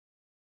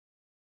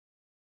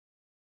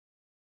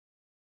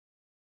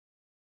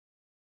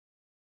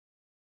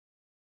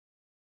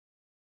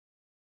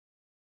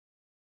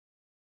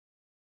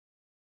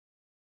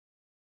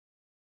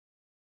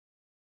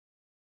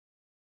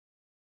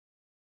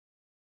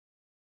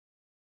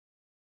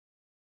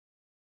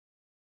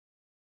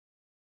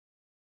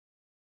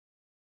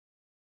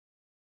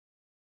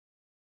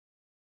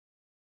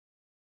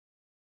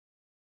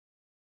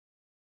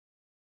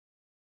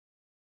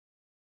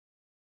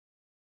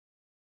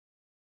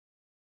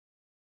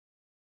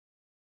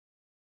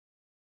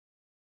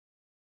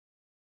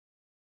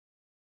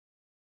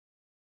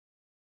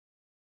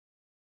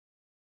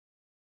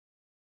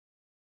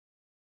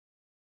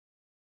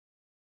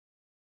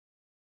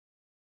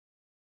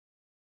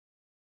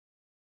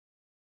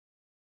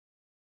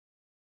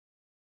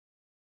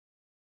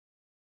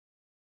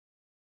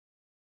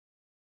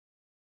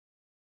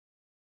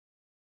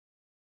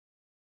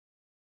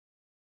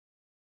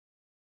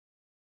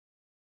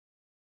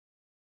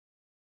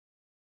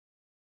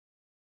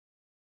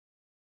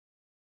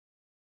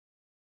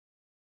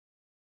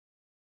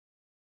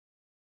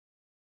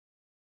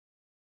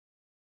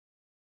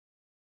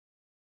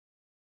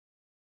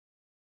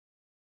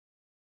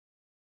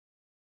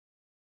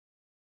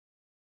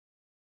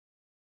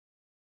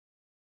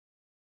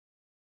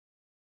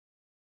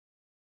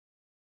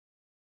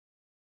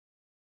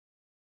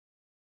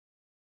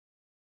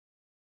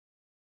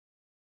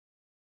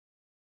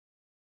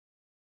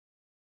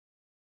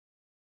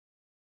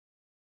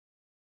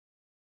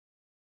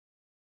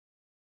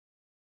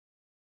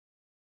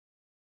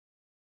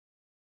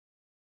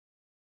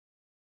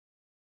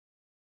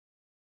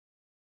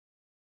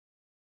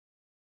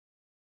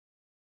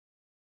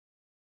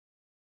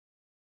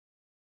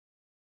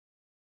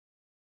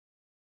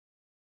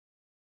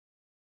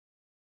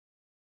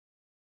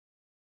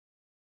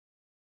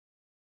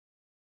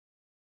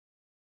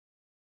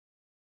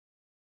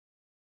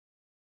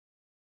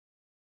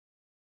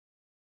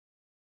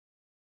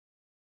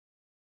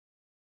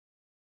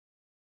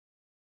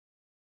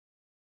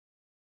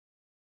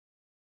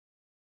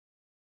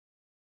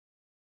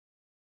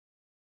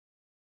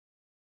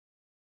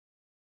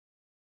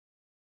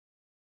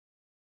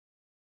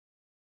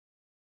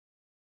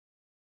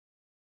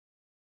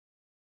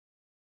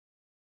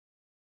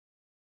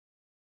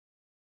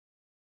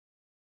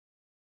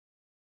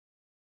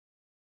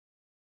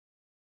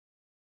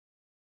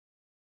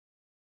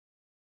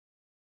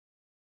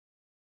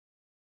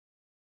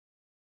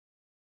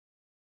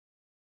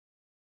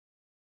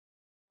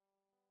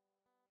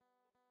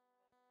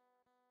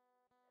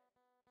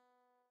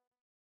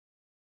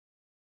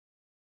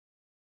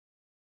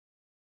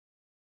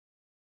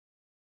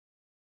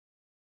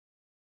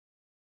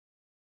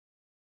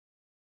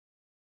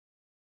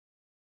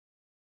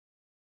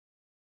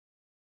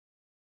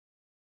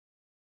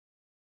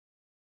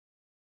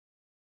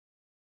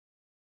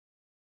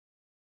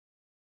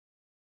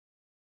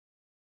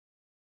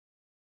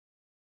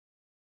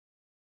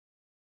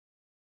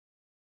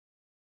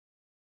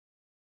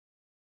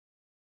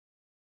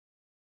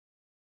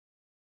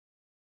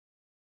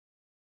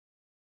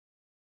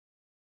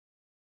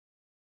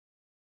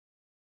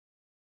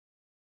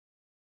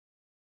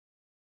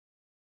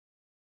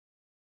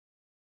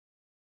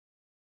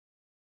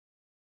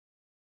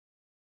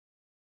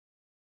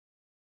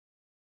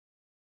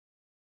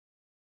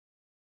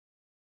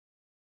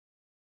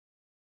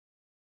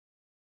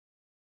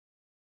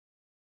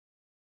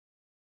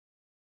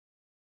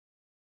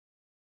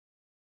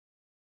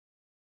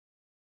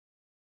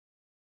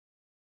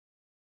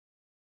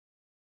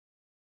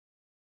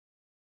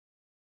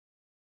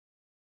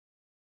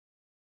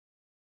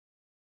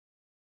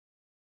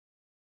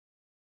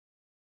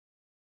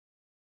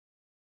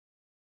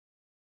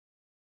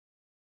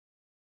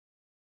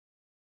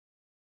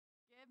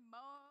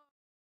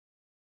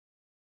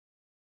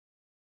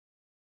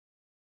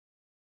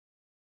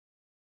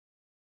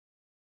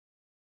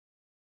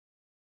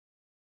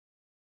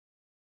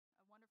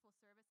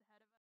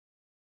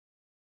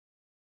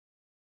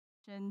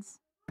Nations.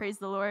 Praise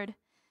the Lord.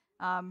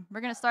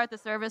 We're going to start the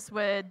service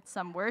with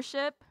some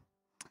worship.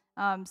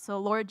 So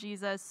Lord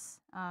Jesus,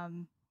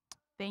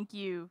 thank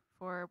you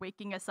for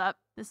waking us up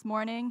this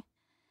morning.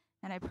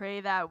 And I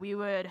pray that we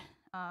would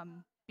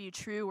be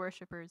true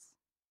worshipers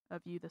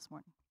of you this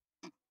morning.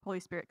 Holy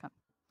Spirit, come.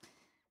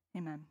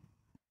 Amen.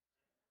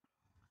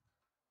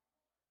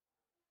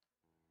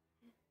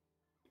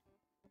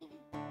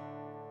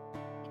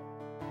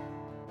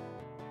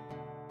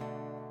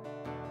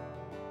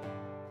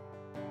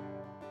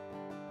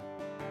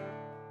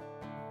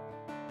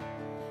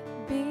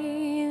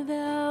 Be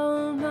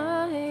thou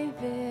my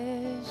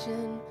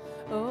vision,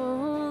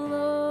 O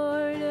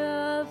Lord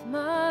of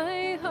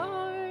my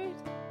heart,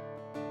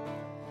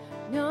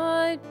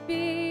 not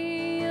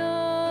be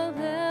all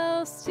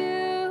else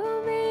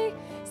to me,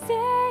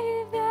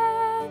 save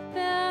that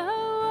thou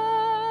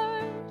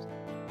art.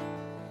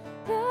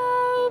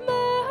 Thou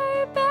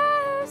my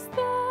best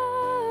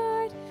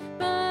thought,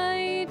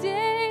 by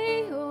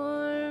day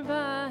or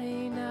by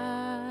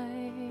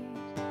night,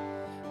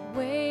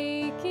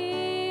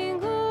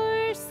 waking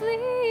or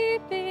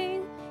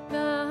sleeping,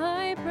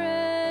 thy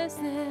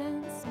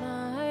presence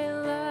my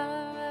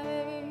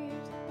light.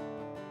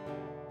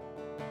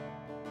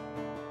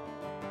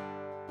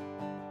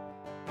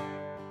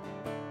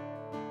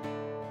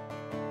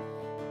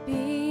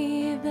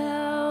 Be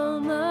thou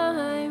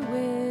my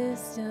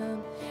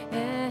wisdom,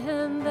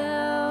 and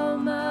thou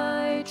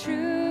my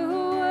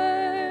true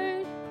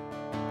word,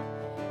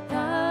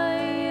 I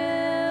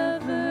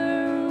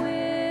ever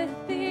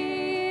with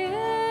thee,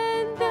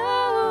 and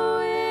thou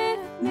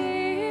with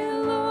me,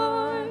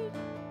 Lord.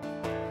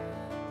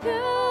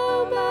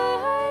 Thou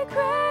my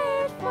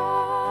great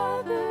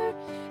Father,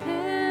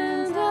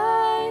 and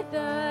I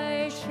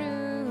thy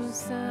true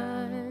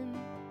Son.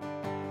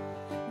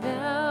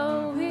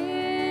 Thou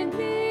in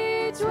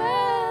me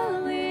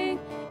dwelling,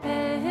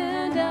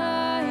 and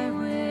I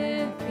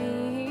with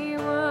thee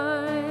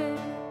one.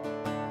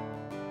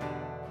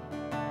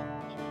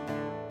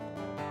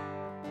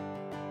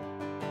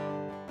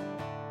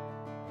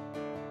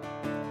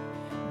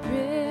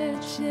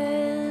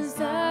 Riches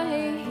I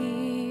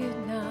heed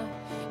not,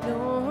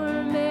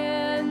 nor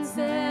man's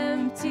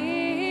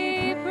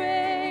empty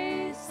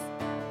praise.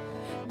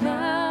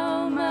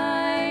 Thou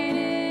mine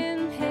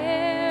inheritance,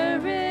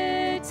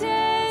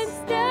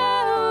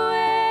 now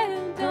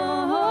and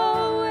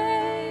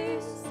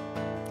always.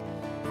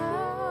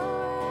 Thou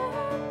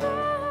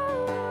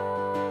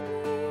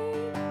only,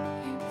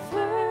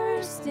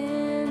 first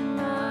in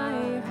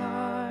my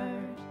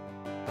heart.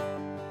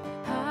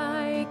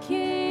 High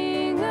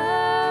King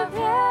of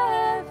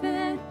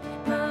heaven,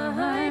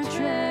 my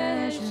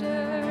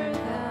treasure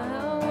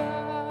thou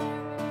art.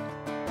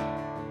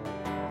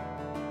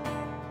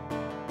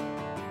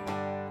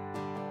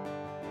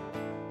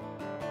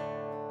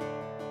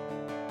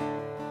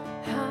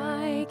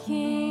 High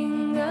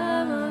King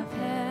of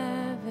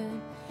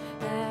heaven,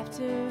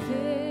 after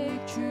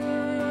victory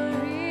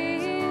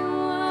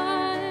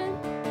won,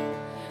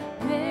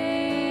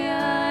 may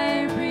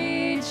I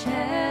reach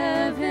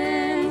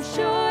heaven's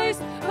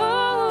joys,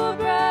 oh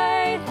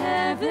bright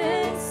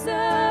heaven's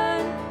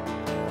sun.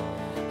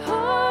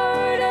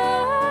 Heart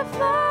of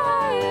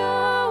my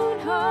own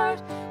heart,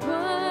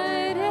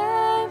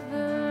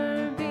 whatever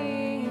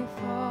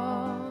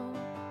befall,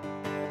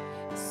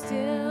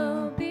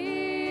 still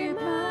be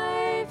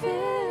my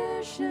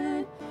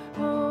vision,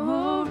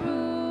 O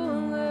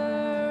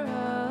ruler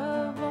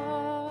of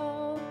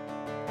all.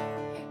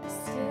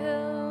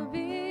 Still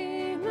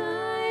be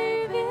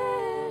my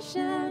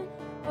vision,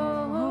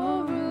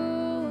 O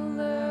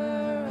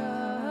ruler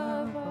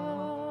of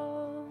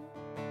all.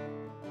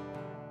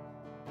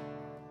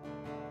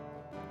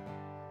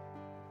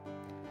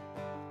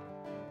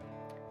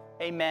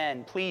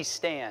 Amen. Please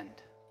stand.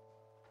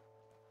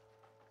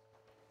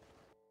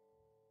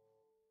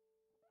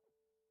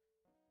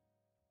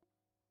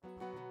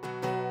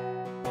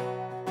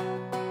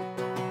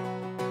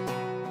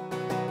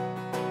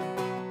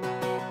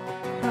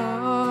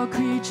 All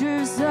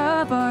creatures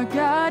of our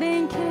God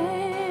and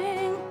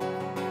King,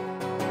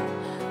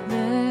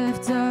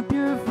 lift up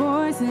your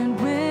voice and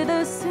with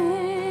us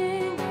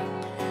sing.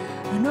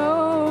 And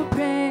oh,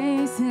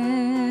 praise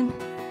Him,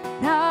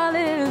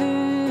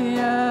 hallelujah.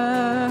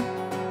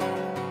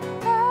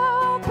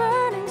 Thou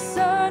burning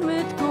sun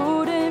with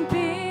golden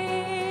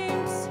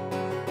beams,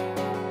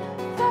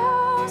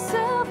 thou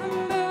silver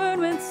moon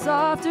with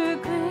softer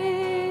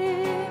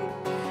gleam.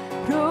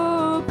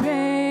 Oh,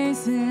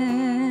 praise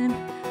Him,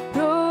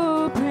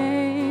 oh,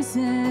 praise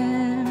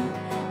Him.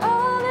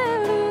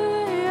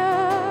 Hallelujah,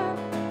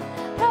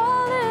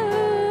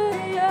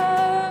 hallelujah,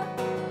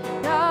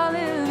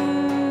 hallelujah.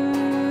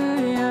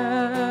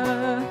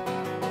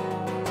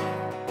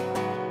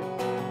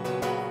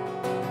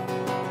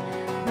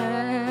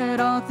 Let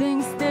all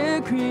things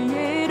the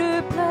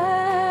Creator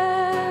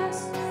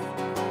bless,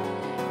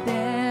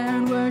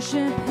 then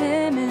worship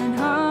Him in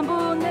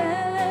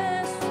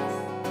humbleness.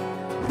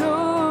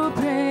 Oh,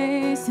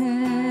 praise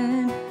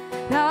Him,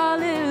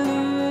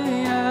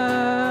 hallelujah.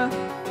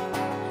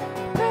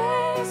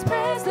 Praise,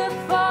 praise.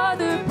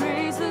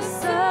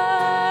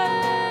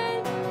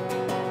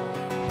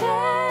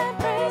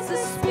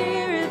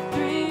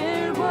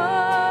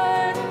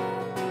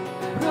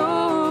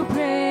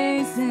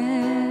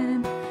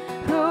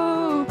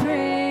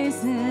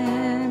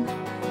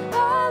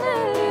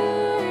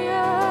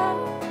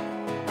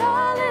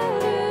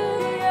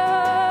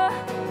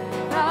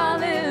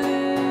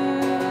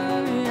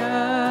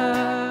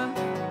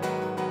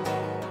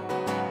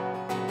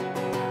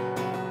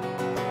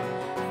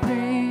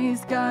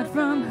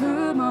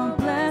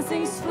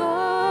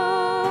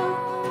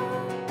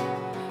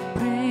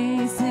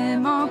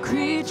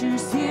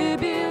 creatures here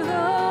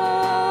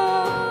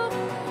below.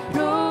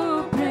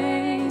 Oh,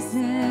 praise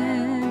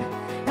Him,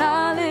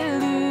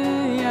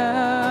 hallelujah.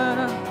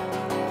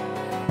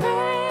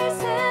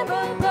 Praise Him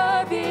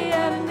above the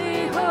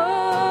heavenly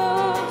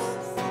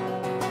hosts.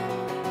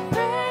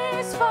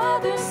 Praise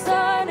Father,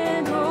 Son,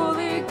 and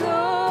Holy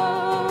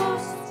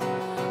Ghost.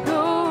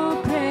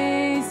 Oh,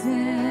 praise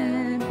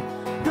Him.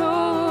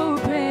 Oh,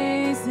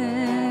 praise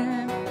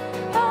Him.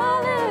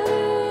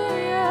 Hallelujah.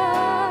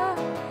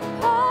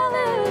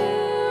 Hallelujah.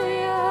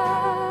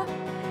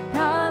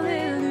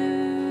 Hallelujah.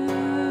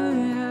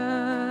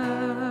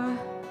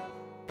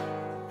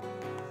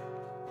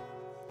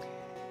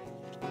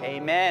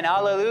 Amen.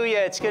 Hallelujah.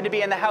 It's good to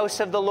be in the house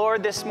of the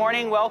Lord this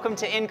morning. Welcome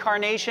to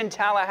Incarnation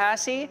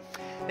Tallahassee.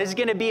 This is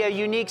going to be a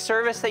unique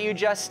service that you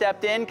just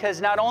stepped in,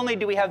 because not only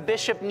do we have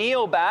Bishop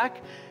Neil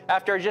back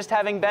after just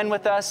having been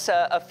with us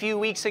a few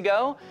weeks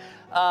ago,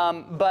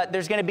 but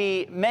there's going to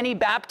be many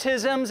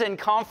baptisms and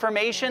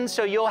confirmations,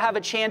 so you'll have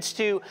a chance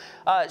to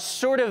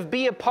sort of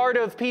be a part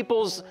of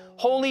people's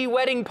holy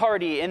wedding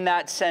party in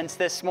that sense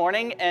this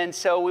morning. And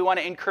so we want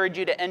to encourage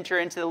you to enter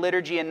into the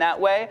liturgy in that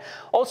way.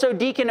 Also,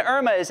 Deacon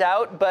Irma is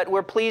out, but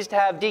we're pleased to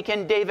have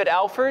Deacon David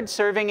Alford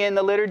serving in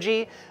the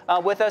liturgy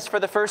with us for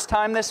the first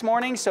time this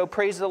morning, so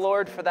praise the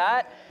Lord for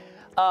that.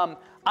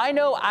 I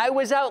know I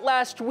was out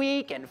last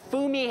week, and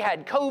Fumi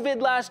had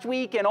COVID last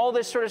week, and all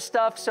this sort of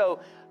stuff, so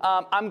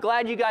I'm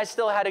glad you guys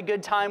still had a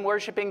good time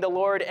worshiping the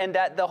Lord, and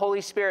that the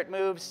Holy Spirit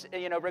moves,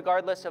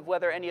 regardless of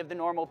whether any of the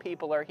normal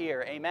people are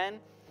here. Amen?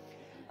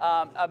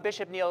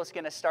 Bishop Neil is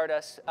going to start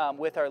us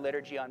with our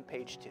liturgy on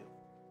page 2.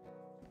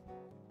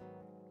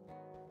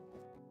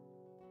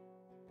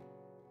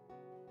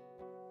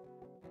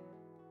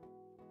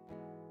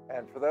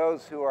 And for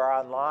those who are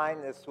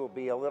online, this will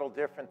be a little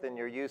different than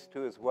you're used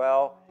to as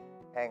well.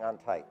 Hang on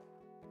tight.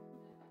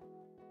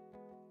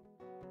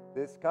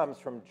 This comes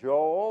from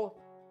Joel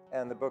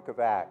and the book of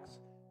Acts.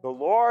 The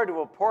Lord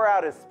will pour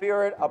out His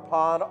Spirit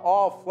upon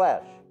all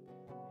flesh.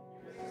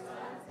 Your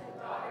sons and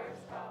daughters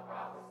shall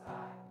prophesy.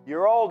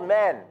 Your old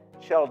men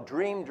shall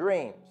dream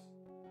dreams.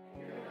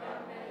 And your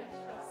young men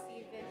shall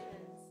see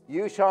visions.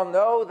 You shall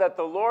know that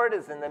the Lord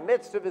is in the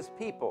midst of His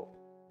people.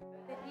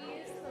 That He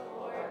is the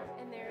Lord,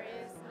 and there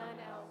is none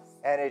else.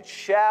 And it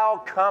shall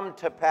come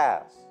to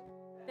pass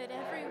That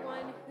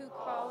everyone who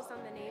calls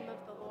on the name of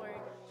the Lord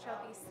shall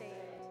be saved.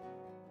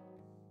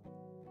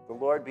 the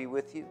Lord be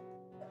with you.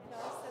 And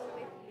also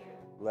with you.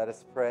 Let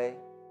us pray.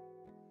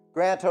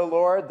 Grant, O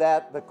Lord,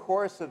 that the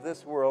course of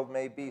this world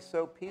may be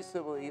so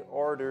peaceably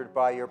ordered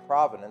by your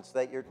providence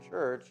that your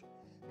church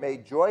may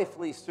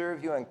joyfully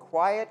serve you in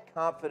quiet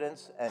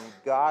confidence and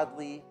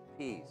godly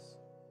peace.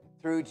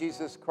 Through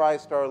Jesus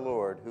Christ our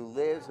Lord, who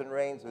lives and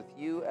reigns with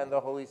you and the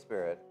Holy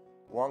Spirit,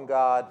 one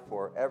God,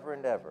 forever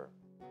and ever.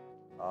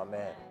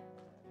 Amen.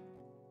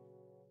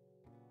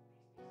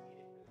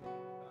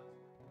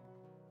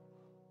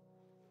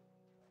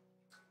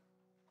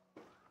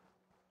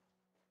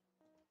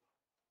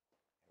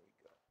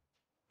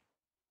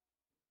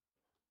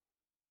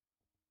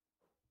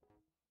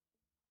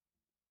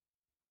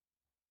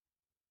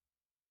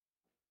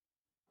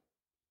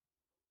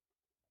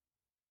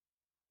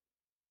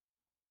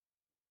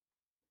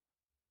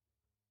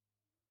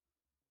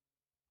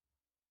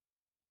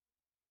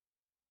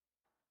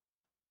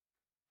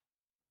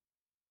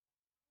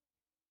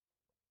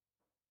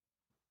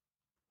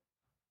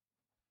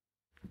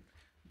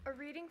 A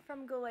reading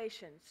from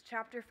Galatians,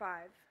 chapter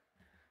 5.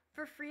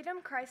 For freedom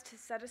Christ has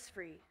set us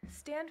free.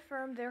 Stand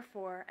firm,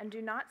 therefore, and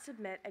do not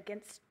submit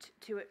again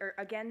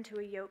to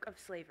a yoke of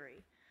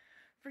slavery.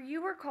 For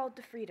you were called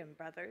to freedom,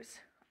 brothers.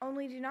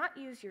 Only do not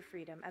use your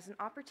freedom as an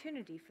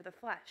opportunity for the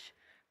flesh,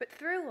 but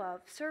through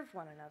love serve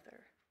one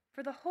another.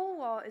 For the whole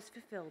law is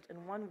fulfilled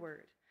in one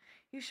word: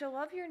 you shall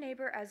love your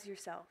neighbor as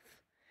yourself.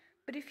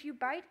 But if you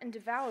bite and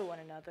devour one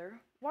another,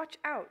 watch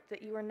out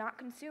that you are not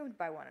consumed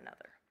by one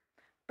another.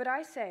 But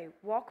I say,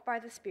 walk by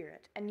the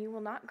Spirit, and you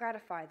will not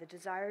gratify the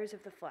desires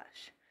of the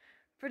flesh.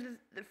 For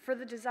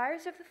the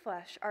desires of the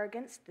flesh are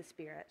against the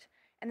Spirit,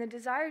 and the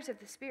desires of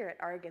the Spirit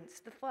are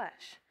against the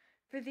flesh.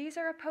 For these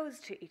are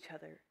opposed to each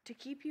other, to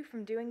keep you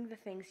from doing the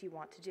things you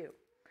want to do.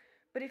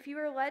 But if you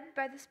are led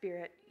by the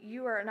Spirit,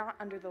 you are not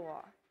under the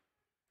law.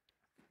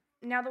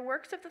 Now the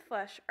works of the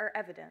flesh are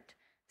evident: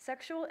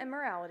 sexual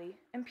immorality,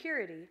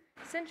 impurity,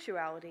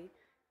 sensuality,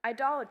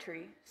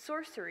 idolatry,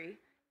 sorcery,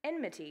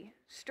 enmity,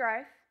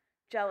 strife,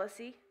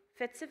 jealousy,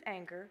 fits of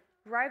anger,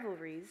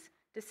 rivalries,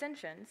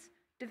 dissensions,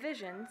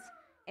 divisions,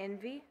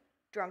 envy,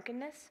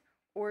 drunkenness,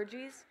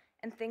 orgies,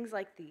 and things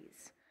like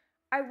these.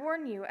 I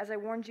warn you, as I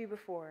warned you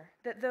before,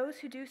 that those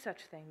who do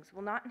such things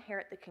will not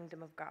inherit the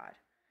kingdom of God.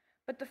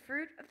 But the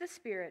fruit of the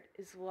Spirit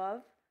is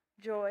love,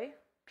 joy,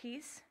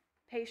 peace,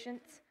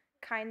 patience,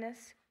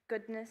 kindness,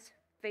 goodness,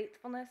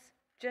 faithfulness,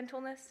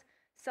 gentleness,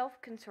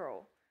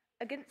 self-control.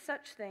 Against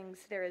such things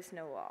there is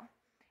no law.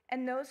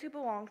 And those who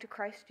belong to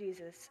Christ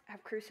Jesus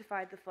have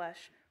crucified the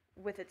flesh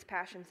with its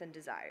passions and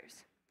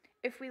desires.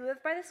 If we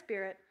live by the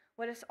Spirit,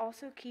 let us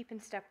also keep in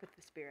step with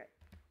the Spirit.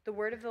 The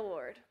word of the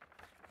Lord.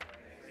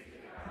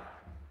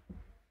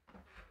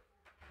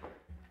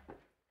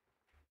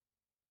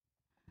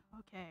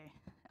 Okay.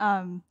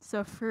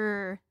 So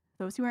for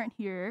those who aren't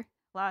here,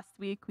 last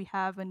week we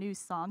have a new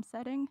psalm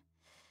setting.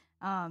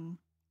 The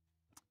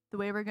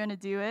way we're going to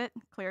do it,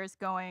 Claire's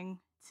going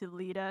to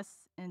lead us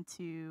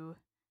into,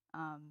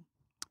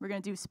 we're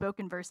going to do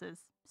spoken verses.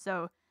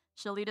 So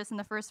she'll lead us in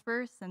the first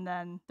verse, and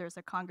then there's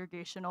a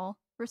congregational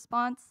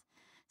response.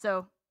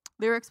 So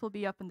lyrics will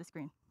be up on the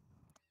screen.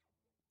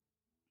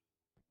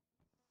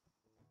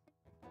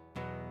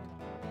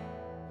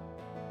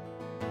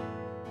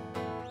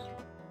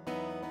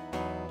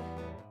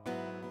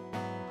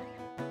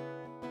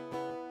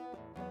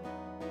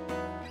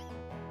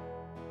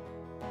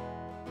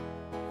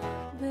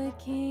 The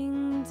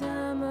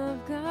kingdom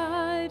of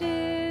God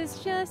is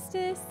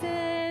justice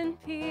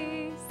and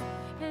peace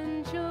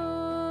and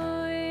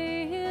joy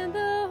in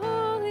the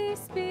Holy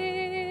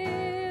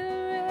Spirit.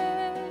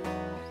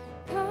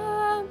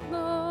 Come,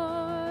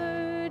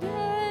 Lord,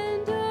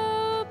 and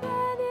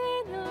open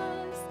in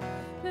us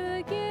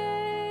the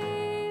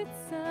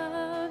gates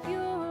of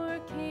your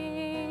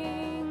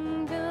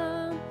kingdom.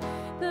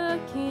 The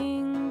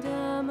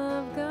kingdom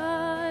of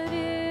God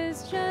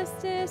is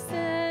justice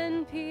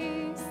and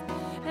peace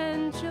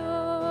and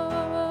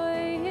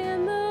joy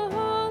in the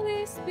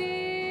Holy Spirit.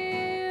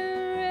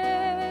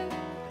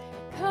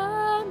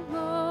 Come,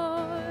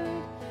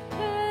 Lord,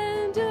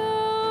 and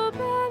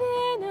open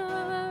in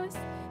us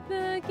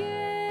the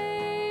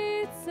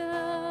gates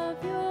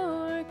of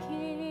your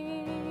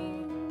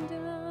kingdom.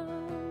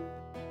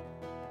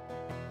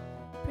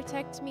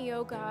 Protect me,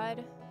 O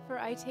God, for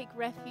I take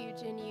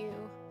refuge in you.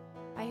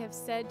 I have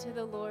said to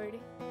the Lord,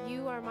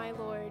 you are my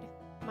Lord,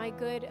 my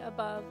good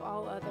above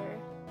all other.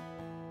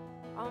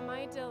 All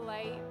my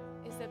delight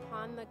is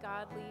upon the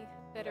godly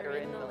that are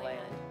in the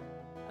land,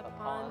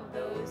 upon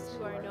those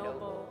who are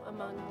noble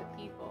among the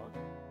people.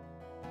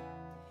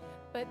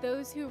 But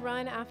those who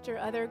run after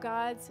other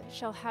gods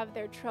shall have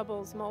their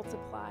troubles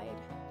multiplied.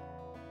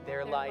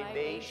 Their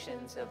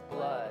libations of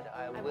blood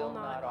I will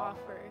not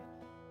offer,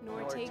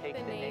 nor take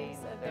the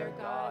names of their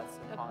gods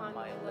upon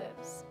my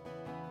lips.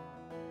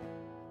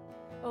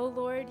 O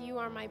Lord, you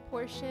are my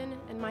portion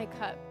and my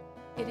cup.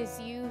 It is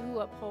you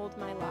who uphold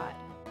my lot.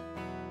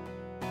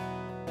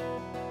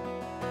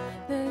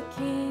 The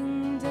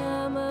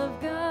kingdom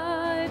of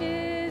God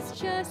is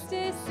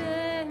justice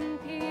and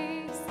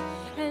peace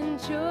and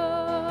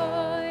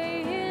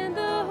joy in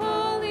the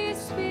Holy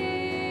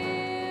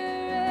Spirit.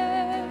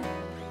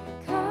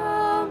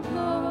 Come,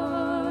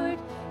 Lord,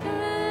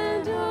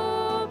 and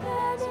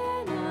open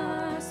in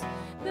us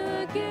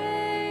the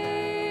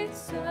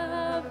gates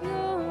of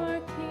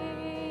your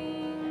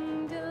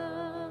kingdom.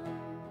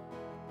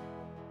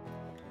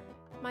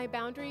 My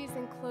boundaries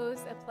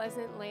enclose a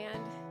pleasant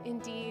land.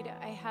 Indeed,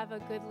 I have a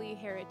goodly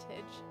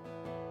heritage.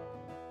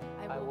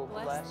 I will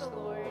bless the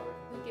Lord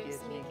who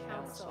gives me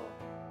counsel.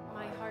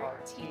 My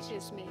heart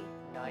teaches me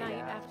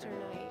night after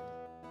night.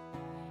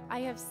 I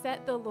have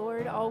set the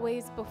Lord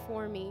always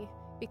before me.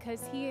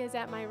 Because he is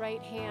at my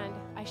right hand,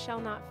 I shall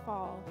not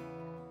fall.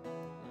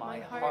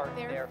 My heart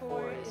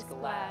therefore is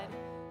glad,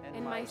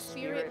 and my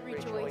spirit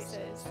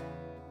rejoices.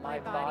 My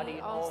body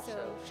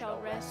also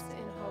shall rest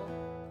in hope.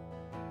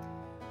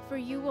 For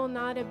you will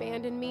not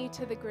abandon me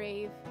to the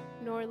grave,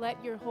 nor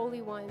let your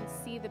Holy One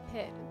see the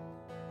pit.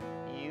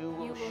 You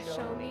will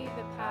show me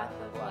the path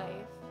of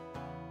life.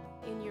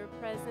 In your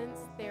presence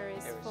there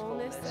is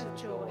fullness of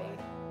joy,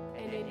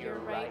 and in your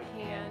right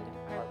hand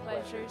are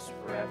pleasures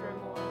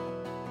forevermore.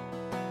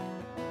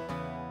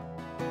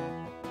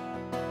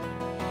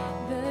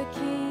 The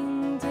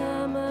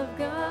kingdom of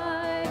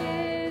God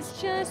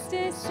is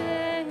justice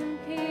and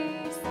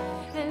peace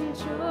and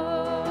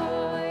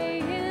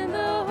joy in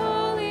the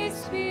Holy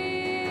Spirit.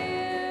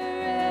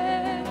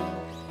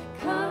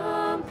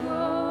 Come,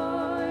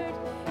 Lord,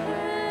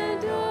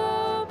 and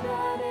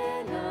open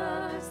in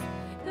us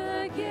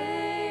the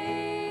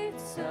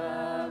gates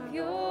of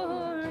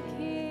your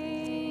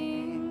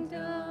kingdom.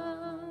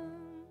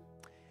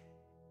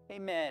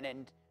 Amen.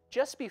 And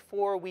just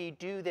before we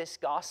do this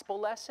gospel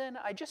lesson,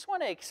 I just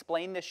want to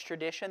explain this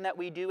tradition that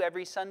we do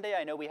every Sunday.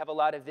 I know we have a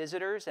lot of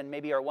visitors and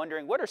maybe are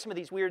wondering, what are some of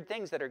these weird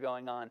things that are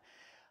going on?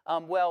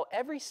 Well,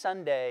 every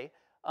Sunday,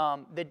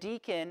 the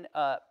deacon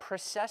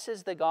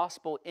processes the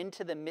gospel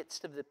into the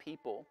midst of the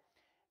people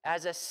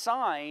as a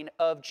sign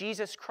of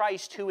Jesus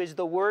Christ, who is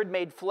the Word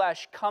made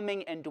flesh,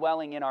 coming and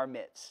dwelling in our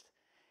midst.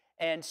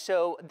 And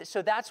so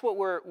that's what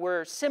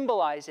we're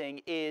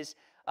symbolizing is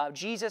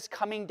Jesus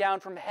coming down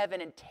from heaven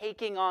and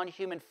taking on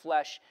human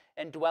flesh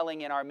and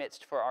dwelling in our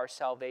midst for our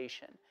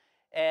salvation.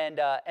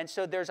 And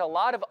so there's a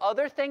lot of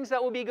other things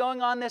that will be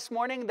going on this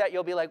morning that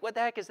you'll be like, what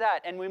the heck is that?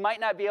 And we might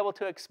not be able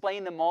to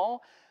explain them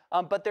all,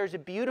 but there's a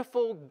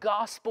beautiful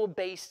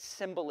gospel-based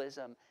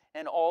symbolism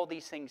in all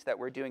these things that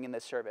we're doing in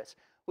this service.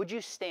 Would you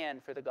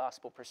stand for the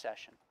gospel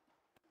procession?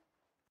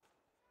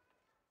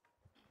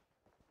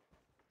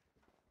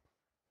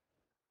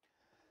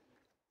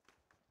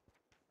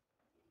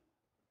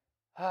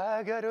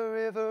 I got a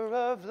river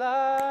of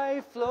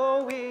life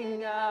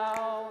flowing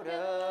out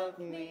of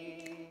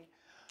me.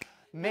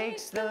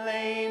 makes the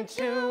lame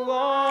to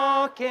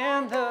walk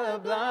and the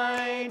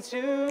blind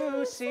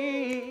to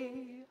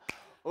see,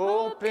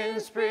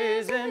 opens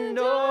prison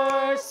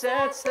doors,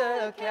 sets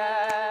the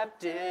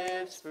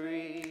captives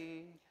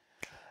free.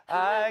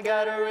 I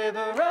got a river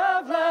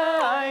of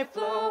life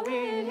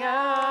flowing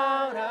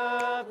out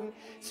of me,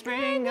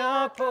 spring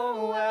up a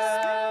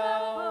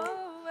well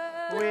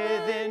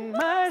within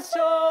my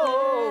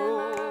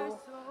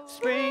soul,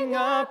 spring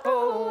up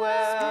a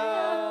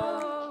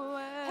well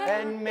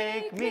and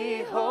make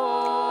me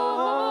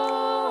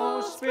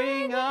whole,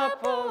 spring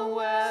up a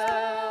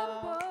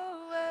well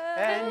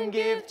and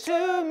give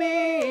to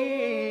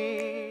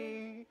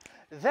me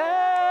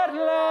that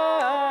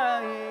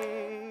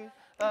life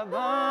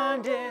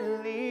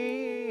abundantly.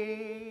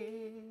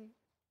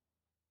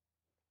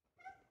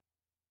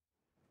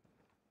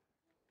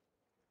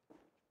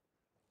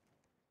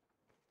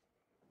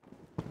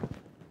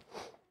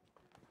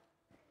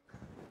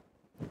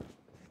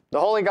 The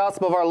Holy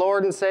Gospel of our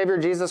Lord and Savior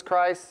Jesus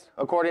Christ,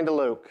 according to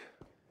Luke.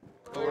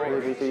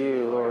 Glory be to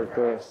you, Lord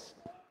Christ.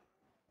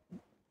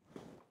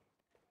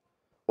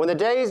 When the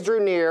days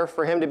drew near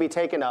for him to be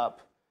taken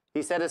up,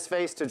 he set his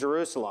face to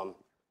Jerusalem,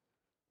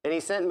 and he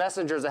sent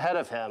messengers ahead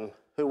of him,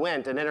 who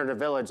went and entered a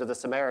village of the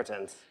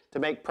Samaritans to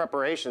make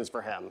preparations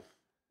for him.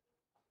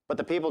 But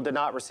the people did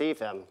not receive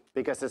him,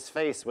 because his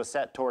face was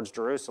set towards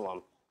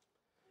Jerusalem.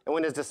 And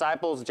when his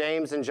disciples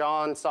James and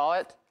John saw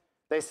it,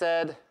 they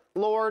said,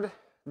 "Lord,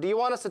 do you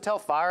want us to tell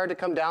fire to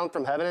come down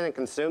from heaven and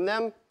consume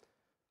them?"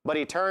 But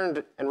he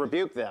turned and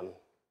rebuked them,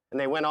 and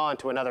they went on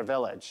to another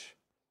village.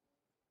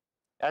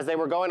 As they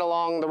were going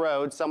along the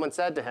road, someone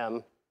said to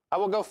him, "I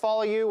will go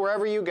follow you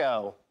wherever you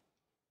go."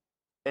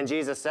 And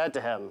Jesus said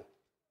to him,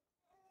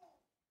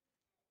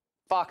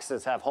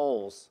 "Foxes have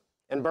holes,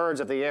 and birds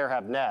of the air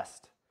have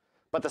nests,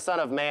 but the Son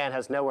of Man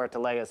has nowhere to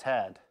lay his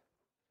head."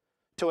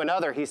 To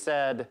another he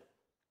said,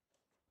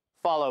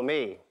 "Follow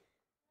me."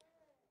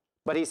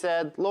 But he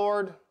said,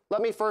 "Lord,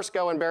 let me first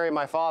go and bury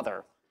my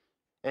father."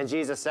 And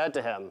Jesus said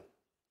to him,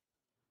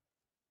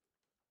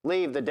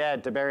 "Leave the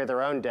dead to bury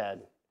their own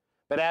dead.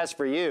 But as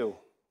for you,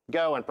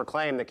 go and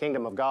proclaim the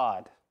kingdom of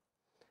God."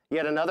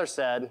 Yet another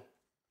said,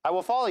 "I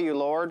will follow you,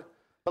 Lord,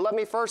 but let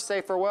me first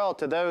say farewell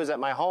to those at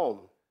my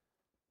home."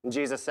 And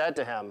Jesus said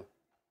to him,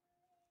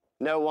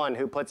 "No one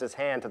who puts his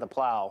hand to the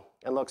plow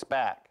and looks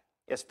back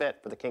is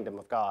fit for the kingdom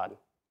of God."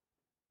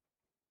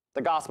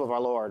 The Gospel of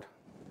our Lord.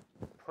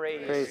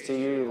 Praise to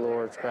you,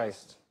 Lord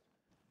Christ.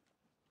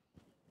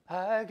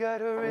 I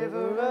got a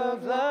river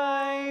of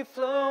life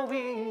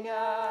flowing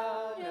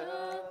out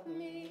of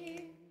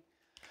me,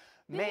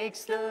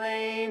 makes the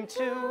lame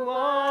to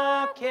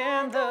walk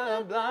and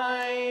the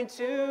blind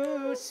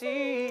to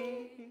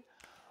see,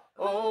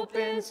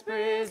 opens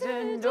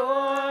prison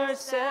doors,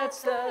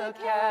 sets the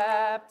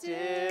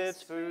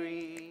captives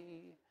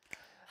free.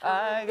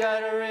 I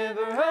got a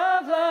river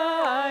of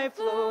life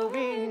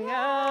flowing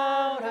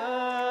out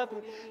of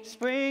me,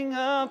 spring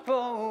up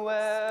a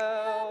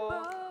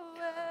well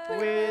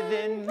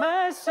within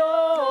my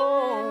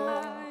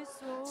soul,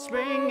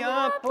 spring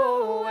up a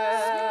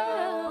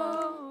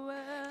well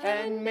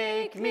and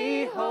make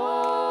me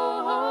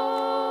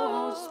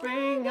whole,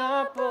 spring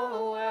up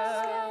a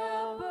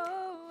well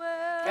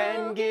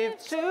and give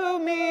to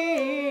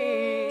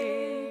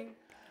me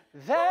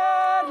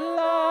that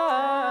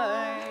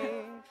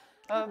life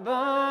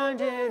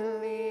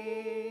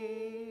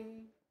abundantly.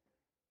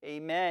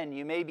 Amen.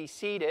 You may be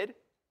seated.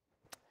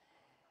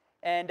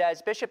 And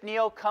as Bishop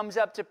Neil comes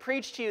up to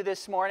preach to you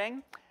this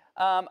morning,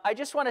 I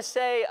just want to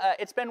say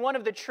it's been one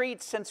of the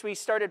treats since we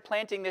started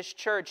planting this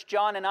church.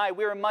 John and I,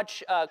 we were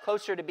much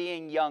closer to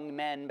being young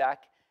men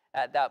back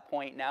at that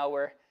point. Now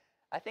we're,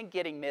 I think,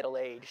 getting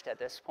middle-aged at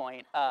this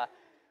point.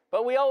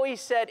 But we always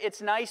said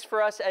it's nice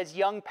for us as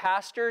young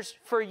pastors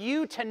for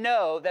you to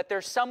know that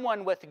there's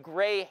someone with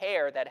gray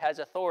hair that has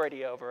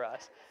authority over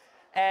us,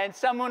 and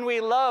someone we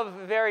love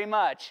very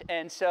much.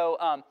 And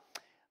so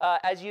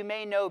as you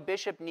may know,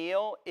 Bishop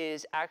Neil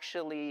is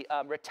actually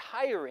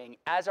retiring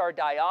as our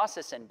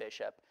diocesan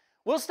bishop.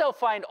 We'll still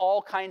find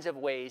all kinds of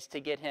ways to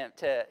get him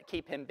to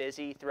keep him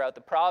busy throughout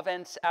the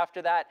province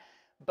after that.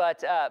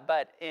 But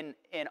in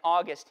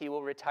August, he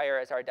will retire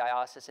as our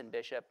diocesan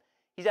bishop.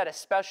 He's had a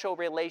special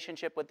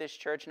relationship with this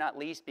church, not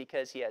least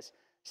because he has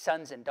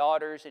sons and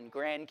daughters and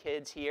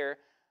grandkids here,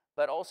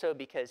 but also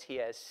because he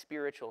has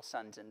spiritual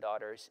sons and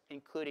daughters,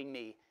 including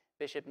me.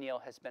 Bishop Neil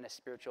has been a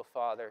spiritual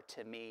father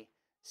to me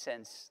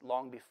since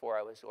long before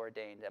I was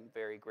ordained. I'm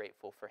very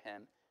grateful for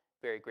him,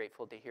 very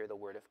grateful to hear the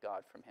word of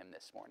God from him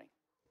this morning.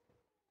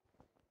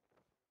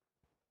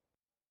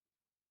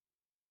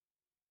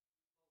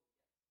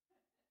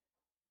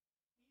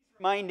 He's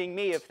reminding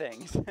me of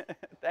things.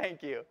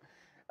 Thank you.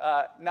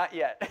 Not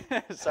yet.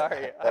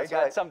 Sorry, I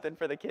got something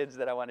for the kids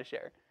that I want to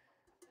share.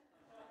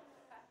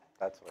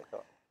 That's what I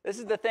thought. This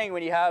is the thing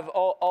when you have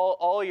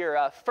all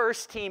your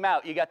first team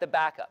out, you got the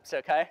backups,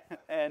 okay?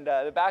 And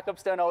the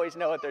backups don't always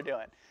know what they're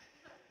doing.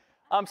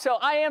 So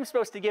I am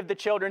supposed to give the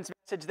children's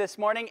this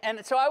morning.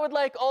 And so I would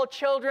like all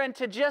children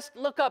to just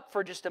look up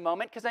for just a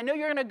moment, because I know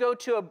you're going to go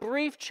to a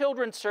brief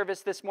children's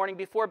service this morning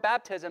before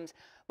baptisms,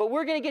 but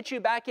we're going to get you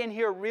back in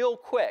here real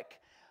quick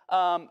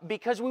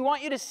because we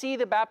want you to see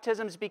the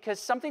baptisms,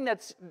 because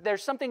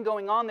there's something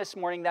going on this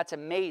morning that's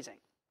amazing,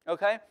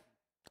 okay?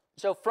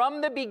 So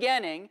from the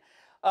beginning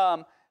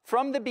of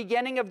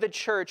the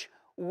church,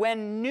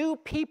 when new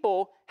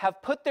people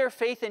have put their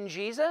faith in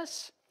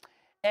Jesus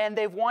and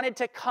they've wanted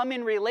to come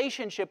in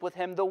relationship with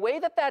him, the way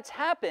that that's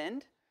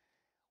happened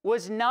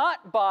was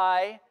not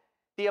by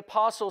the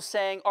apostles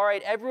saying, all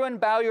right, everyone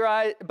bow your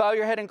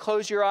head and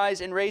close your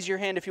eyes and raise your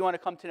hand if you want to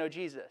come to know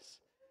Jesus.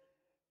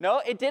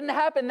 No, it didn't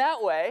happen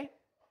that way.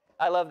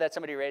 I love that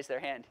somebody raised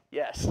their hand.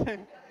 Yes.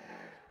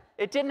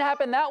 It didn't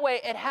happen that way.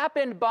 It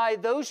happened by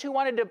those who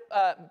wanted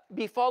to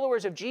be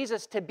followers of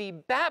Jesus to be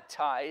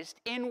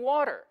baptized in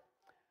water.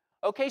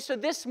 Okay, so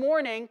this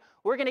morning,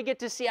 we're going to get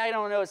to see, I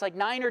don't know, it's like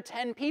 9 or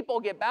 10 people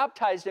get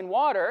baptized in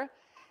water.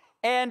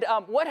 And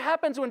what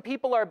happens when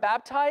people are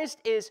baptized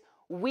is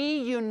we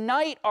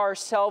unite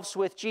ourselves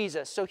with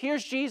Jesus. So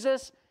here's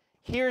Jesus,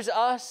 here's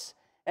us,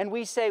 and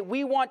we say,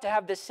 we want to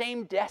have the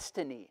same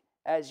destiny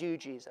as you,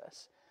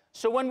 Jesus.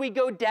 So when we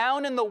go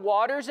down in the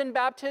waters in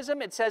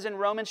baptism, it says in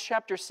Romans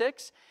chapter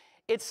 6,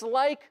 it's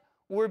like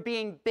we're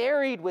being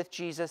buried with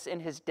Jesus in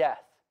his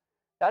death.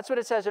 That's what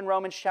it says in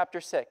Romans chapter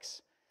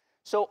 6.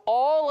 So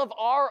all of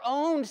our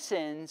own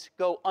sins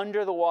go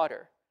under the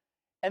water.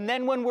 And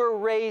then when we're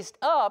raised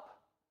up,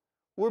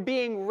 we're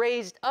being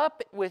raised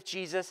up with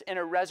Jesus in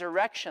a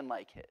resurrection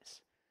like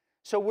his.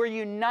 So we're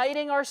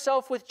uniting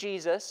ourselves with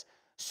Jesus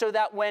so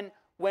that when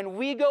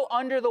we go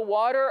under the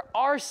water,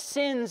 our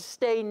sins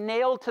stay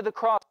nailed to the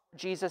cross where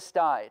Jesus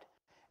died.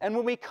 And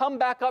when we come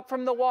back up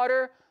from the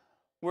water,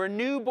 we're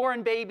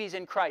newborn babies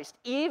in Christ.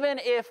 Even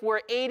if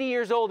we're 80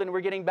 years old and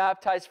we're getting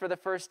baptized for the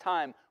first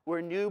time,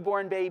 we're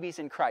newborn babies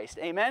in Christ.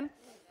 Amen?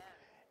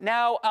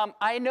 Now,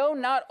 I know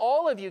not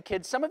all of you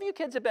kids, some of you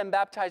kids have been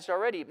baptized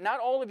already. Not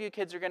all of you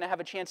kids are going to have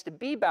a chance to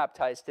be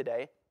baptized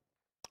today.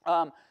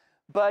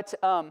 But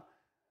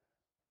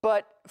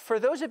for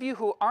those of you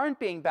who aren't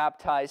being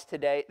baptized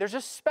today, there's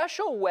a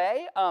special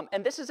way,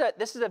 and this is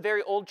a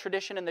very old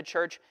tradition in the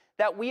church,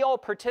 that we all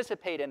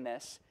participate in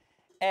this.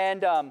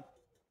 And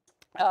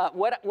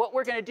what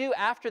we're going to do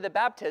after the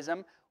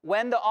baptism,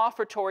 when the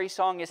offertory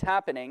song is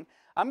happening,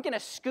 I'm going to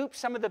scoop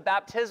some of the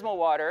baptismal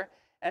water,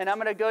 and I'm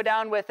going to go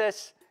down with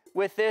this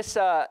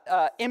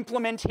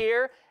implement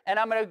here, and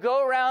I'm going to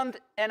go around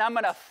and I'm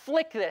going to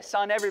flick this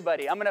on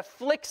everybody. I'm going to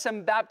flick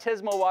some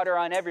baptismal water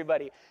on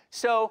everybody.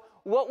 So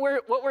what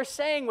we're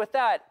saying with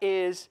that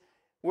is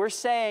we're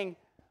saying,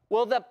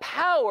 well, the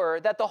power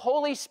that the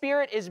Holy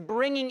Spirit is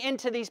bringing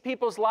into these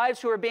people's lives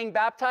who are being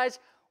baptized,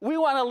 we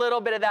want a little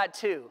bit of that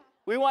too.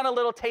 We want a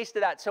little taste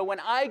of that. So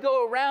when I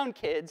go around,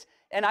 kids,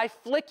 and I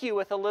flick you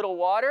with a little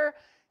water,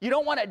 you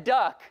don't want to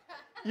duck.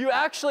 You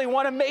actually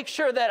want to make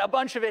sure that a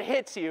bunch of it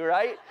hits you,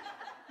 right?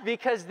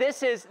 Because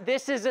this is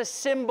a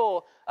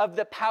symbol of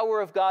the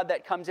power of God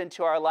that comes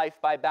into our life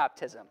by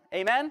baptism.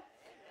 Amen? Amen?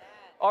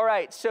 All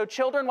right, so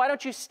children, why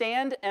don't you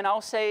stand and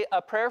I'll say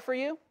a prayer for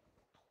you.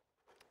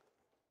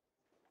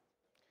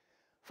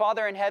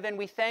 Father in heaven,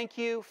 we thank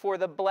you for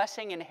the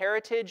blessing and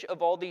heritage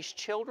of all these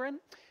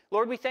children.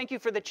 Lord, we thank you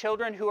for the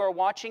children who are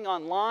watching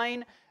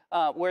online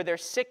where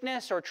there's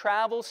sickness or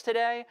travels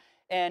today.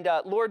 And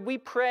Lord, we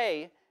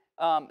pray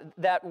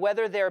that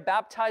whether they're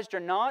baptized or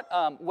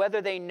not,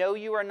 whether they know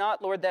you or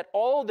not, Lord, that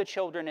all the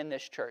children in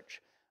this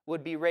church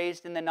would be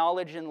raised in the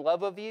knowledge and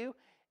love of you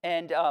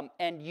and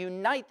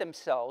unite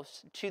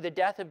themselves to the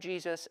death of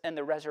Jesus and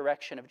the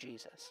resurrection of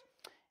Jesus.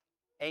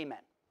 Amen.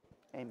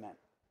 Amen.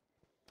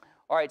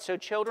 All right, so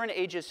children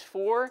ages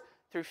 4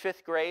 through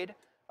 5th grade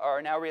are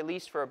now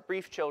released for a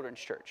brief children's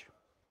church.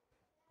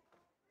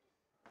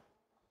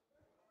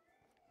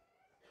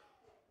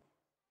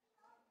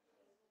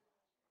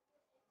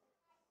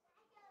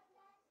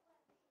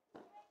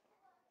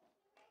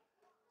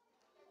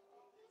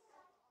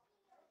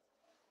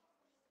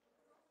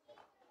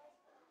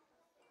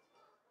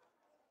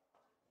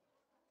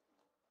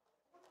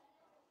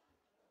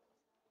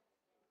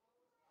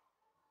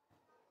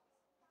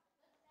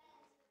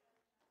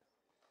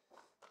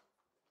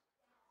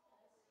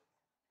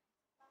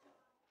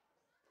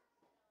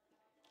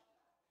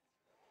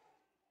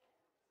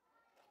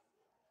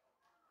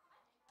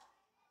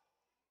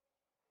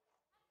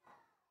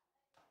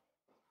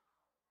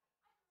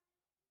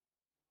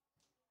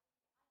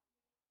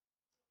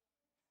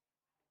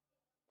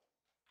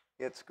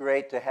 It's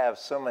great to have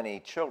so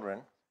many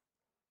children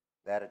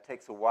that it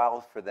takes a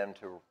while for them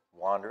to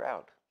wander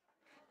out.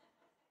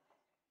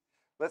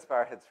 Let's bow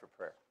our heads for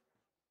prayer.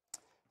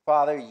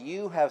 Father,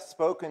 you have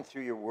spoken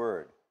through your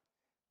word.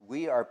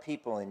 We are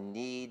people in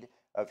need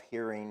of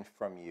hearing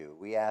from you.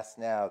 We ask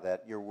now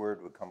that your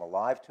word would come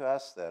alive to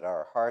us, that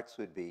our hearts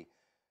would be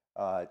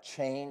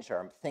changed,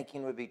 our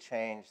thinking would be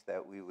changed,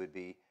 that we would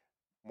be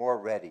more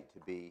ready to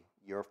be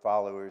your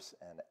followers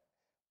and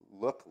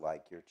look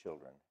like your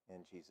children.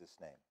 In Jesus'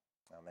 name,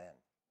 amen.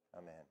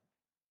 Amen.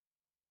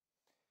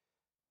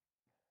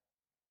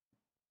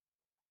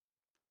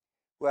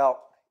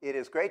 Well, it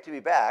is great to be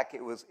back.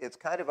 It's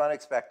kind of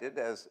unexpected,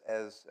 as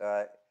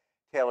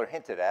Taylor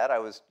hinted at. I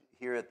was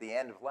here at the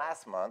end of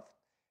last month,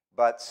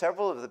 but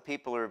several of the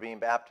people who are being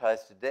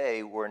baptized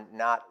today were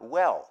not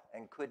well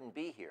and couldn't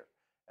be here.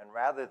 And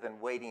rather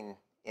than waiting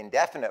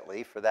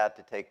indefinitely for that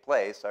to take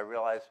place, I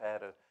realized I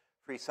had a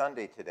free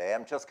Sunday today.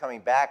 I'm just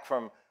coming back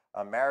from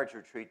a marriage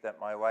retreat that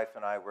my wife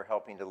and I were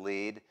helping to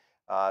lead,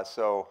 and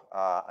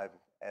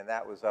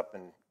that was up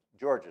in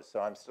Georgia, so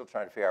I'm still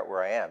trying to figure out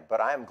where I am.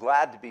 But I'm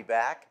glad to be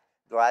back,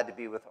 glad to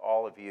be with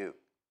all of you.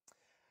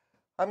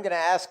 I'm going to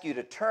ask you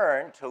to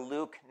turn to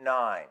Luke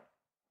 9.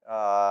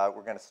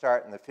 We're going to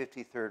start in the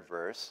 53rd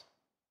verse.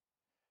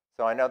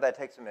 So I know that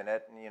takes a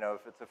minute, and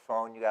if it's a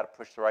phone, you got to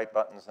push the right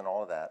buttons and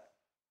all of that.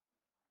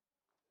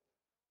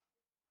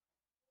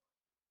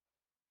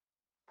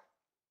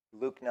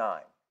 Luke 9.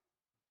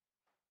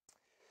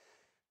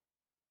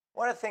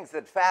 One of the things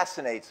that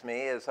fascinates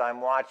me as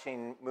I'm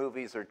watching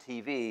movies or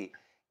TV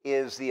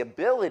is the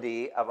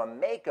ability of a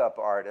makeup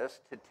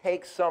artist to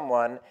take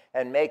someone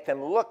and make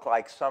them look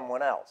like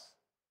someone else.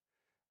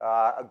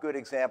 A good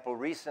example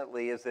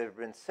recently is there have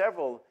been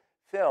several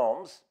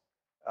films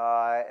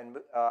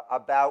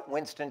about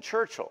Winston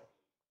Churchill,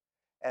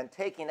 and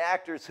taking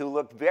actors who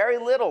look very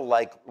little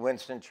like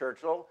Winston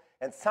Churchill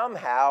and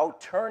somehow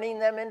turning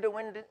them into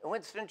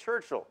Winston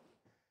Churchill.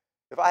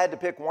 If I had to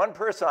pick one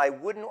person I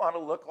wouldn't want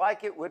to look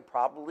like, it would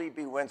probably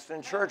be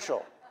Winston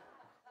Churchill.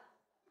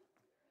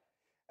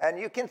 And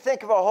you can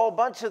think of a whole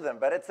bunch of them,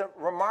 but it's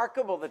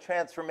remarkable the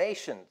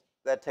transformation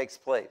that takes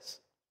place.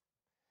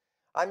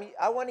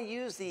 I want to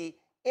use the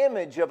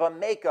image of a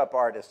makeup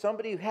artist,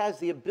 somebody who has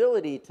the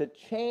ability to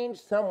change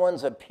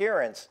someone's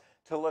appearance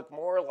to look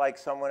more like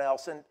someone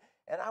else. And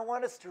I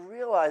want us to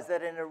realize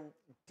that in a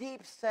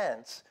deep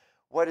sense,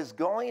 what is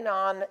going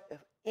on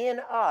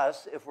in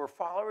us, if we're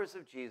followers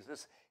of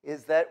Jesus,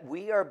 is that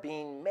we are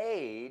being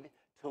made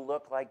to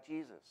look like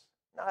Jesus,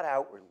 not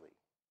outwardly,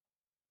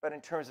 but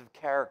in terms of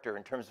character,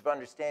 in terms of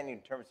understanding,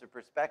 in terms of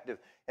perspective,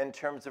 in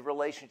terms of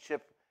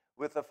relationship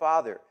with the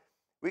Father.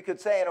 We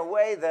could say in a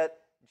way that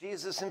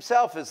Jesus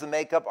himself is the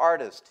makeup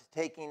artist,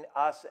 taking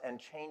us and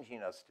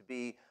changing us to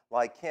be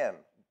like him.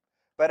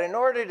 But in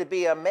order to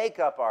be a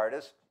makeup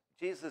artist,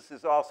 Jesus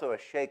is also a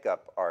shakeup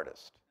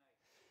artist.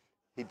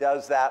 He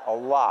does that a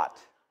lot.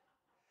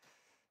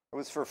 It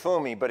was for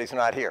Fumi, but he's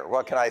not here.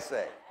 What can I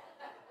say?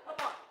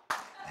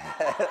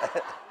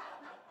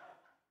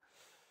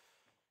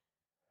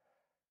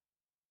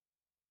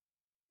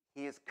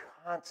 He is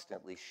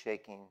constantly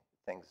shaking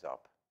things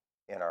up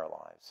in our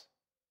lives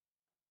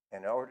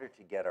in order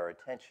to get our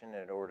attention,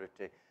 in order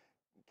to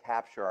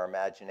capture our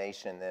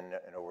imagination, and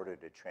in order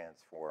to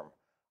transform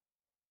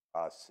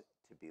us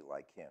to be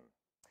like him.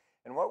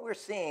 And what we're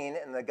seeing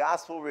in the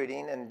gospel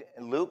reading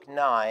in Luke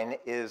 9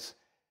 is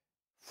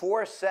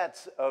 4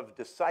 sets of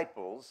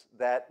disciples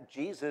that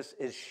Jesus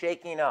is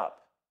shaking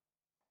up.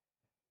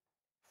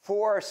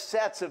 4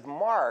 sets of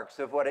marks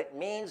of what it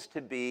means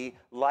to be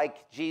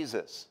like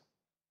Jesus.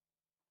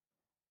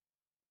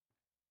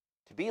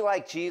 To be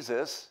like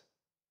Jesus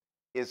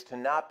is to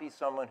not be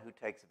someone who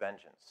takes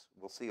vengeance.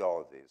 We'll see all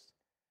of these.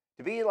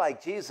 To be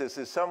like Jesus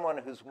is someone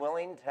who's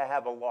willing to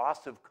have a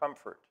loss of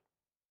comfort.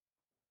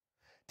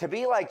 To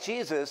be like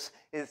Jesus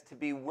is to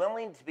be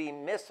willing to be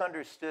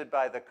misunderstood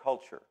by the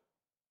culture.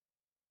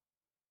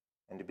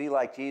 And to be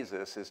like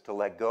Jesus is to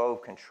let go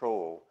of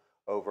control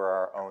over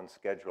our own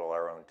schedule,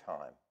 our own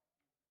time.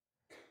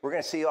 We're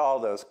going to see all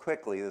those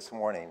quickly this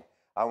morning.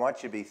 I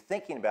want you to be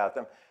thinking about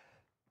them.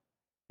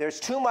 There's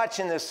too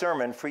much in this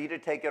sermon for you to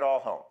take it all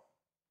home.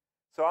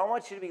 So I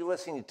want you to be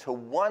listening to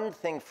one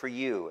thing for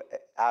you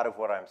out of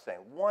what I'm saying,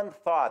 one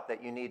thought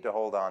that you need to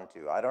hold on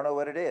to. I don't know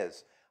what it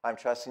is. I'm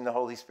trusting the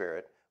Holy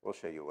Spirit will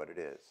show you what it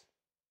is.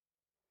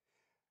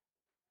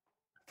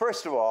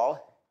 First of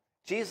all,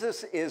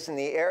 Jesus is in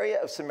the area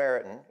of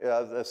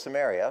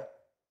Samaria,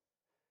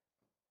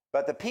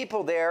 but the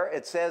people there,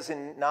 it says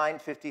in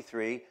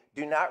 9:53,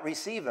 do not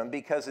receive him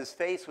because his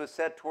face was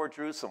set toward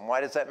Jerusalem.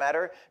 Why does that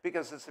matter?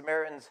 Because the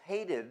Samaritans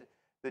hated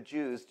the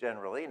Jews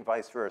generally, and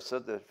vice versa.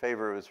 The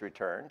favor was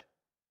returned.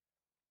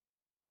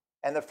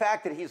 And the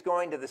fact that he's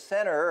going to the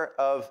center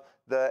of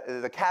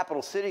the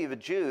capital city of the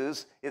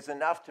Jews is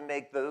enough to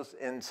make those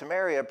in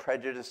Samaria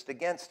prejudiced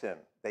against him.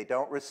 They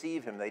don't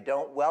receive him. They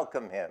don't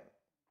welcome him.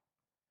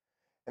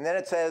 And then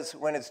it says,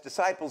 when his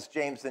disciples,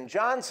 James and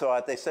John, saw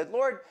it, they said,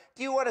 Lord,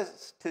 do you want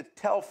us to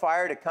tell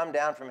fire to come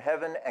down from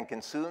heaven and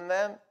consume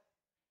them?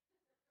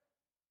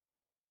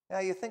 Now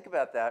you think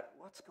about that,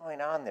 what's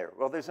going on there?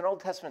 Well, there's an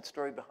Old Testament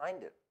story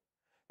behind it.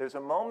 There's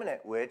a moment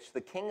at which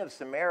the king of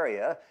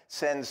Samaria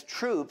sends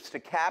troops to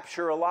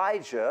capture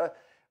Elijah,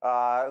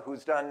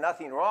 who's done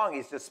nothing wrong.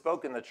 He's just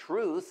spoken the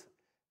truth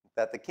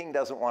that the king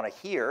doesn't want to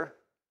hear.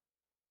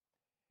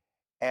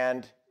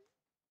 And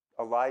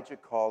Elijah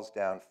calls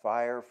down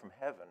fire from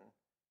heaven,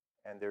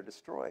 and they're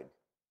destroyed.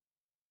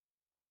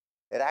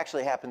 It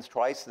actually happens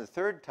twice. The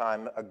third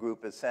time a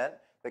group is sent,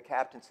 the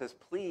captain says,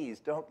 please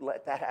don't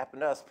let that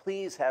happen to us.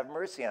 Please have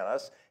mercy on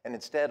us. And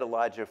instead,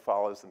 Elijah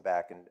follows them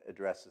back and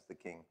addresses the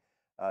king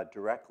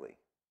directly.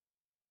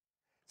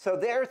 So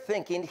they're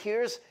thinking,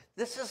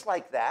 this is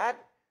like that.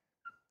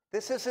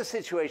 This is a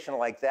situation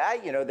like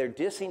that. You know, they're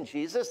dissing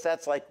Jesus.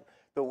 That's like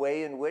the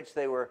way in which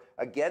they were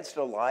against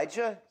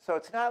Elijah. So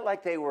it's not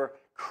like they were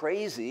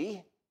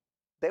crazy.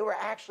 They were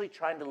actually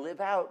trying to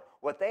live out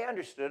what they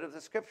understood of the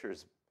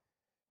scriptures.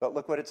 But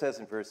look what it says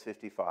in verse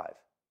 55.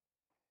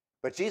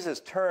 But Jesus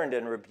turned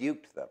and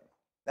rebuked them.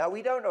 Now,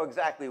 we don't know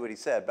exactly what he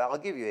said, but I'll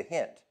give you a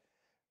hint.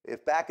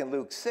 If back in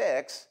Luke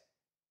 6,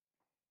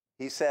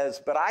 he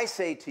says, but I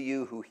say to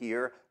you who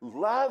hear,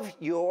 love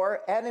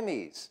your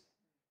enemies.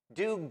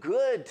 Do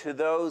good to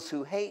those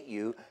who hate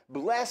you.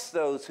 Bless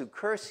those who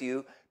curse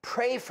you.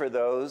 Pray for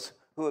those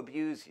who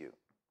abuse you.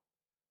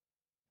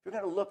 If you're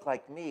going to look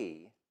like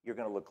me, you're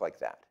going to look like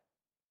that.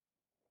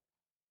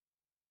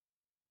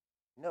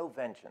 No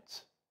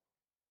vengeance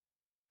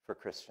for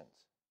Christians.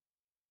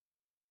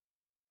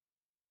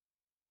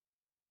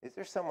 Is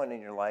there someone in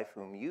your life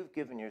whom you've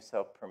given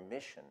yourself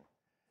permission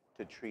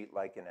to treat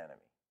like an enemy?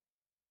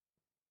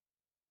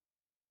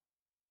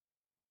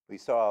 We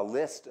saw a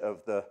list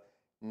of the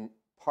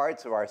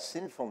parts of our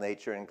sinful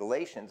nature in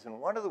Galatians, and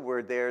one of the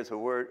words there is a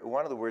word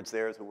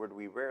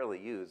we rarely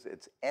use.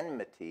 It's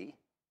enmity.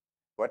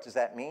 What does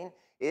that mean?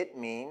 It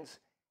means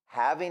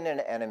having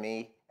an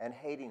enemy and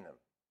hating them.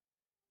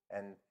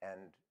 And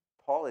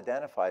Paul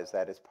identifies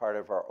that as part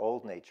of our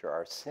old nature,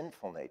 our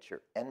sinful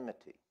nature,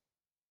 enmity.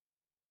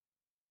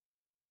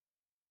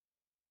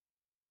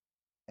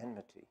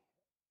 Enmity.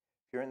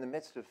 If you're in the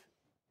midst of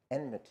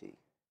enmity,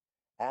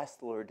 ask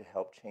the Lord to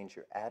help change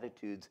your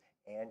attitudes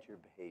and your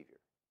behavior.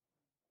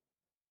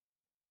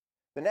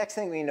 The next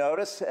thing we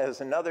notice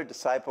as another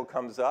disciple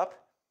comes up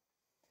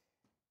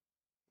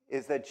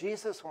is that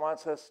Jesus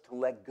wants us to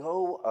let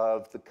go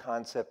of the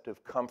concept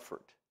of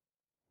comfort.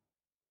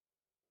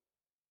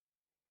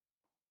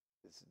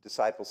 This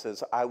disciple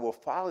says, I will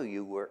follow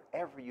you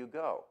wherever you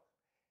go.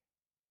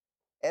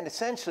 And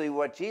essentially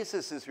what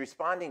Jesus is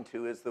responding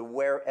to is the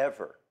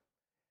wherever.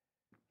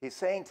 He's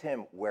saying to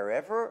him,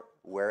 wherever?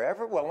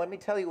 Well, let me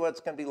tell you what it's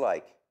going to be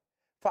like.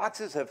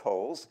 Foxes have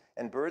holes,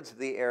 and birds of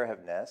the air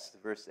have nests,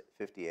 verse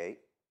 58.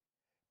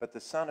 But the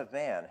Son of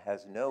Man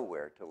has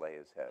nowhere to lay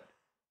his head.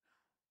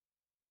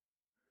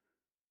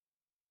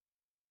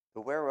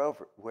 The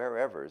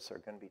wherevers are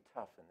going to be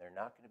tough, and they're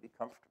not going to be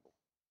comfortable.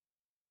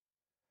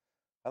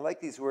 I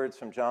like these words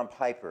from John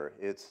Piper.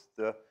 It's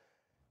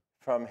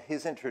from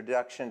his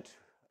introduction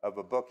of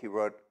a book he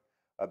wrote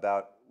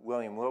about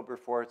William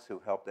Wilberforce,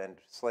 who helped end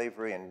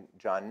slavery, and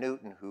John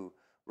Newton, who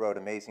wrote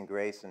Amazing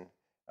Grace, and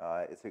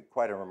it's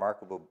quite a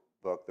remarkable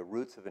book, The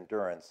Roots of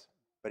Endurance.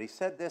 But he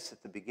said this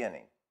at the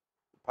beginning.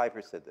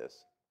 Piper said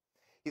this.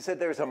 He said,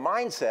 there's a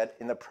mindset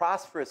in the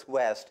prosperous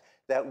West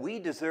that we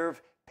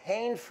deserve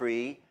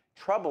pain-free,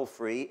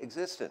 trouble-free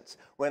existence.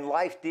 When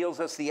life deals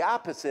us the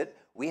opposite,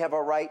 we have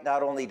a right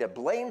not only to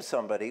blame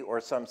somebody or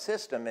some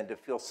system and to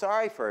feel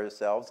sorry for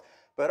ourselves,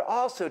 but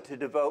also to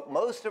devote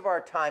most of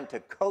our time to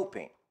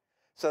coping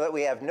so that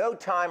we have no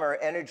time or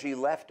energy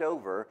left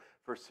over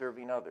for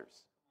serving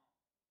others.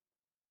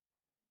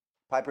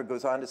 Piper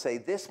goes on to say,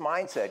 this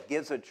mindset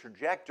gives a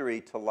trajectory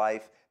to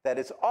life that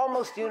is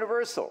almost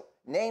universal,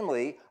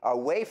 namely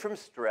away from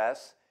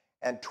stress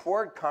and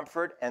toward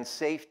comfort and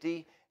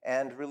safety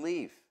and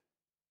relief.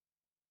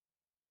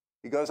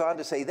 He goes on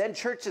to say, then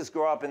churches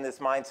grow up in this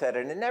mindset,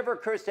 and it never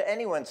occurs to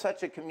anyone,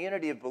 such a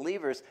community of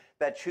believers,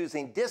 that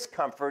choosing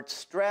discomfort,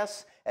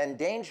 stress, and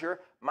danger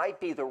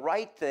might be the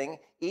right thing,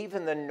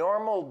 even the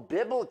normal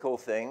biblical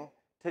thing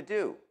to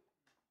do.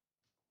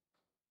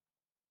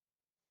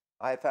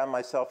 I have found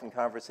myself in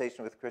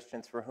conversation with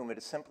Christians for whom it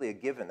is simply a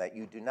given that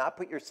you do not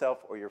put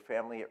yourself or your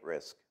family at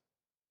risk.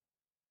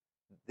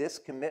 This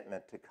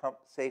commitment to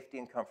safety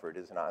and comfort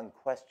is an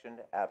unquestioned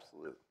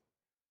absolute.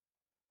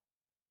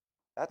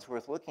 That's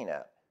worth looking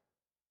at.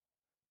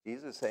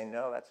 Jesus is saying,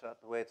 no, that's not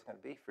the way it's going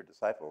to be for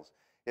disciples.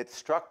 It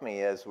struck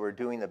me as we're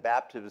doing the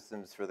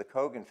baptisms for the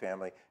Kogan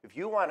family. If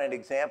you want an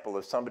example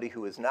of somebody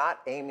who is not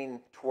aiming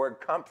toward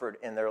comfort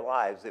in their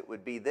lives, it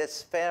would be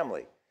this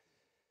family.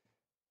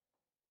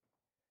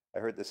 I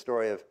heard the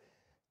story of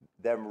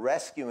them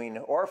rescuing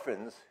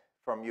orphans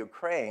from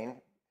Ukraine,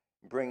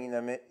 bringing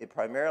them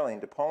primarily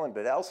into Poland,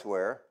 but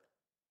elsewhere.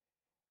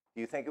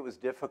 Do you think it was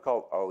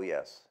difficult? Oh,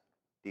 yes.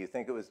 Do you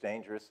think it was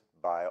dangerous?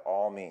 By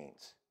all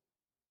means.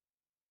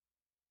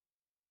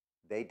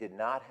 They did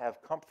not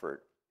have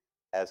comfort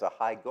as a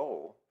high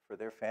goal for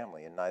their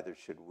family, and neither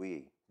should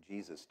we.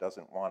 Jesus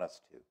doesn't want us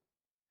to.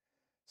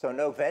 So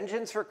no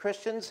vengeance for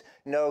Christians,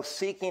 no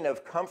seeking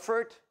of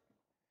comfort.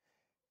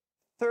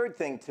 Third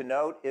thing to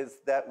note is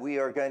that we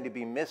are going to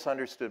be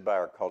misunderstood by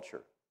our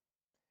culture.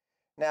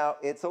 Now,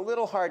 it's a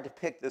little hard to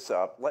pick this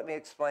up. Let me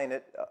explain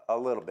it a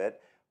little bit.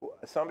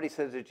 Somebody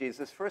says to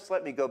Jesus, first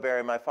let me go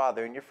bury my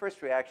father. And your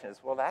first reaction is,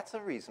 well, that's a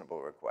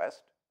reasonable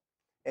request.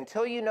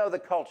 Until you know the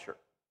culture.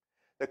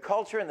 The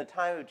culture in the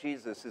time of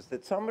Jesus is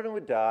that someone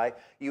would die,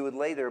 you would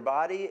lay their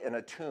body in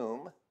a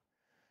tomb,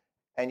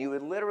 and you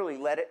would literally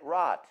let it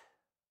rot.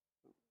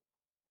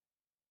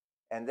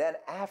 And then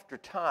after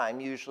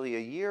time, usually a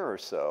year or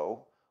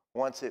so,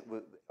 once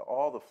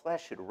all the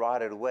flesh had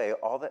rotted away,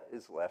 all that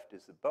is left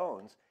is the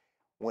bones.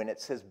 When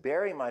it says,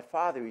 bury my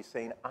father, he's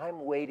saying,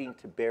 I'm waiting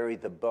to bury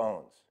the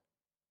bones.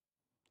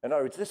 In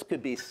other words, this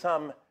could be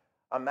some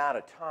amount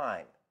of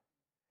time.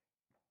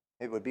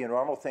 It would be a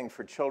normal thing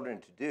for children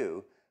to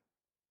do,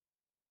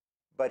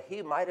 but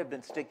he might have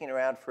been sticking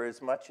around for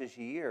as much as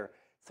a year.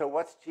 So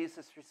what's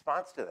Jesus'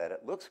 response to that?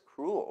 It looks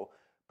cruel,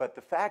 but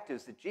the fact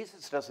is that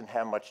Jesus doesn't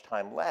have much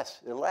time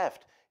left.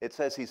 It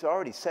says he's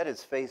already set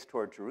his face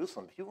toward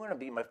Jerusalem. If you want to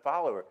be my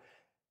follower,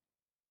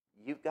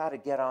 you've got to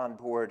get on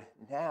board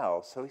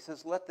now. So he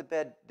says, let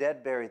the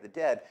dead bury the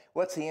dead.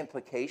 What's the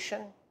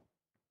implication?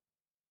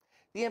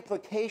 The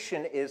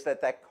implication is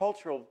that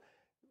cultural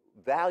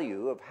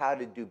value of how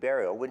to do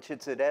burial, which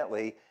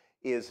incidentally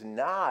is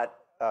not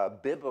a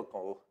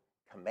biblical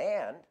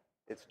command,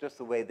 it's just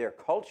the way their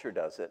culture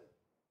does it.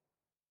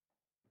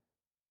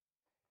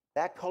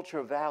 That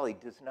cultural value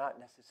does not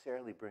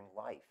necessarily bring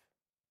life.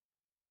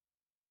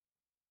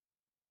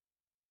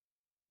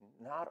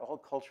 Not all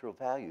cultural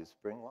values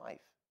bring life.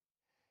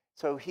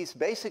 So he's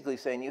basically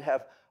saying you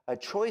have a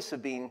choice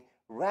of being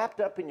wrapped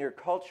up in your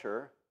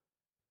culture,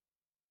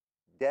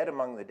 dead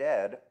among the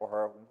dead,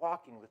 or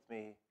walking with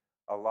me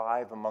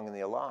alive among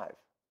the alive.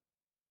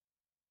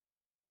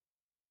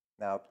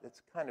 Now,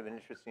 it's kind of an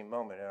interesting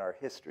moment in our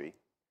history,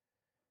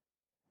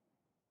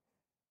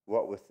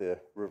 what with the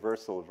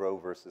reversal of Roe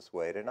versus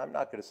Wade, and I'm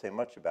not going to say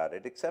much about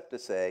it, except to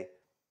say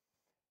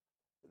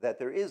that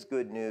there is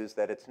good news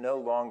that it's no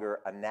longer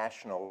a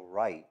national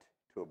right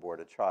to abort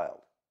a child.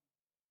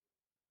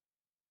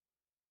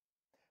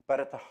 But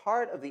at the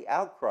heart of the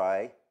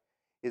outcry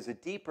is a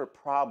deeper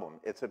problem.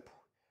 It's a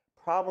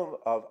problem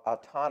of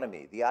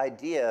autonomy, the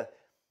idea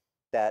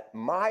that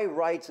my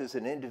rights as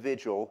an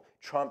individual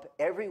trump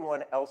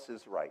everyone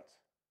else's rights,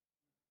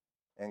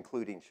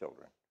 including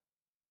children.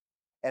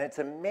 And it's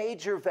a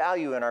major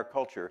value in our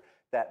culture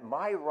that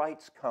my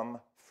rights come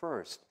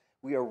first.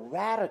 We are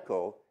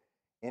radical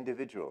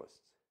individualists.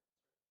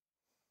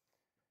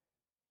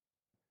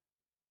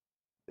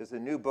 There's a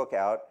new book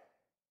out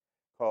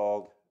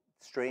called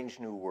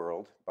Strange New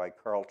World by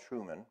Carl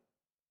Trueman.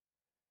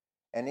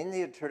 And in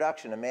the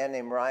introduction, a man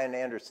named Ryan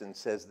Anderson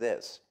says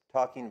this,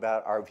 talking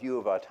about our view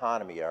of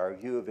autonomy, our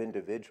view of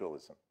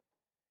individualism.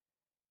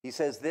 He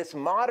says, this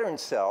modern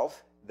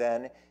self,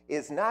 then,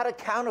 is not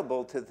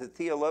accountable to the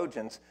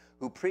theologians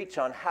who preach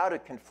on how to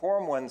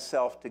conform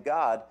oneself to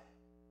God,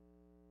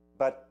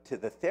 but to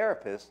the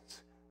therapists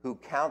who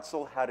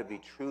counsel how to be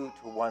true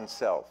to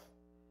oneself.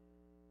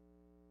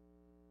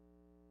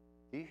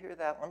 Do you hear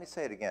that? Let me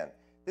say it again.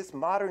 This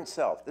modern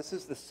self, this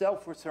is the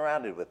self we're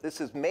surrounded with,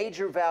 this is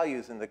major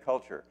values in the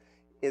culture,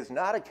 is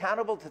not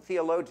accountable to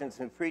theologians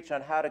who preach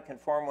on how to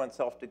conform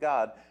oneself to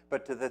God,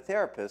 but to the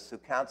therapists who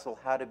counsel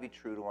how to be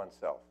true to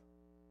oneself.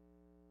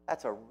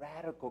 That's a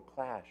radical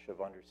clash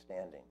of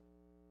understanding.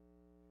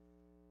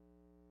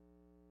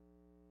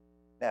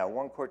 Now,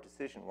 one court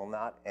decision will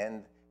not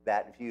end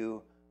that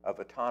view of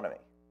autonomy,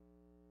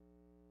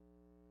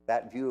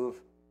 that view of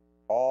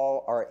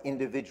all our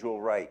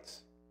individual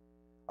rights,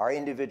 our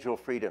individual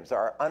freedoms,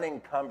 our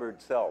unencumbered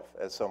self,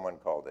 as someone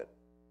called it.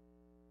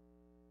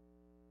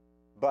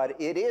 But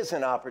it is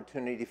an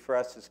opportunity for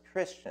us as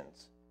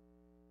Christians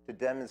to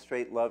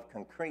demonstrate love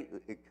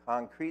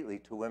concretely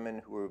to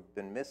women who have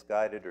been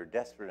misguided or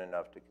desperate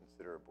enough to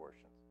consider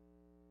abortion.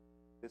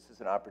 This is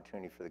an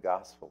opportunity for the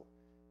gospel.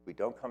 We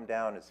don't come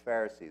down as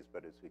Pharisees,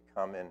 but as we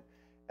come in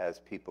as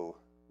people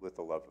with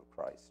the love of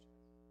Christ.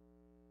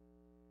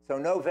 So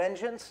no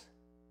vengeance,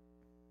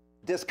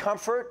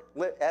 discomfort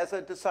as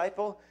a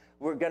disciple.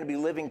 We're going to be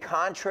living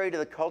contrary to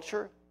the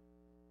culture.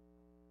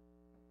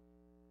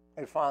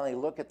 And finally,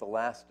 look at the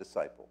last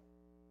disciple.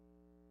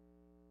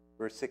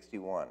 Verse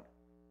 61.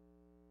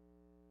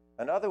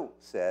 Another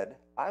said,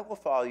 I will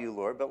follow you,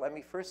 Lord, but let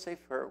me first say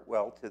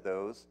farewell to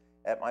those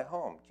at my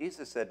home.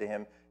 Jesus said to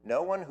him,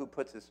 no one who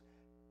puts his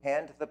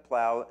hand to the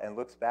plow and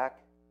looks back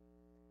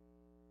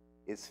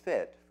is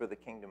fit for the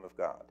kingdom of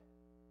God.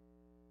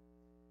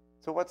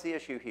 So what's the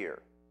issue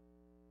here?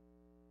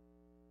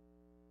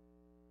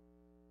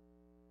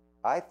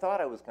 I thought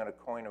I was going to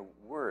coin a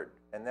word,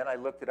 and then I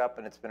looked it up,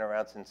 and it's been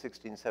around since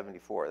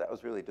 1674. That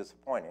was really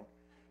disappointing.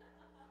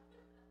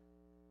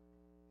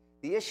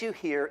 The issue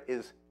here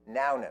is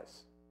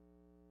nowness.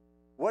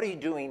 What are you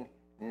doing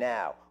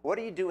now? What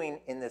are you doing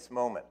in this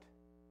moment?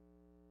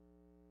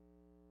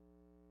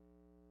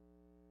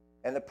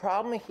 And the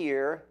problem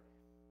here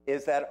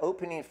is that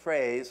opening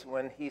phrase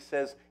when he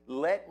says,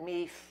 let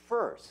me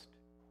first.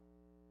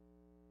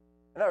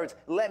 In other words,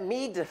 let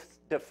me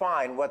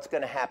define what's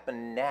going to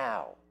happen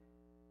now.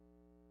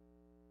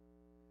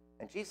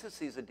 And Jesus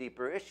sees a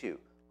deeper issue.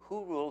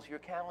 Who rules your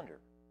calendar?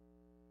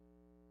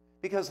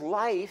 Because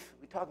life,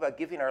 we talk about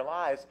giving our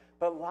lives,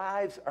 but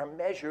lives are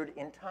measured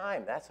in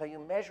time. That's how you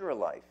measure a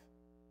life.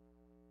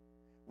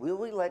 Will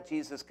we let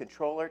Jesus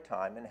control our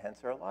time and hence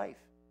our life?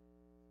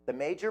 The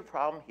major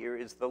problem here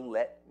is the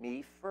let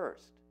me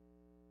first.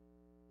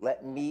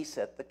 Let me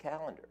set the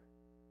calendar.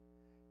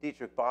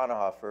 Dietrich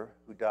Bonhoeffer,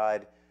 who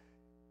died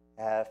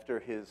after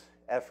his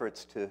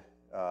efforts to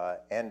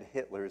end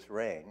Hitler's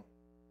reign,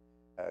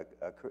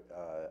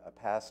 a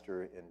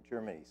pastor in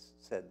Germany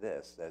said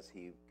this as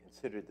he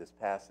considered this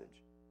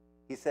passage.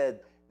 He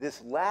said,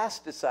 "This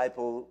last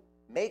disciple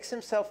makes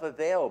himself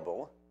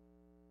available,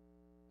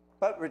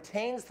 but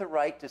retains the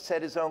right to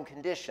set his own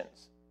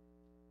conditions."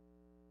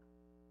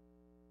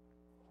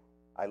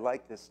 I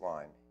like this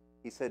line.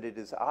 He said, "It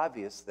is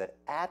obvious that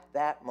at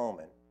that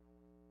moment,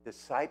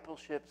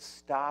 discipleship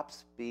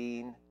stops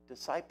being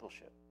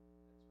discipleship."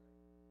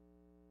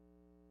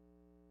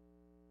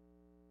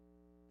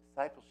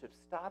 Discipleship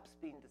stops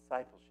being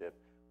discipleship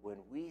when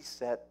we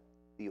set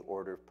the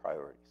order of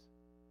priorities.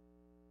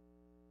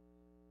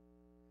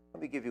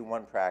 Let me give you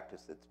one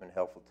practice that's been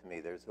helpful to me.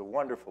 There's a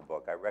wonderful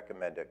book, I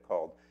recommend it,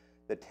 called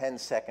The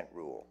 10-Second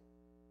Rule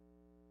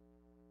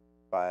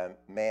by a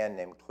man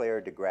named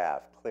Claire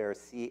DeGraaf. Claire,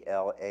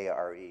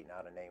 C-L-A-R-E,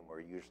 not a name we're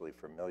usually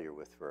familiar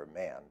with for a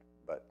man,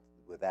 but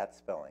with that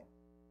spelling.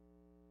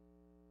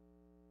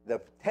 The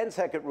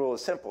 10-second rule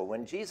is simple.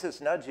 When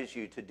Jesus nudges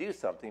you to do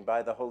something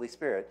by the Holy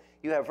Spirit,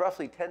 you have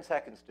roughly 10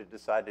 seconds to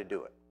decide to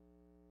do it.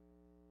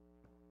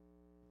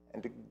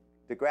 And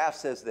DeGraaf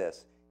says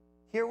this: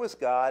 "Here was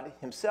God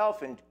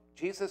himself in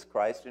Jesus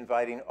Christ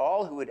inviting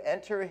all who would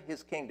enter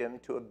his kingdom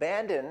to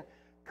abandon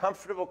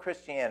comfortable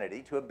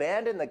Christianity, to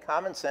abandon the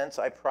common sense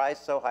I prize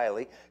so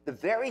highly, the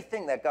very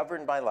thing that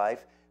governed my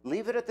life.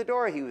 Leave it at the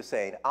door," he was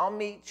saying. "I'll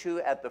meet you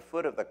at the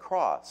foot of the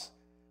cross,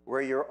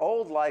 where your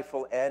old life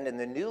will end and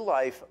the new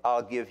life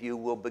I'll give you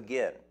will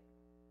begin.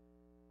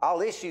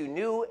 I'll issue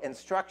new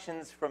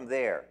instructions from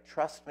there.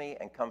 Trust me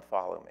and come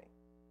follow me."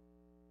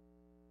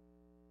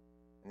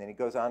 And then he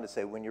goes on to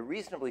say, when you're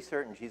reasonably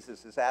certain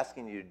Jesus is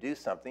asking you to do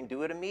something,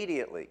 do it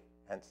immediately,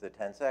 hence the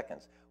 10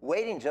 seconds.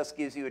 Waiting just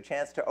gives you a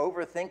chance to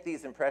overthink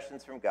these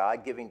impressions from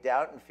God, giving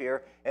doubt and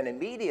fear an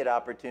immediate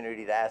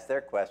opportunity to ask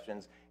their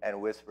questions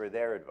and whisper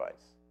their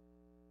advice.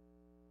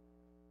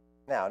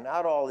 Now,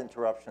 not all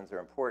interruptions are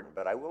important,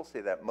 but I will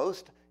say that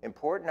most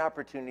important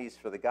opportunities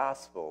for the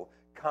gospel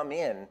come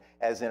in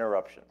as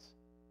interruptions.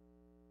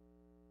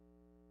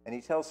 And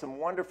he tells some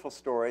wonderful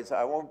stories.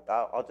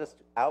 I'll just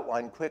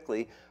outline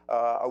quickly.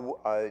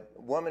 A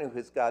woman who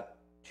has got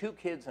 2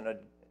 kids in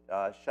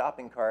a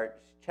shopping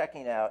cart, she's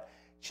checking out.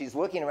 She's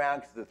looking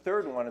around because the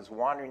third one is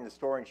wandering the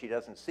store and she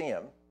doesn't see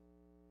him.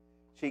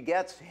 She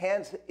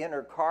hands in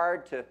her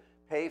card to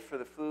pay for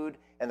the food,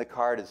 and the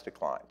card is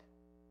declined.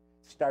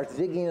 Starts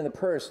digging in the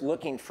purse,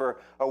 looking for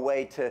a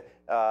way to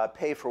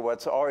pay for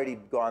what's already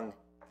gone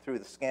through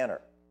the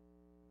scanner.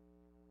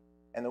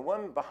 And the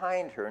woman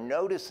behind her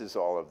notices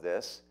all of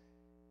this,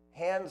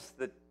 hands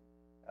the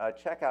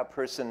checkout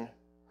person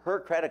her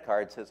credit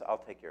card, says, "I'll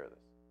take care of this."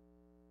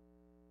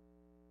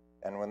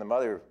 And when the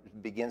mother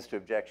begins to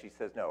object, she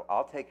says, "No,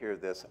 I'll take care of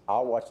this.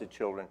 I'll watch the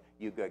children.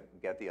 You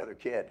get the other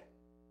kid."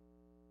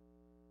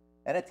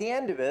 And at the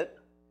end of it,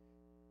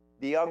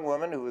 the young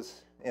woman, who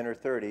was in her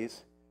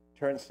 30s,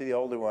 turns to the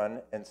older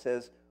one and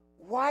says,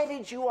 "Why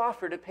did you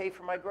offer to pay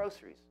for my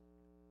groceries?"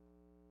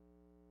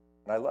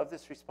 And I love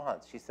this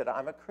response. She said,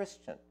 "I'm a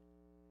Christian.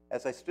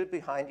 As I stood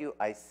behind you,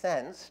 I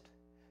sensed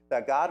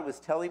that God was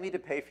telling me to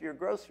pay for your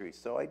groceries,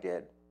 so I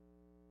did.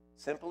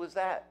 Simple as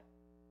that.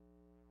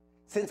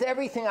 Since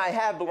everything I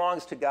have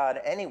belongs to God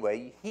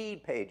anyway, he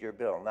paid your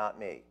bill, not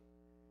me.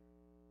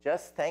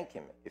 Just thank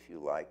him if you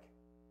like.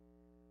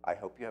 I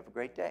hope you have a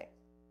great day."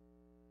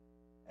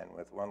 And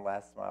with one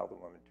last smile, the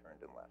woman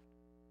turned and left.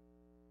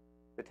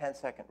 The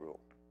 10-second rule.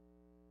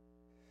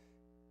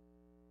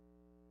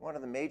 One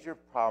of the major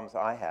problems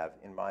I have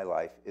in my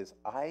life is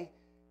I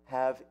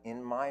have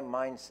in my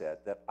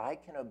mindset that I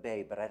can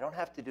obey, but I don't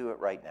have to do it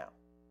right now.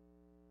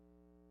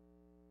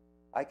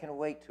 I can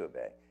wait to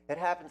obey. It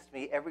happens to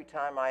me every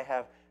time I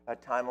have a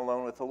time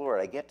alone with the Lord.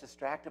 I get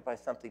distracted by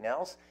something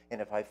else, and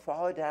if I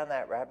follow down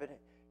that rabbit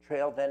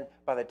trail, then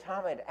by the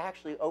time I'd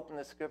actually open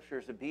the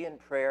scriptures to be in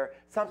prayer,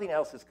 something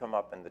else has come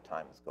up and the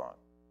time is gone.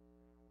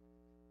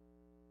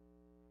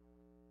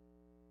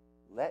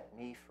 Let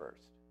me first.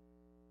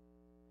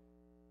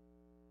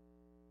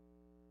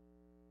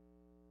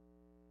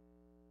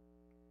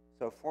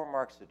 So 4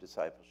 marks of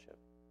discipleship: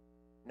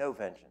 no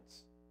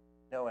vengeance,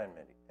 no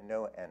enmity, and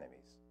no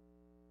enemies.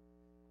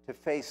 To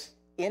face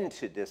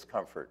into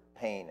discomfort,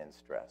 pain, and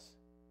stress.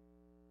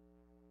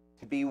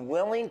 To be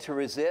willing to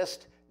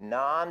resist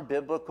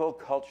non-biblical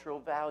cultural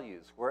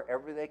values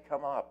wherever they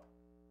come up.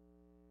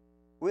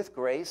 With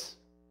grace,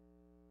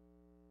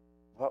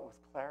 but with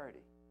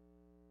clarity.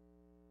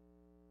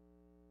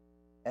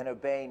 And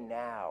obey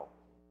now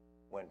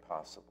when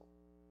possible.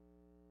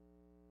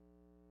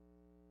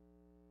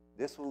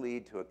 This will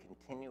lead to a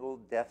continual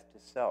death to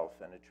self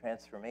and a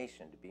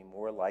transformation to be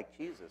more like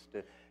Jesus,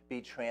 to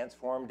be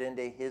transformed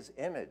into his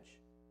image.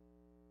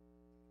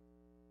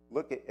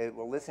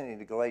 Listening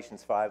to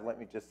Galatians 5, let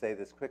me just say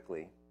this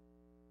quickly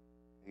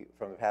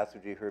from the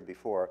passage you heard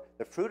before.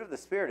 The fruit of the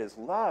Spirit is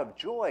love,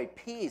 joy,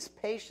 peace,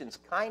 patience,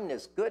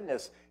 kindness,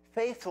 goodness,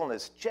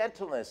 faithfulness,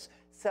 gentleness,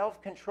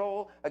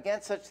 self-control.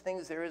 Against such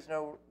things there is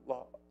no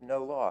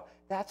law.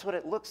 That's what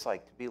it looks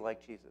like to be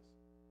like Jesus.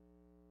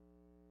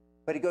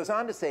 But he goes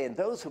on to say, and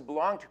those who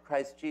belong to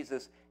Christ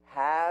Jesus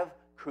have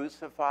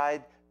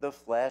crucified the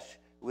flesh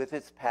with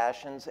its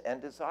passions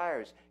and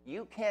desires.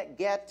 You can't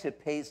get to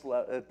peace,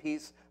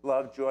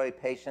 love, joy,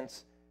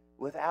 patience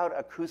without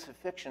a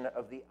crucifixion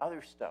of the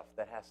other stuff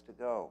that has to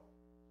go.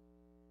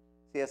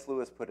 C.S.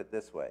 Lewis put it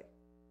this way.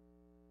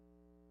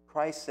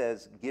 Christ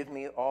says, give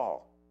me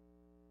all.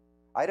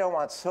 I don't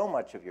want so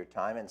much of your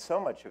time and so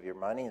much of your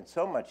money and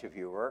so much of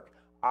your work.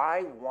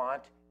 I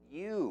want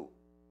you.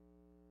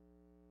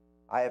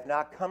 I have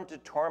not come to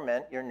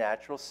torment your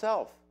natural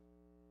self,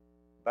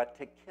 but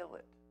to kill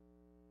it.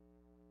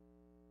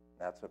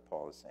 That's what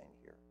Paul is saying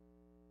here.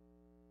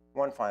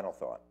 One final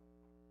thought.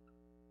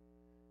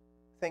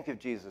 Think of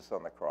Jesus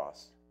on the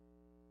cross.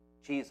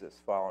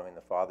 Jesus following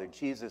the Father.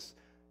 Jesus,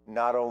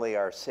 not only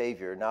our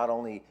Savior, not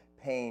only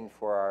paying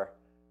for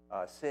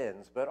our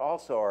sins, but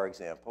also our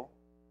example.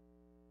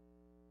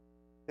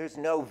 There's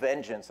no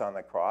vengeance on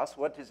the cross.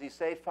 What does he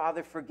say?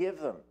 Father, forgive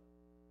them.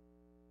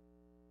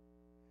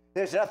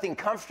 There's nothing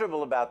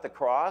comfortable about the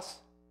cross.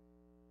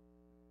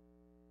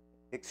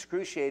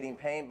 Excruciating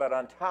pain, but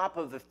on top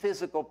of the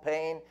physical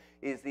pain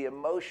is the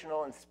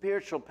emotional and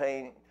spiritual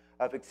pain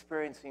of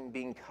experiencing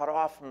being cut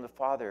off from the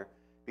Father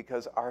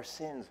because our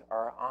sins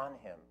are on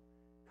him,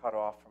 cut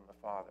off from the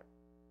Father.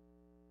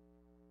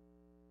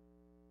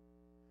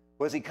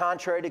 Was he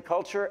contrary to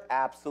culture?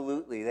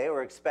 Absolutely. They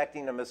were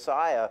expecting a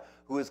Messiah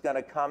who was going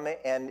to come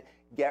and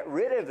get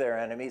rid of their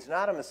enemies,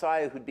 not a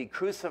Messiah who'd be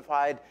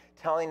crucified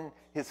telling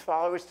his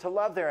followers to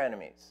love their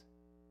enemies.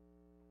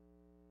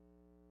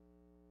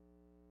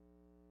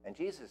 And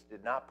Jesus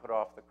did not put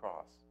off the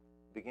cross.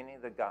 Beginning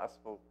of the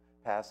gospel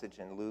passage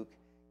in Luke,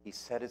 he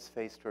set his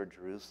face toward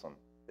Jerusalem.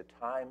 The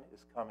time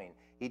is coming.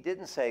 He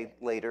didn't say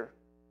later,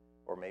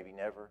 or maybe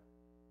never.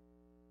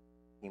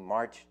 He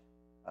marched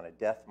on a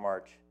death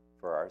march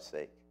for our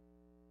sake,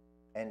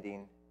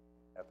 ending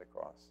at the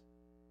cross.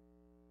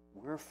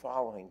 We're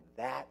following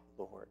that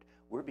Lord.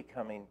 We're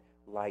becoming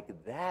like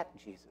that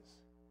Jesus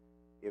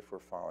if we're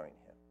following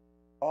him.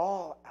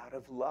 All out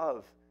of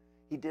love.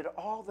 He did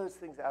all those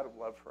things out of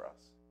love for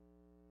us.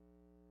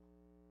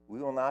 We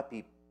will not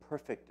be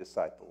perfect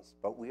disciples,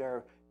 but we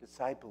are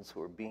disciples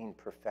who are being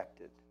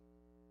perfected.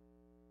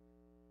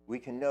 We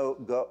can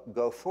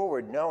go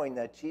forward knowing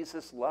that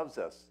Jesus loves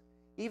us.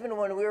 Even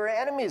when we were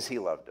enemies, he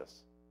loved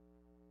us.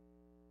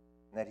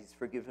 And that he's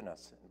forgiven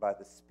us. And by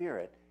the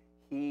Spirit,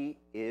 he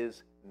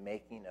is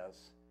making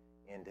us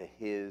into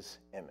his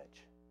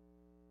image.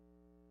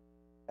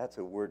 That's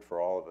a word for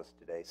all of us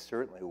today,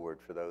 certainly a word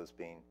for those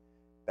being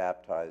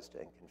baptized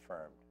and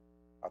confirmed.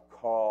 A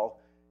call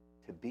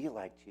to be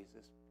like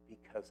Jesus,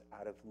 because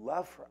out of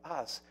love for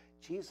us,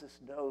 Jesus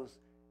knows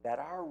that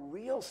our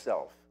real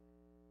self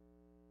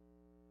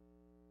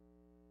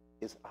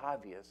is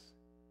obvious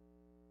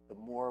the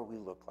more we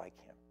look like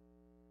him.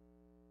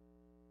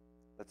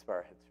 Let's bow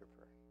our heads for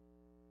prayer.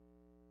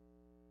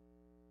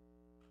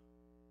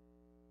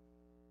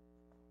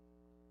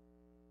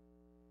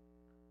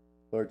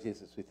 Lord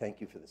Jesus, we thank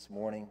you for this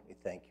morning. We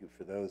thank you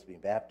for those being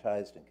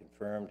baptized and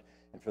confirmed,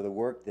 and for the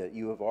work that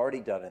you have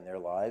already done in their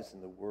lives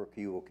and the work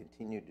you will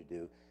continue to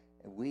do.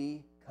 And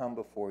we come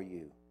before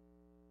you,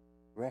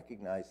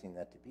 recognizing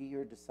that to be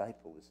your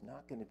disciple is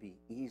not going to be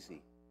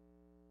easy,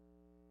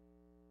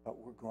 but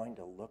we're going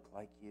to look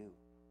like you.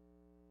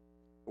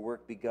 A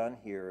work begun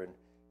here and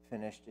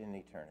finished in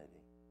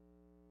eternity.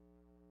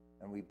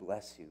 And we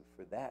bless you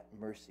for that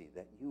mercy,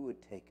 that you would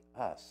take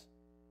us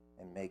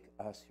and make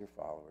us your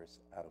followers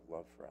out of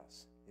love for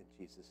us. In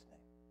Jesus'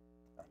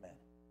 name, amen.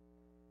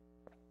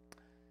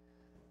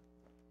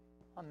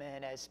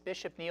 Amen. As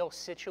Bishop Neal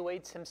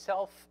situates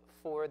himself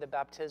for the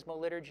baptismal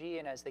liturgy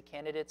and as the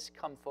candidates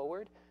come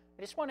forward,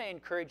 I just want to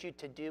encourage you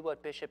to do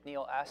what Bishop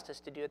Neal asked us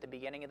to do at the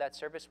beginning of that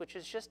service, which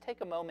is just take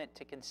a moment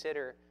to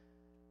consider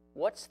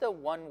what's the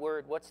one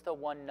word, what's the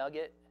one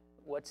nugget,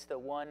 what's the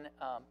one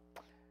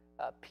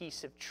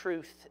piece of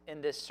truth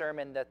in this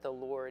sermon that the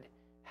Lord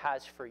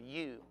has for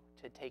you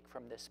to take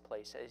from this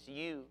place as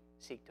you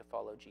seek to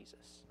follow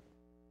Jesus.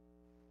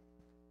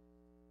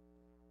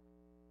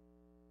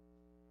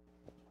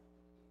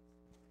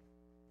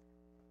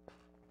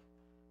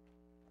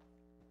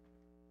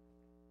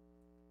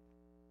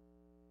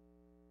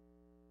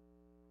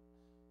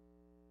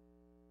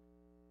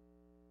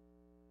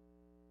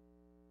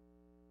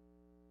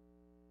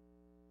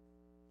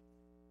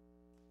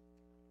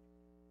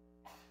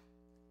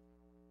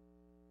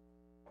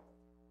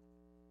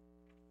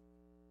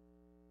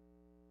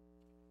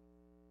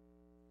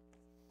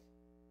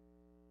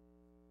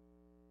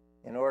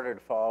 In order to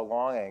follow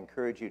along, I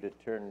encourage you to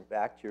turn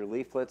back to your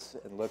leaflets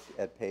and look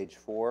at page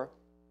 4.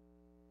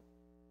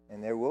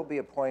 And there will be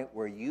a point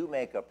where you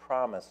make a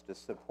promise to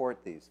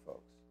support these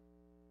folks.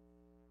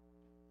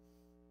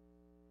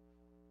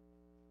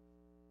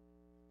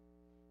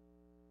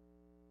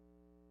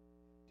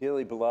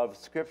 Dearly beloved,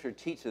 Scripture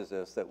teaches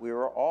us that we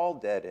were all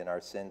dead in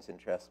our sins and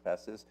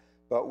trespasses,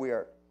 but we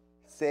are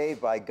saved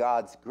by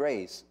God's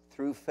grace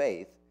through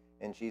faith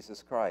in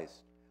Jesus Christ.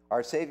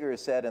 Our Savior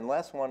has said,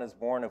 unless one is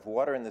born of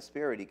water and the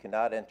Spirit, he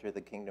cannot enter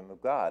the kingdom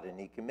of God. And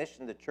he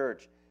commissioned the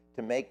church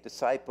to make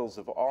disciples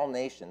of all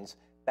nations,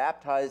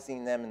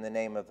 baptizing them in the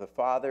name of the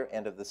Father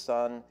and of the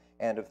Son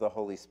and of the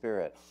Holy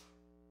Spirit.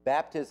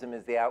 Baptism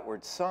is the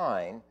outward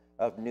sign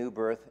of new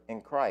birth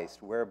in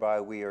Christ,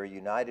 whereby we are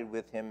united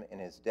with him in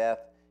his death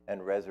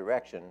and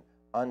resurrection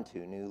unto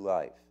new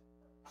life.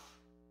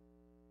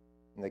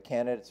 And the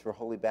candidates for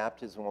holy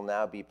baptism will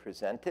now be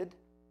presented,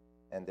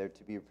 and they're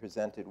to be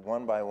presented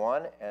one by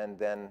one, and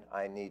then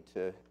I need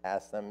to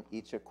ask them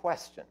each a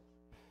question.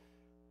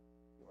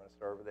 You want to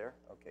start over there?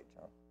 Okay,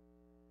 John.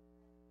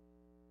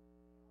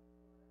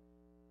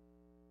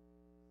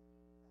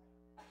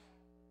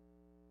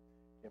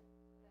 Yep.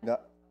 No,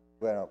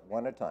 well,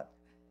 one at a time.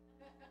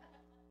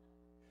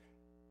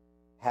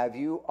 Have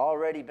you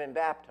already been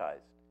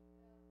baptized?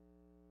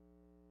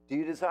 Do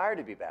you desire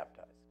to be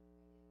baptized?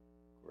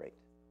 Great.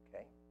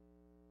 Okay.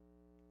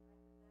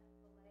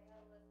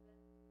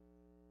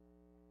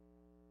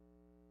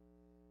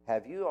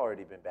 Have you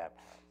already been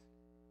baptized?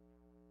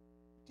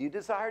 Do you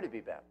desire to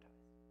be baptized?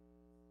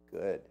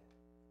 Good.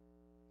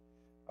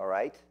 All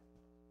right.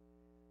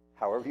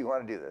 However you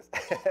want to do this.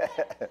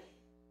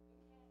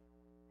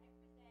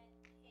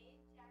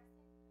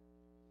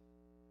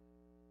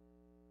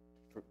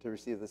 To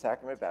receive the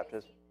sacrament of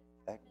baptism?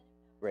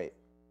 Great.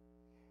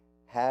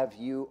 Have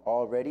you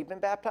already been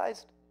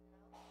baptized?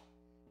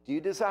 Do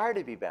you desire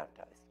to be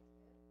baptized?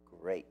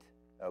 Great.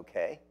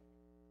 Okay.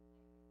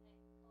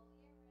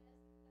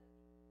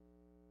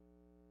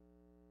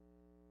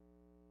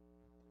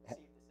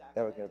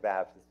 That was going to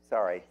baptize.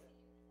 Sorry.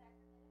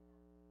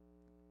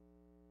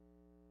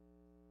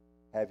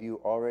 Have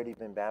you already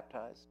been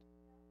baptized?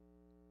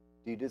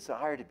 Do you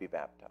desire to be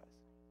baptized?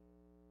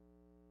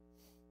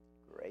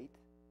 Great.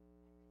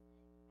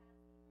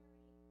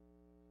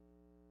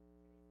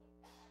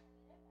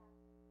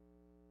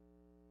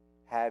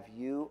 Have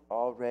you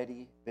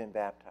already been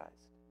baptized?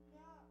 No.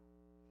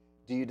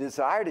 Do you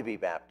desire to be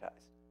baptized?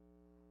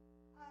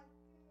 I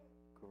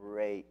do.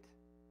 Great.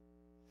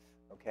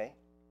 Okay.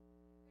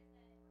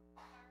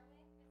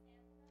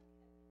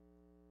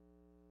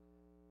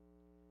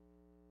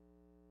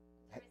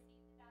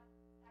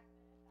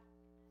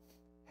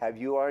 Have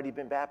you already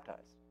been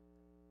baptized?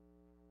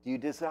 Do you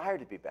desire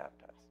to be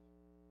baptized?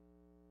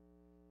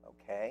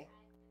 Okay.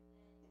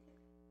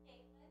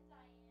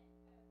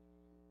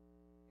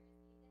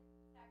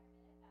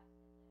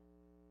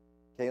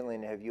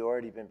 Caitlin, have you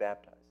already been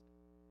baptized?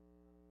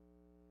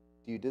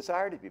 Do you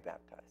desire to be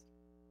baptized?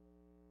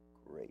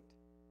 Great.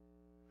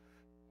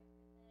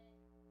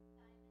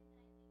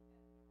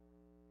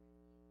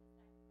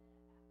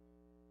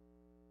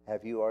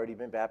 Have you already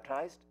been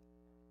baptized?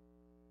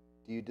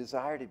 Do you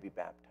desire to be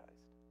baptized?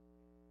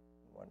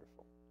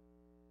 Wonderful.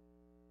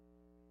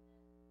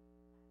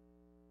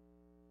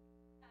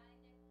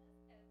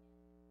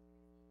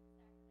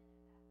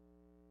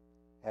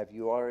 Have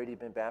you already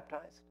been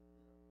baptized?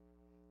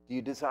 Do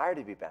you desire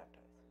to be baptized?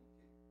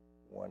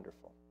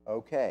 Wonderful.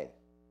 Okay.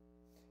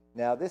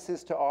 Now, this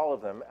is to all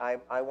of them.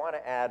 I want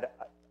to add,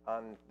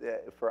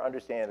 for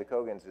understanding the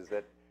Kogans, is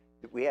that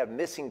we have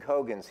missing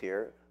Kogans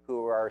here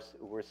who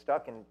were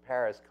stuck in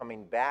Paris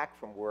coming back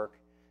from work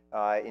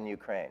in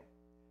Ukraine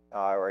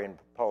or in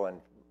Poland,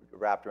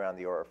 wrapped around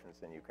the orphans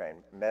in Ukraine,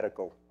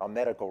 a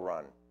medical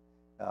run.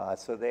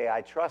 So they,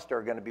 I trust,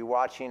 are going to be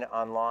watching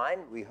online,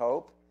 we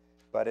hope,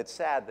 but it's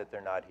sad that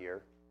they're not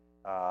here.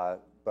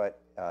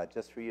 But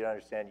just for you to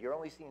understand, you're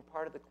only seeing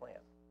part of the clan.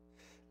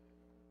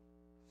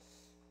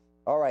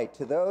 All right,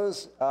 to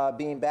those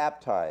being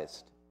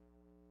baptized,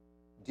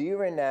 do you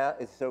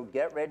renounce, so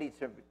get ready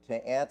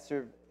to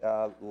answer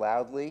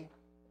loudly.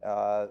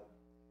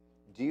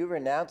 Do you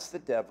renounce the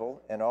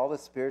devil and all the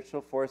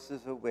spiritual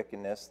forces of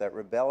wickedness that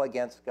rebel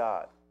against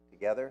God?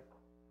 Together?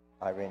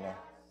 I renounce.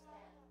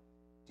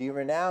 Do you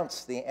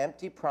renounce the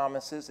empty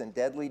promises and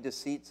deadly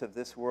deceits of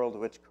this world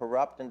which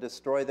corrupt and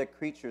destroy the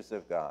creatures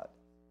of God?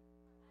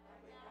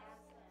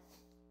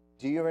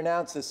 Do you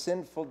renounce the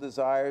sinful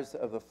desires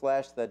of the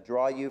flesh that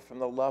draw you from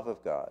the love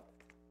of God?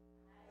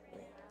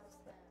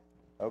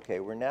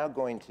 Okay, we're now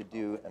going to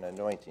do an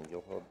anointing.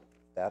 You'll hold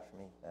that for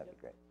me? That'd be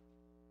great.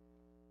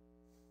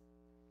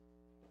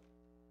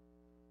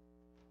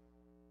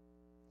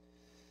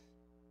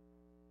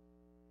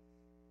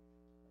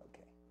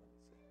 Okay.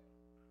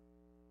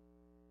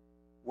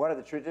 One of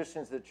the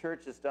traditions of the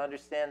church is to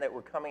understand that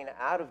we're coming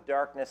out of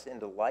darkness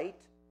into light,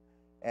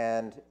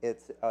 and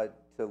it's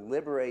to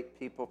liberate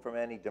people from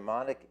any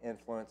demonic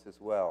influence as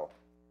well.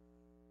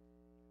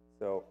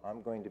 So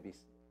I'm going to be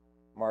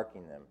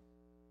marking them.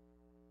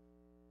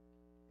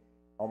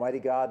 Almighty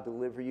God,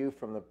 deliver you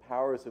from the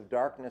powers of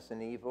darkness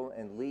and evil,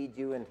 and lead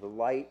you into the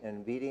light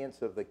and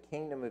obedience of the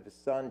kingdom of his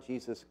Son,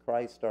 Jesus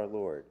Christ our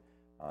Lord.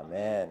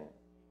 Amen.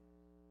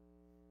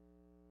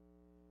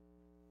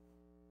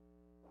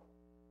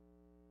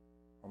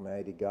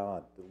 Almighty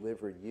God,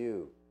 deliver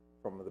you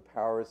from the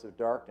powers of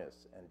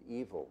darkness and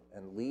evil,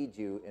 and lead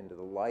you into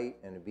the light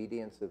and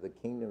obedience of the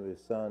kingdom of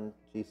his Son,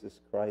 Jesus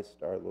Christ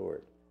our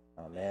Lord.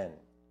 Amen.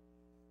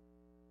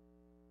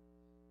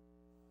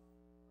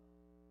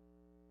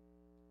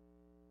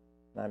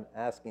 And I'm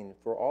asking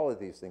for all of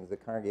these things, the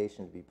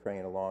congregation to be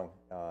praying along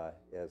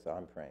as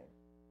I'm praying.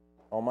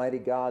 Almighty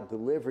God,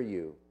 deliver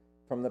you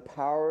from the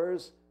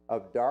powers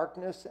of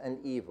darkness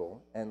and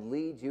evil, and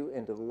lead you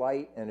into the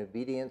light and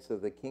obedience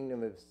of the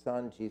kingdom of His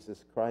Son,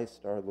 Jesus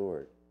Christ our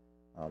Lord.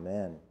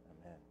 Amen.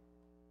 Amen.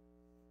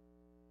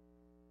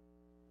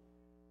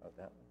 Oh,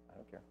 that one? I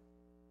don't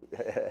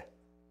care.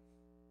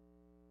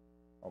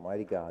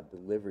 Almighty God,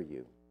 deliver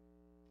you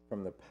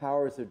from the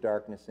powers of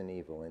darkness and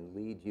evil, and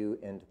lead you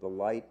into the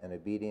light and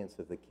obedience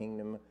of the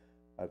kingdom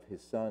of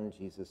His Son,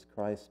 Jesus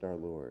Christ our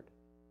Lord.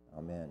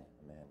 Amen.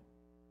 Amen.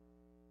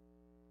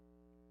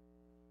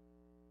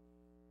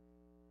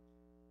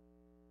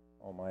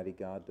 Almighty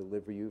God,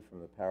 deliver you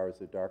from the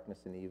powers of darkness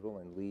and evil,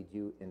 and lead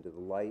you into the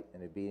light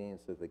and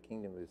obedience of the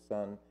kingdom of His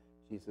Son,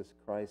 Jesus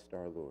Christ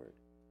our Lord.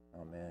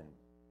 Amen.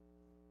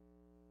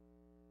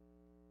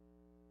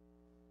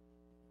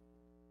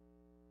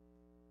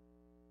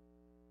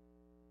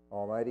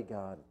 Almighty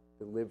God,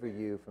 deliver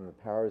you from the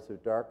powers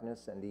of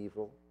darkness and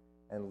evil,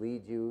 and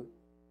lead you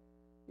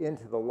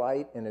into the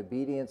light and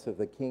obedience of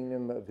the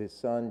kingdom of His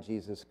Son,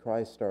 Jesus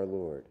Christ our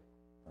Lord.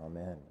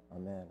 Amen.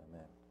 Amen.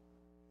 Amen.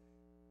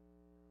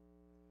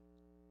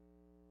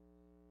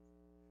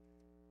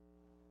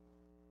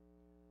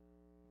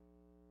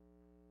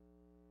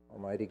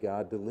 Almighty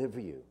God, deliver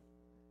you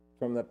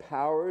from the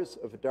powers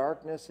of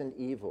darkness and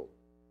evil,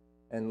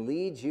 and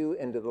lead you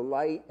into the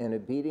light and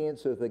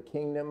obedience of the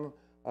kingdom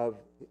of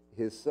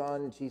His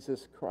Son,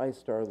 Jesus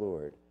Christ our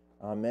Lord.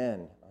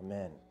 Amen.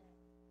 Amen.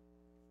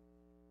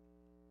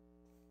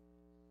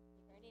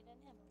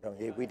 Oh,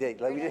 yeah, we did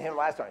him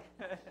last time.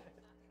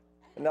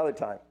 Another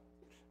time.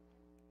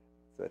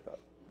 So I thought.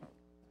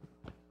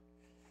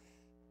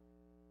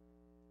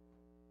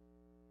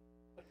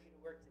 Put you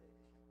to work today.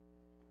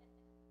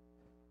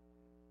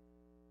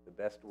 The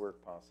best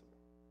work possible.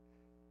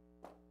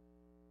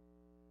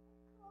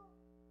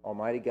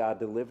 Almighty God,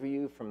 deliver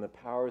you from the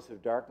powers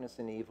of darkness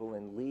and evil,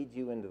 and lead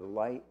you into the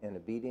light and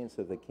obedience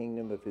of the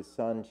kingdom of His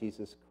Son,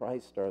 Jesus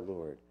Christ our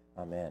Lord.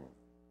 Amen.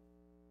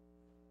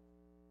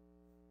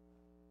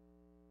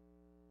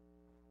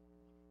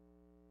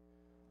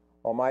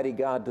 Almighty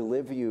God,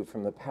 deliver you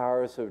from the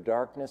powers of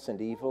darkness and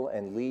evil,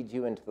 and lead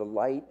you into the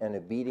light and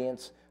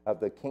obedience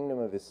of the kingdom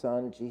of His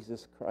Son,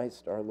 Jesus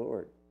Christ our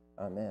Lord.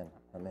 Amen.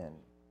 Amen.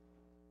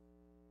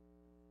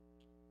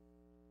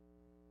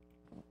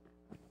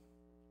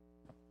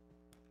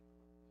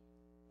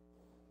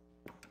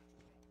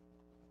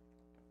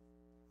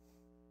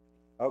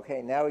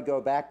 Okay, now we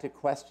go back to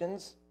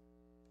questions.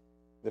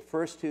 The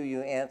first two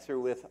you answer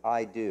with,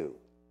 I do.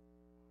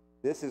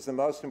 This is the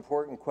most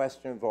important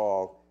question of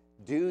all.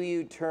 Do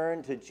you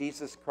turn to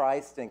Jesus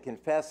Christ and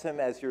confess Him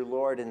as your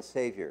Lord and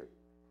Savior?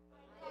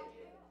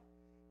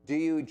 Do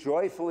you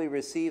joyfully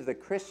receive the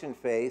Christian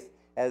faith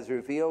as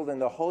revealed in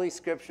the Holy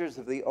Scriptures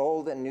of the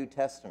Old and New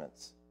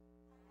Testaments?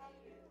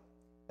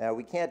 Now,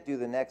 we can't do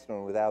the next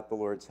one without the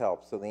Lord's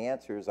help, so the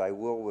answer is, I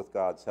will with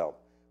God's help.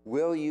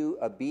 Will you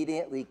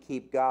obediently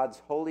keep God's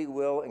holy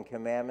will and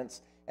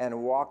commandments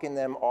and walk in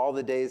them all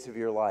the days of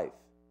your life?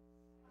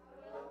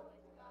 I will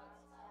with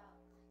God's help.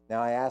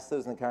 Now, I ask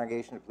those in the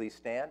congregation to please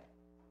stand.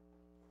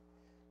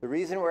 The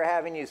reason we're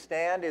having you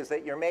stand is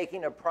that you're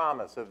making a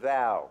promise, a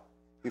vow,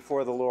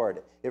 before the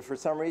Lord. If for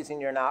some reason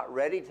you're not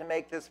ready to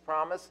make this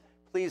promise,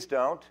 please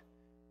don't,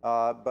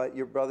 but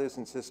your brothers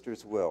and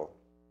sisters will.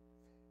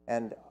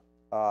 And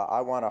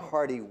I want a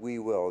hearty we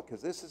will,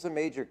 because this is a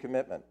major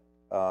commitment.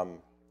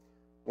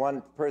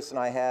 One person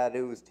I had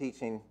who was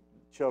teaching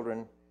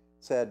children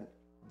said,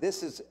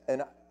 this is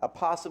a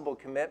possible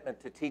commitment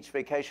to teach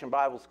Vacation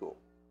Bible School.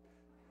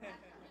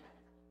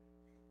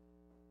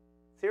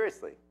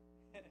 Seriously.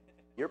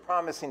 You're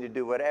promising to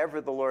do whatever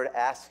the Lord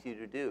asks you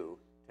to do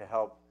to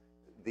help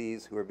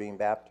these who are being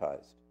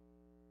baptized.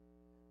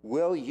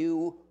 Will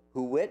you,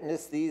 who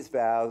witness these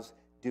vows,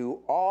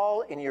 do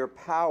all in your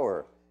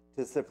power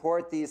to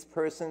support these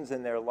persons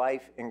in their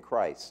life in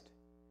Christ?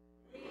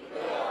 We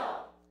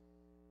will.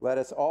 Let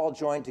us all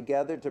join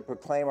together to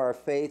proclaim our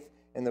faith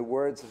in the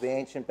words of the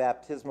ancient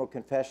baptismal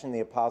confession, the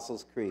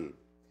Apostles' Creed.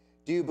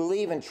 Do you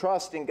believe and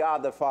trust in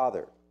God the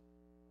Father?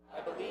 I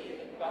believe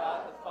in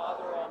God the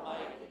Father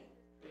Almighty,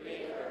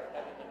 creator of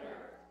heaven and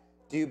earth.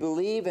 Do you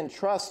believe and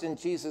trust in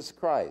Jesus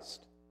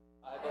Christ?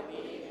 I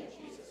believe in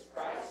Jesus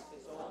Christ,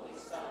 His only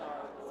Son,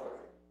 our Lord.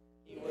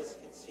 He was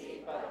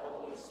conceived by the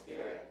Holy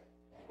Spirit,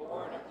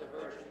 born of the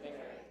Virgin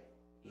Mary.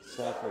 He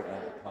suffered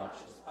under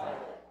Pontius Pilate,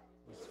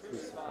 was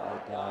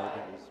crucified, died,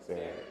 and was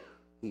buried.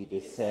 He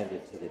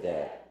descended to the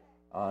dead.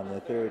 On the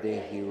third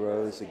day he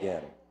rose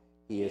again.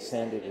 He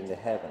ascended into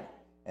heaven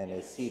and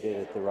is seated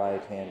at the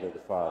right hand of the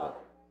Father.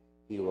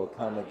 He will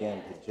come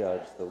again to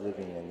judge the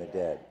living and the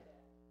dead.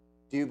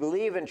 Do you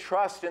believe and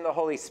trust in the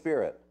Holy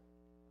Spirit?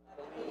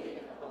 I believe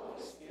in the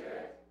Holy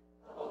Spirit,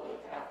 the Holy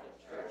Catholic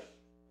Church,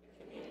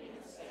 the communion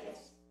of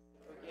saints,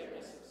 the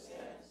forgiveness of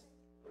sins,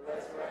 the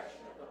resurrection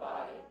of the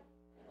body,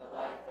 and the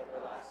life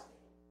everlasting.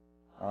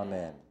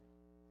 Amen.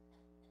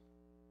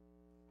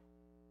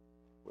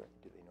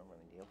 Do they normally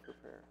kneel for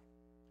prayer?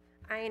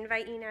 I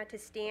invite you now to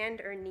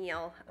stand or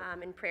kneel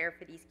in prayer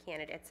for these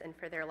candidates and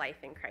for their life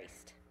in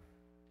Christ.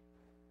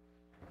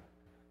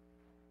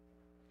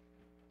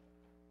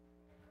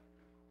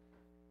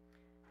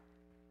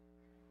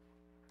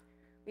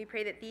 We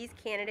pray that these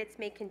candidates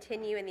may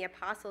continue in the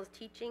apostles'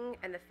 teaching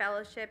and the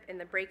fellowship and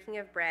the breaking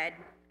of bread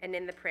and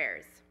in the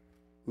prayers.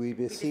 We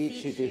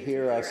beseech you to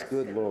hear us,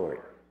 good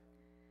Lord.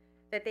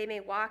 That they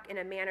may walk in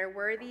a manner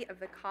worthy of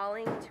the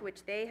calling to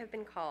which they have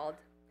been called,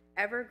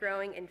 ever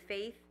growing in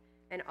faith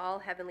and all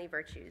heavenly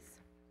virtues.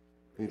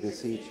 We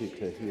beseech you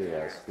to hear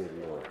us, good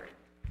Lord.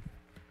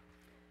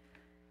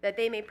 That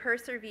they may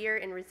persevere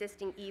in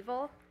resisting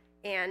evil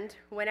and,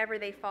 whenever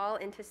they fall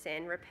into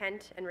sin,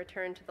 repent and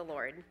return to the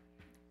Lord.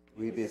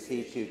 We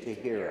beseech you to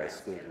hear us,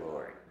 good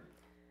Lord.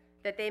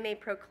 That they may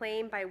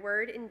proclaim by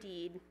word and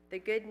deed the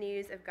good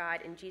news of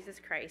God in Jesus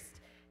Christ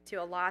to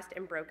a lost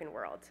and broken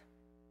world.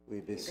 We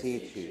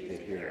beseech you to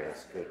hear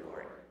us, good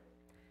Lord.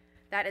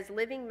 That as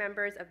living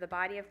members of the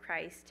body of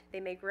Christ, they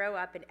may grow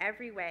up in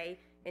every way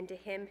into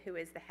him who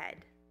is the head.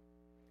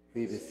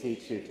 We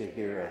beseech you to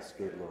hear us,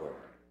 good Lord.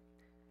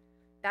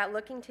 That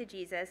looking to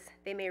Jesus,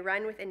 they may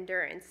run with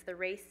endurance the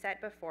race set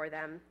before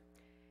them,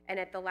 and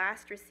at the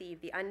last receive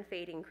the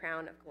unfading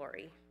crown of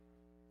glory.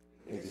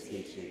 We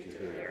beseech you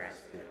to hear us,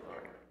 good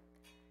Lord.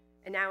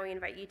 And now we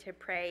invite you to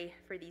pray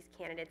for these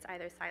candidates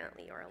either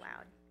silently or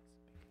aloud.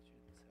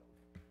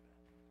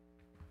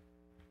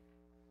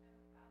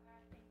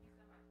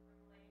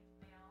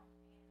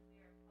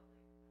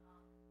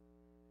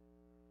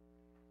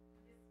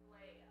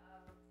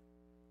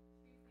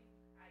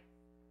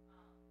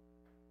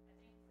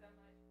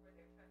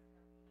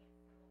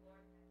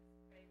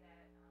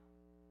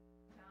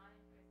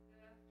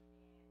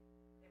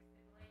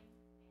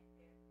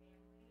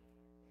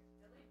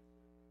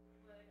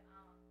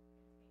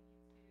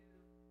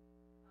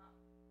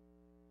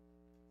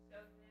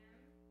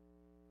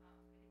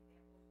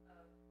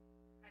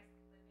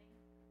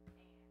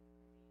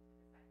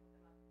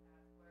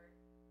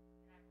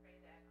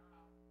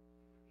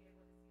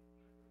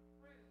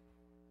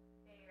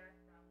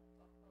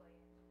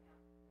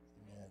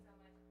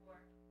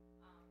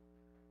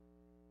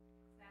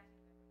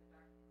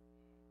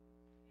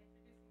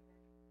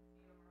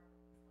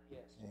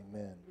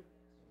 Amen.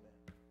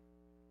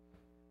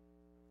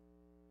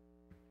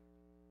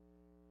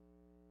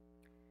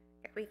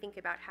 If we think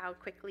about how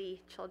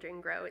quickly children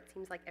grow, it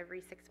seems like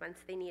every 6 months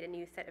they need a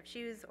new set of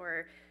shoes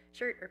or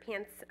shirt or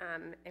pants,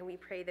 and we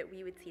pray that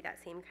we would see that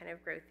same kind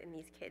of growth in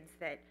these kids,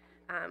 that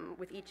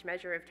with each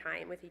measure of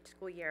time, with each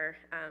school year,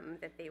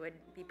 that they would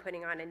be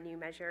putting on a new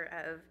measure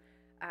of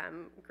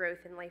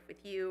growth in life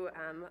with you,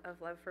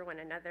 of love for one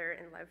another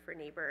and love for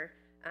neighbor,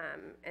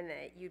 and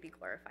that you'd be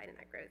glorified in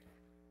that growth.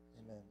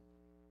 Amen.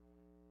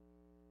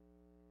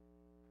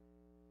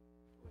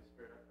 Holy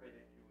Spirit, I pray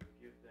that you would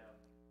give them,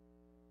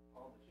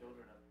 all the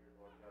children up here,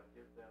 Lord God,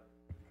 give them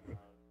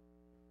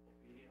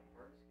obedient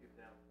hearts, give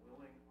them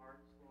willing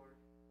hearts, Lord.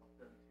 Help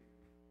them to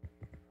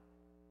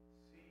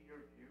see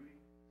your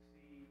beauty,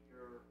 see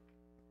your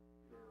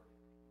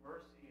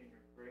mercy and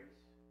your grace,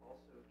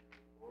 also your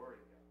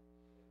glory, God.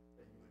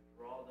 That you would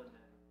draw them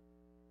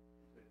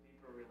into a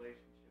deeper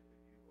relationship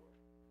with you, Lord.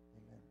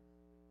 Amen.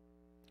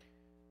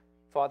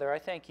 Father, I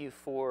thank you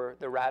for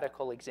the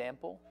radical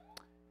example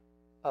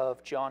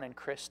of John and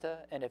Krista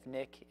and of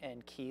Nick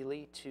and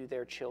Keeley to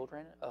their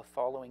children of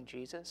following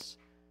Jesus.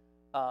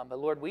 But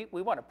Lord, we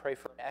want to pray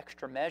for an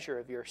extra measure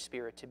of your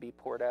Spirit to be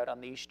poured out on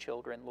these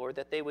children, Lord,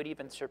 that they would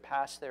even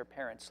surpass their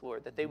parents,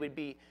 Lord, that they would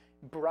be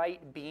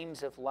bright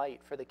beams of light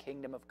for the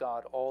kingdom of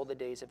God all the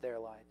days of their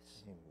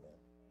lives. Amen.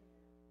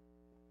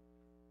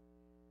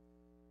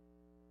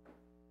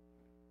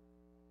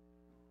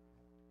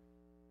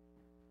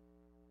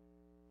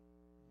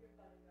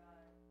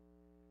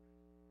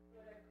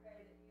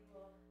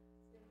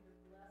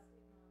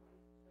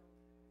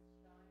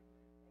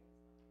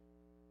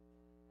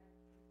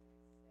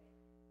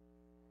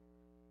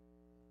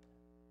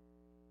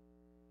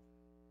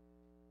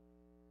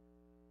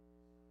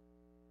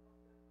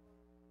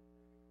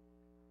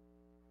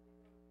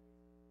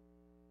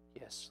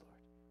 Yes, Lord.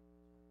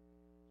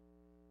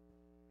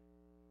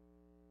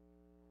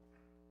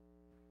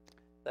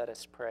 Let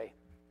us pray.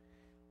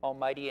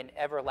 Almighty and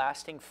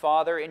everlasting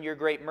Father, in your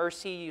great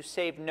mercy, you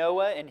saved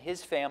Noah and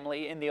his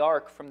family in the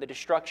ark from the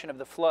destruction of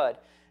the flood,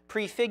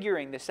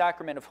 prefiguring the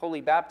sacrament of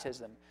holy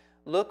baptism.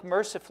 Look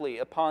mercifully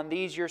upon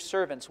these your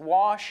servants.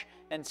 Wash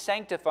and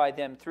sanctify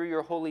them through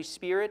your Holy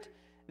Spirit,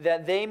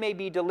 that they may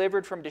be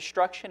delivered from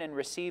destruction and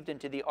received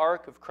into the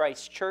ark of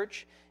Christ's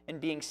church,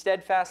 and being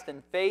steadfast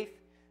in faith,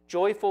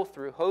 joyful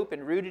through hope,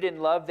 and rooted in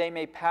love, they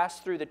may pass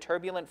through the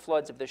turbulent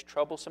floods of this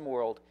troublesome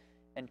world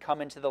and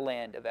come into the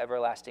land of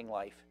everlasting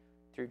life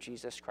through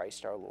Jesus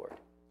Christ our Lord.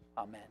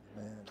 Amen.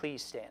 Amen.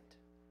 Please stand.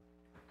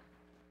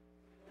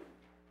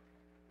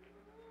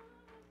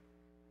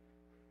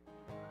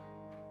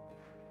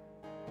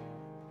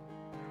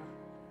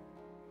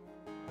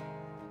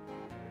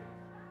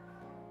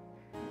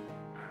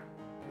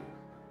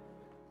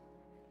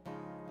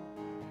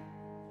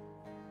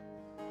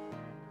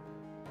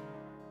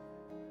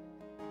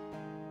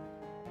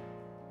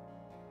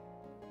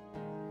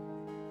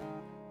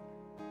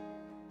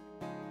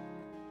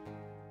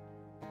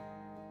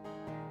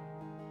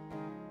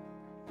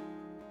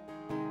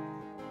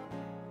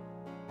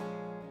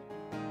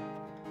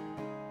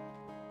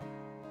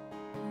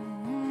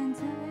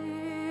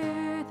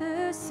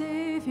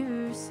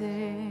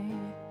 say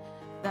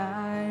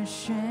thy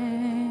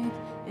strength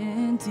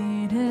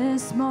indeed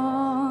is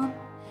small.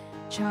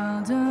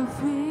 Child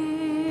of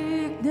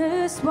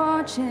weakness,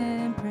 watch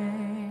and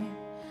pray.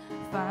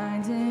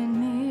 Find in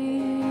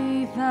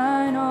me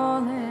thine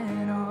all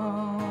in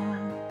all.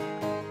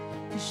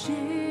 'Cause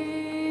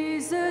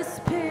Jesus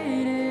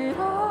paid it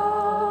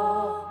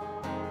all.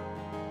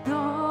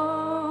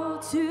 All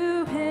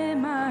to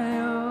him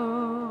I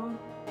owe.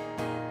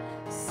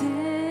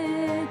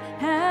 Sin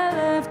had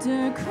left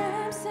a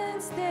crimson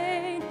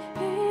stain.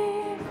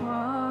 He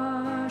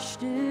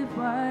washed it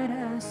white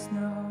as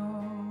snow.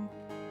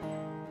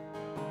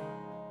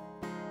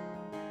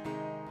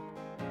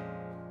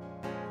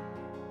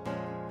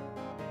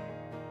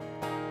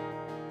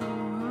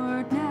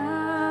 Lord,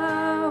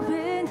 now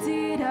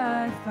indeed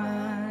I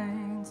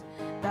find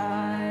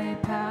thy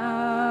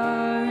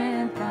power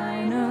and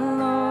thine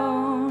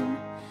alone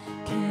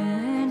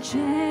can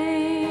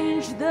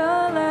change the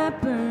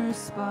leper's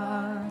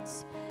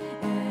spots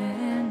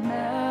and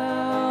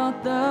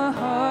melt the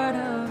heart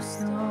of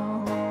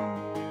stone.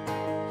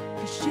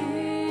 'Cause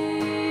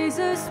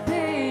Jesus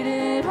paid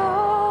it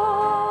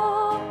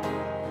all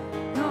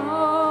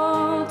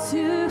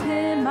to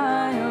him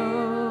I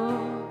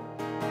owe.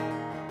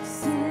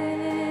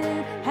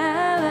 Sin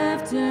had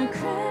left a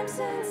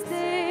crimson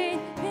stain,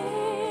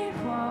 he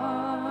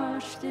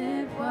washed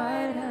it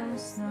white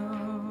as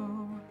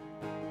snow.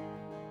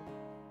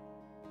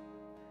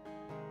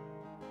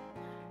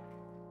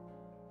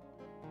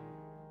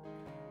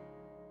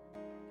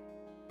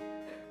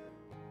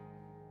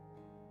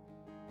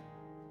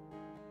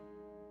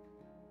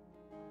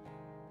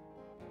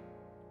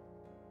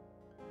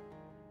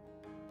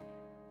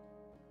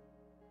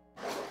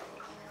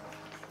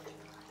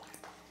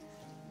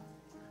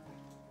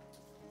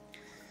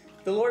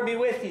 The Lord be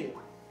with you.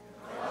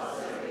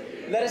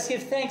 Let us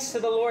give thanks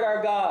to the Lord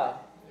our God.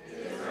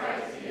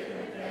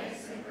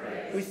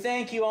 We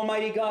thank you,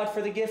 Almighty God,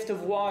 for the gift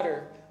of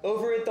water.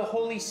 Over it the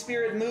Holy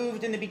Spirit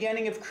moved in the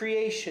beginning of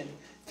creation.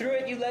 Through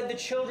it you led the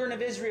children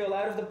of Israel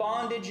out of the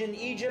bondage in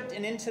Egypt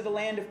and into the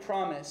land of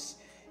promise.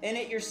 In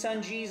it your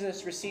Son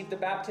Jesus received the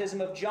baptism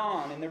of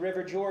John in the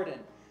river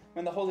Jordan,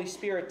 when the Holy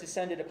Spirit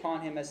descended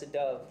upon him as a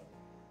dove.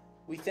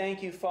 We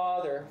thank you,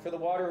 Father, for the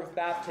water of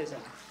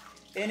baptism.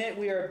 In it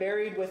we are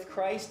buried with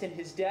Christ in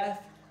his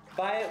death.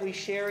 By it we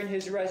share in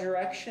his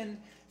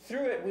resurrection.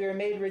 Through it we are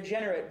made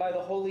regenerate by the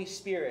Holy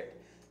Spirit.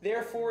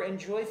 Therefore, in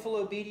joyful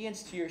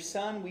obedience to your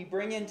Son, we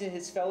bring into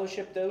his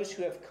fellowship those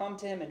who have come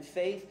to him in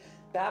faith,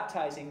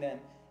 baptizing them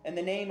in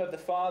the name of the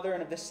Father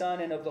and of the Son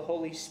and of the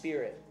Holy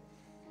Spirit.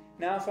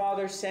 Now,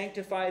 Father,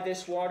 sanctify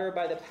this water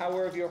by the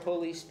power of your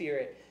Holy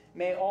Spirit.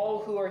 May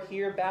all who are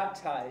here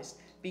baptized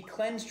be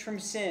cleansed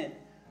from sin,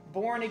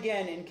 born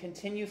again, and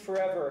continue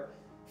forever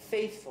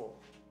faithful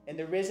in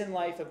the risen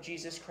life of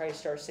Jesus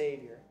Christ our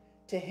Savior.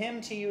 To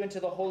him, to you, and to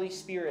the Holy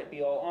Spirit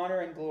be all honor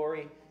and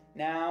glory,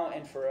 now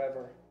and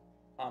forever.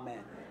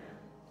 Amen.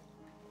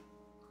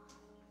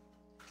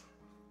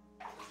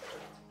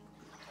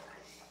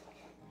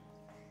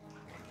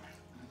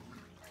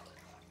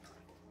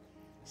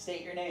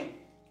 State your name.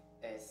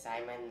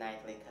 Simon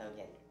Knightley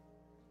Cogan.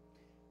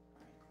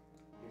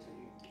 Here's what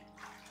you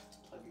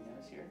plug your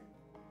nose here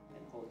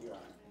and hold your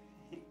arm.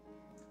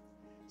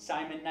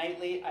 Simon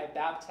Knightley, I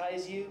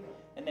baptize you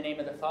in the name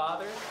of the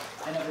Father,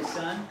 and of the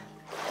Son,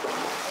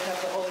 and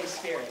of the Holy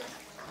Spirit.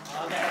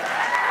 Amen.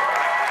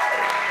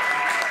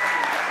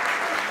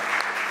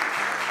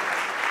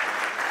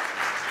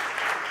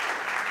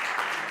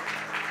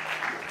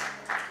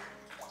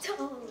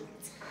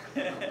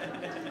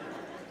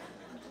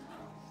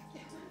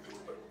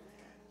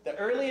 The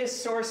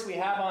earliest source we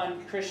have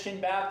on Christian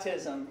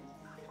baptism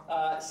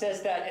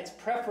says that it's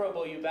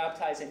preferable you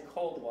baptize in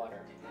cold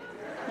water.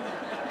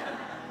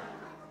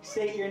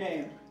 State your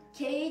name.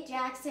 Kay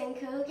Jackson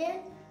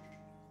Coogan.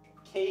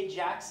 Kay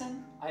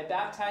Jackson, I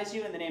baptize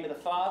you in the name of the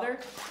Father,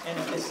 and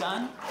of the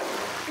Son,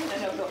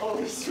 and of the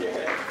Holy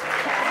Spirit.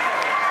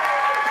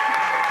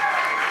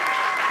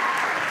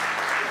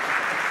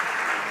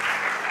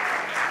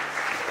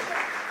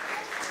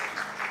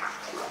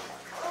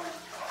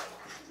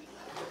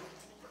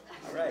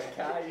 All right,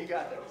 Kai, you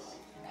got this.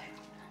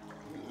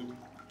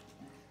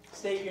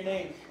 State your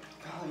name.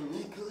 Kai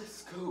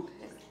Nicholas Cogan.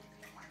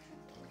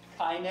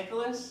 Kai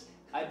Nicholas,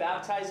 I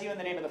baptize you in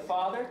the name of the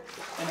Father,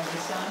 and of the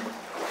Son,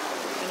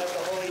 and of the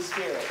Holy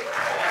Spirit.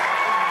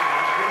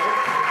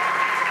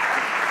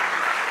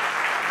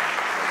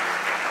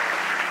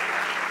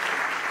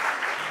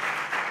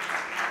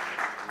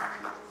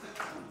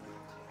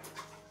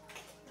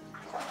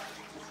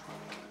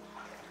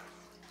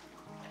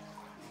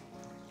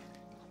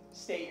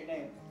 State your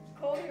name.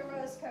 Collier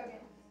Rose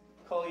Cogan.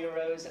 Collier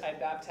Rose, I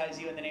baptize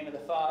you in the name of the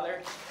Father,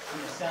 and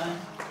the Son, and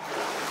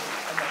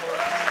the Holy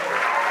Spirit.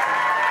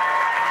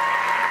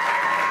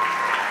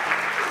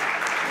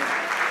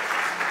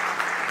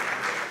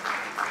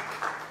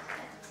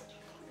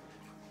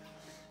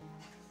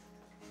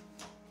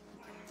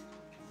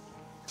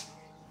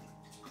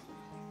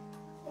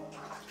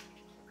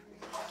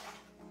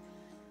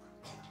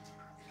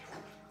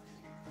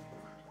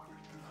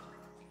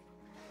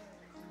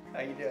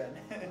 How you doing?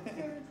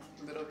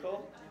 A little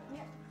cold? Yeah.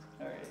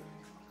 All right.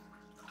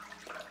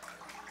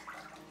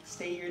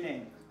 State your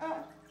name.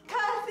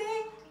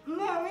 Cassie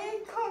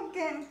Marie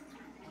Cogan.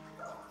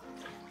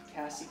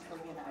 Cassie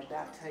Cogan, I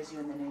baptize you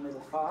in the name of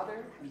the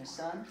Father, and the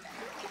Son, and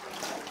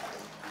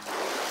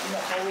the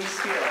Holy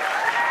Spirit.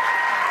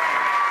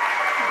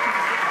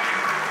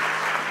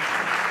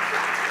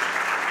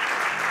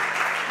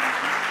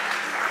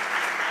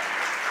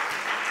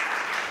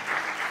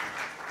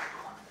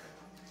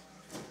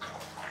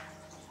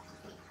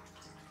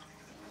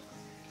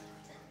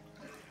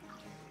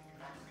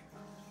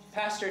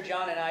 Pastor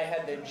John and I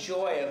had the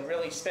joy of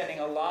really spending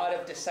a lot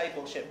of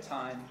discipleship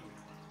time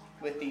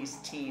with these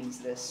teens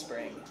this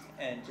spring,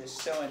 and just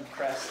so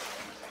impressed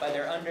by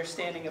their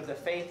understanding of the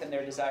faith and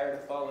their desire to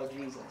follow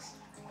Jesus.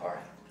 All right,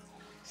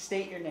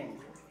 state your name.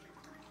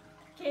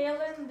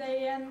 Kaylin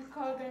Diane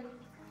Cogan.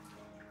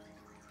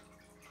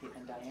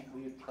 Caitlin Diane,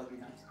 will you plug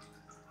your nose?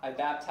 I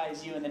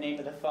baptize you in the name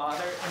of the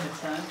Father, and the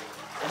Son,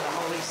 and the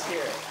Holy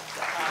Spirit.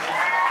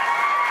 Amen.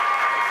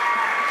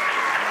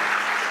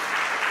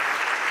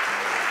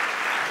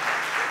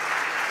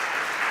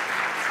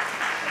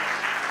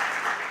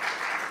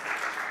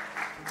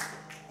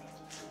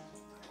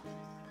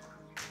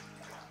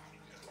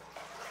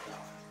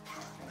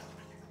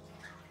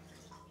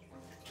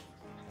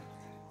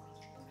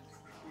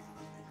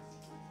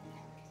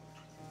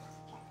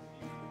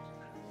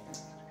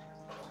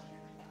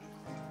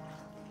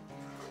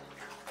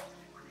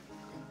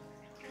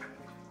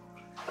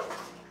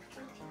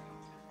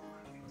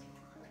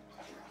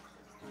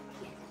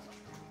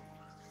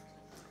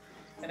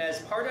 And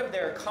as part of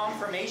their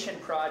confirmation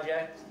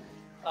project,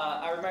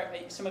 I remember,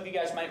 some of you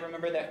guys might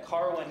remember that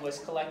Carwin was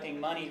collecting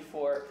money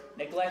for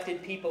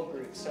neglected people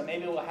groups. So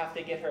maybe we'll have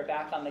to get her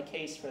back on the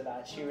case for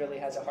that. She really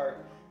has a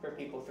heart for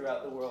people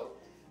throughout the world.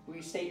 Will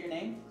you state your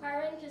name?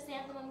 Carwin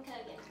Chrysanthemum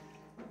Cogan.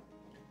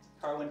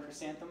 Carwin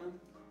Chrysanthemum.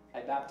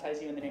 I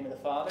baptize you in the name of the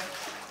Father,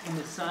 and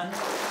the Son, and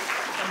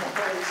the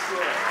Holy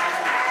Spirit.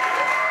 Amen.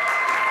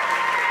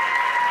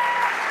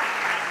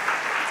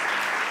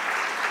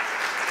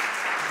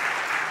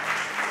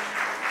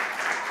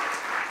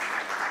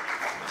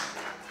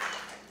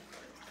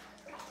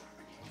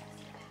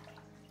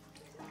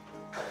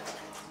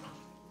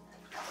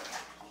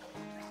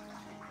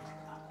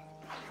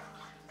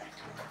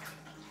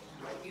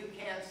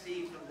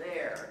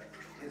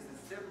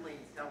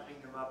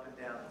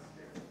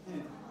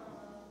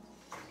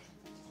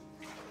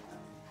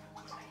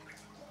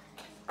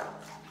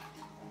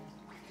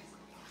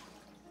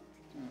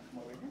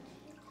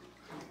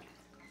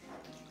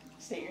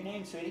 State your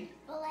name, sweetie.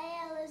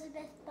 Valea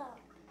Elizabeth Bump.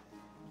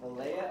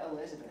 Valea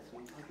Elizabeth.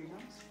 Will you plug your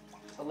nose?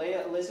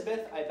 Valea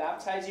Elizabeth, I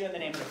baptize you in the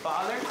name of the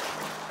Father, and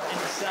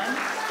the Son, and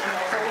the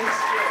Holy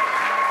Spirit.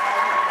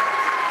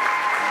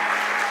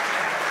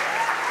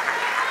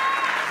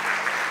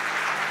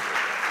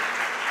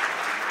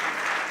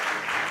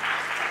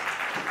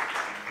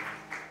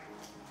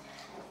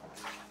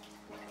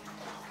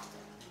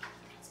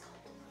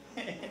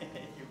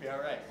 You'll be all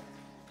right.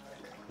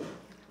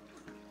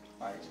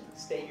 All right,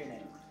 state your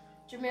name.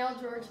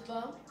 Jamel George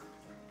Bump.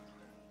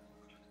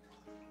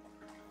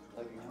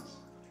 Plug your nose.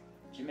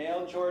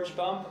 Jamel George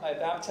Bump, I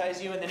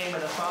baptize you in the name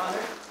of the Father,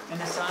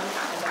 and the Son,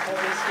 and the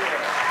Holy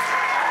Spirit.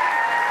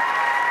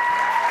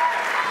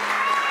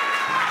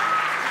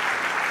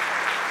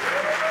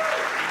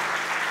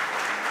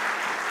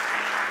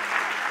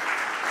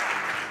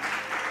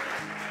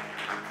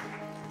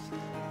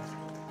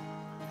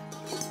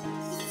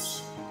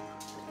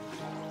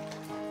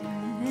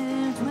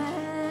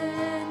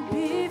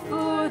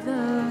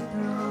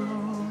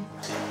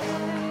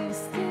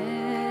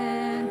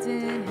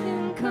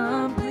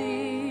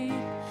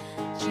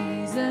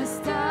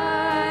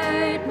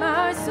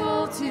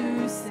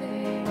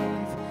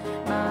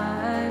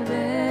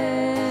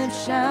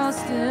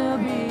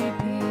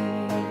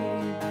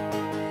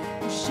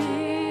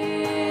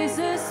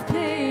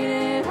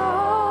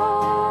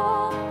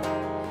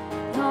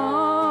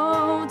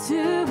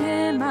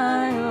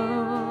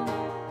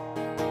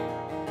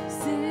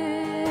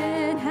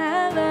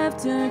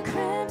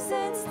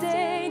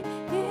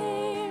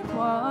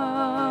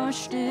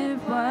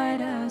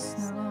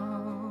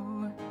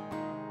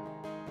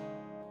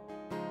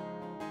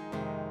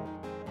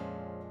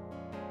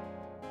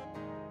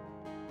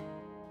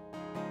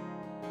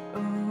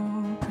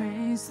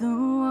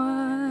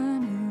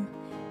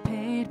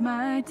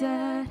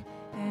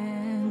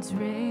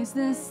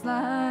 This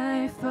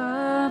life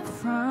up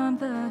from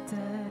the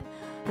dead.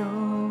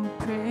 Oh,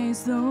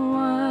 praise the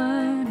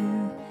one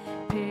who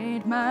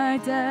paid my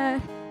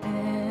debt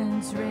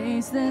and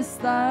raised this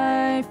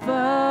life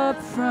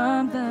up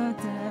from the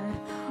dead.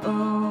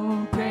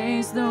 Oh,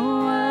 praise the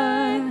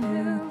one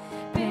who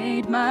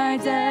paid my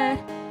debt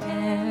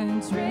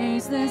and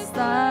raised this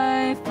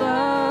life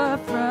up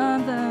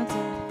from the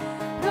dead.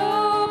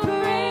 Oh,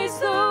 praise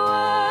the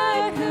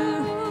one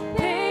who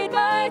paid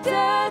my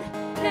debt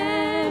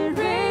and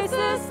raised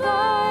this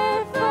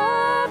life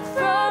up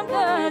from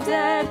the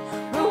dead.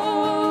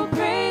 Oh,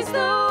 praise the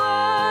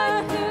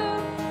one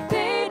who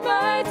paid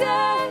my debt.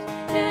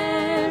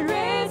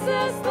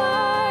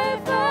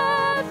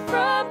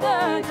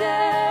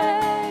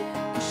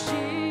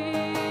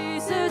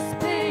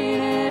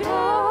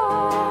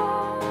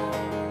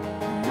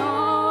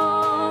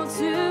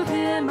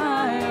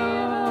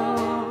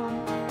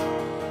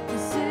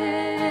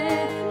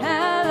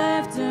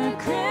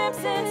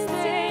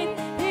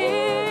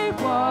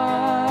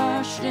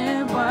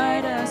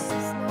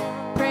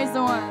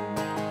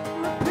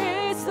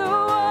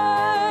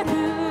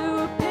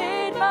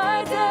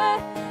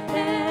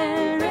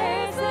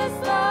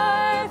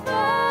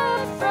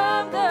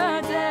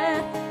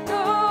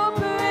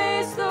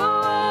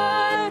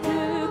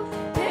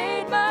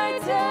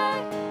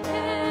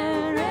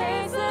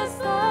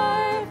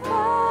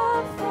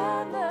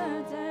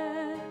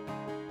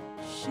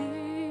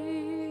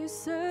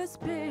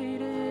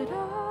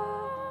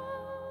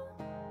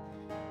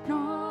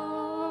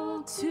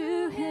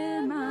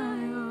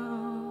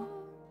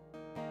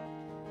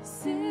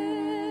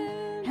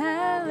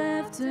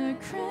 left a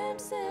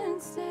crimson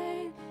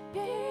stain,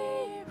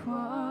 He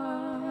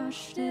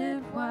washed it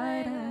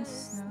white as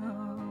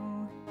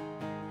snow.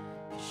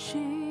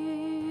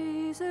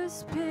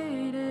 Jesus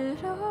paid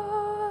it all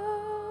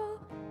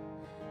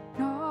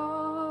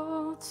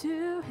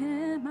to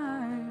Him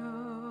I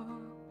owe.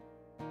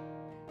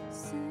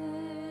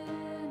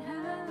 Sin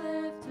had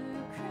left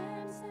a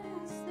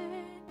crimson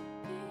stain,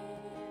 He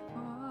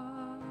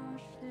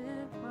washed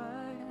it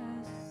white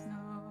as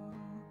snow.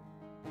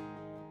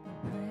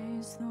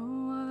 Praise the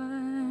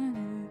one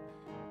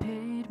who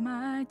paid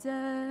my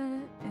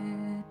debt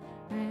and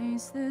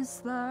raised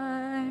this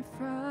life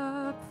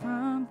up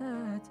from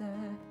the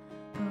dead.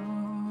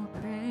 Oh,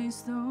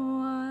 praise the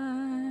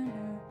one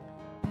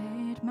who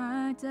paid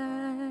my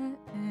debt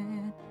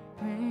and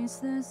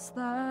raised this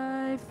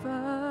life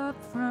up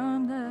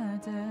from the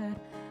dead.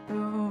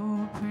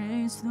 Oh,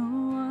 praise the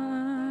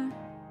one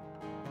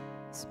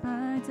who's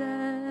my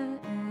debt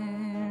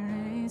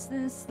and raised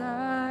this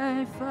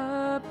life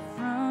up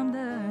from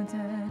the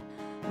dead.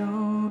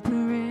 Oh,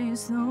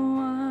 praise the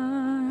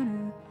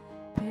one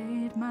who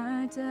paid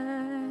my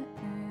debt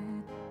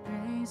and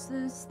raised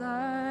this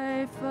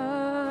life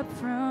up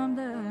from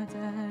the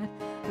dead.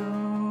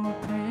 Oh,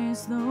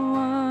 praise the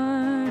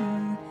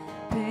one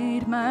who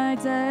paid my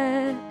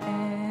debt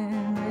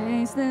and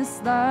raised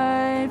this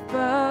life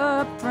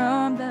up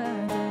from the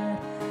dead.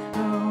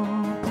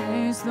 Oh,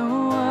 praise the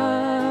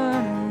one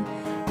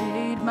who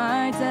paid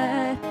my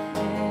debt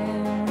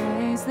and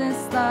raised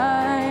this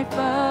life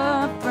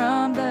up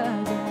from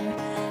the dead.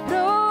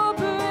 Oh,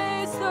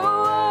 praise the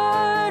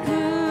one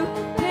who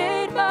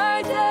paid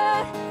my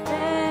debt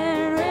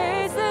and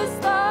raised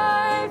this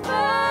life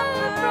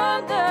up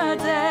from the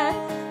dead.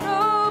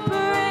 Oh,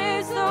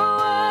 praise the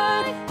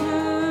one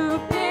who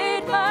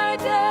paid my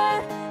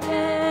debt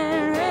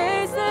and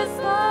raised this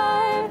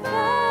life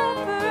up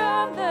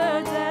from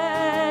the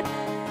dead.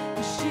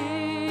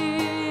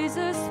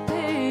 Jesus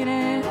paid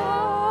it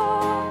all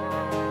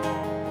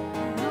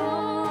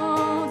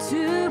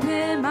to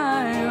Him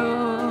I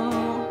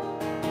owe.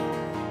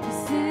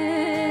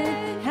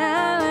 Sin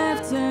had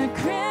left a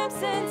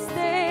crimson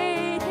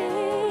stain,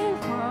 He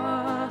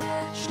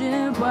washed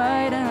it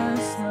white as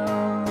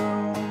snow.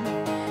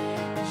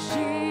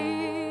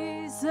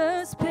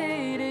 Jesus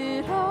paid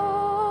it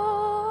all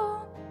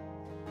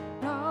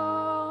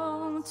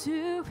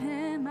to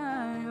Him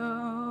I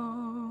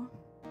owe.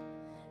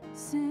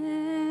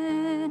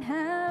 Sin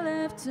had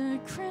left a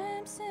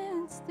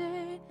crimson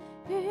stain,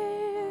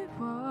 He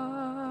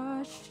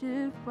washed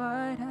it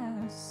white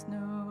as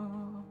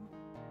snow.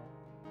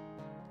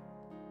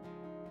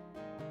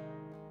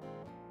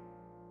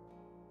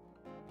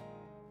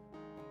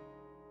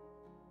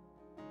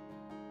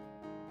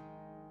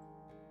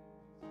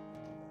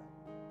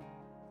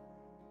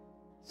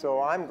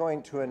 So I'm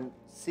going to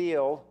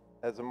seal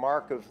as a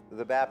mark of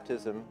the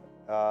baptism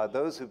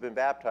those who've been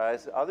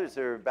baptized. Others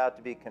are about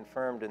to be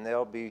confirmed, and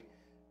they'll be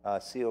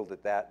sealed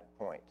at that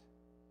point.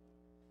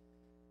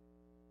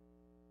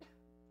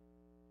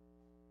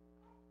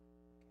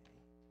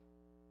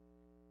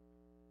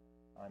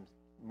 I'm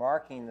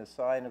marking the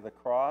sign of the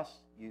cross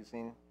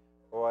using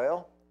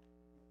oil.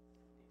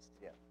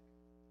 Yeah.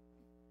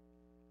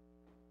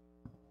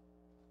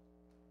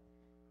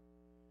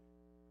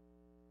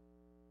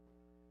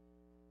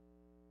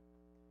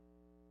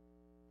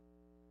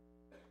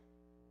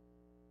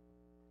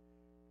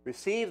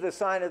 Receive the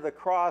sign of the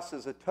cross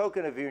as a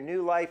token of your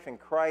new life in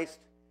Christ,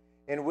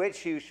 in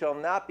which you shall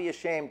not be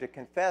ashamed to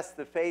confess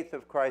the faith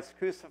of Christ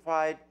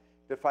crucified,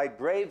 to fight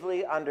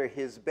bravely under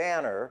His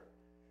banner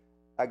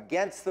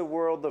against the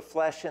world, the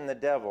flesh, and the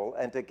devil,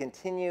 and to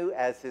continue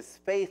as His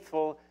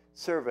faithful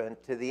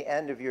servant to the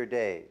end of your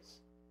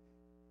days.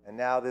 And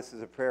now this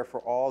is a prayer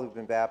for all who've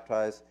been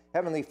baptized.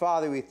 Heavenly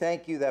Father, we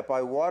thank You that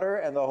by water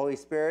and the Holy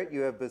Spirit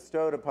You have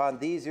bestowed upon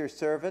these Your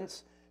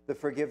servants the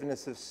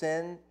forgiveness of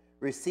sin.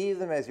 Receive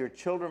them as Your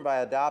children by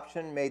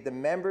adoption, made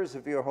them members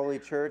of Your holy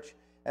church,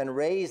 and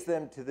raise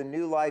them to the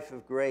new life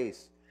of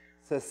grace.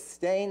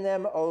 Sustain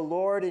them, O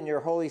Lord, in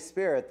Your Holy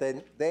Spirit,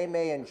 that they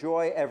may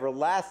enjoy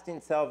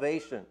everlasting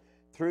salvation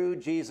through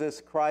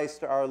Jesus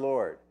Christ our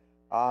Lord.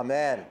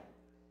 Amen.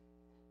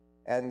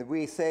 And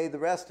we say the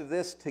rest of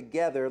this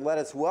together. Let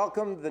us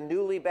welcome the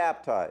newly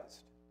baptized.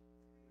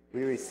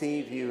 We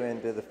receive you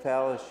into the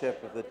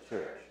fellowship of the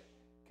church.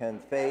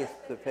 Confess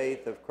the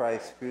faith of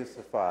Christ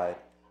crucified,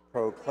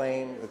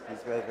 proclaim with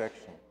His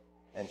resurrection,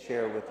 and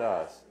share with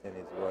us in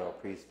His royal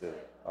priesthood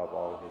of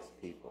all His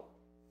people.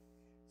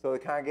 So the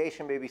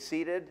congregation may be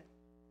seated,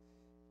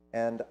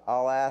 and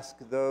I'll ask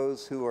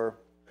those who are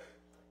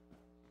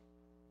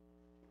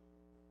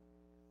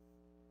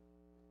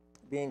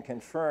being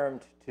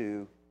confirmed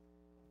to,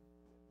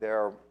 there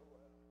are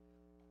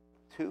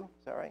 2,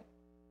 is that right?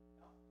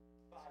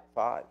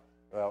 5.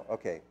 Well,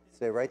 okay,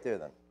 stay right there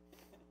then.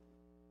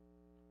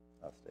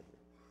 I'll stay here.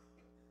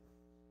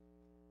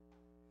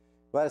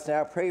 Let us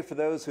now pray for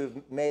those who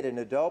have made an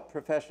adult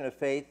profession of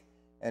faith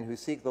and who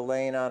seek the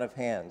laying on of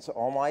hands.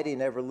 Almighty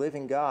and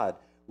ever-living God,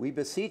 we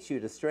beseech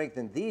You to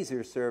strengthen these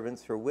Your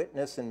servants for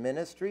witness and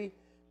ministry,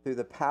 through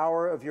the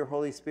power of your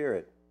Holy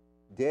Spirit.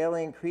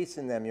 Daily increase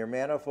in them your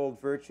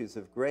manifold virtues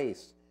of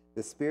grace,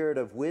 the spirit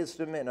of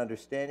wisdom and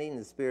understanding,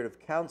 the spirit of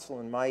counsel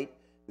and might,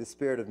 the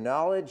spirit of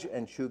knowledge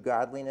and true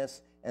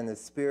godliness, and the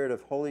spirit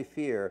of holy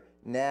fear,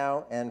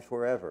 now and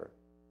forever.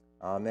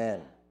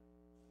 Amen.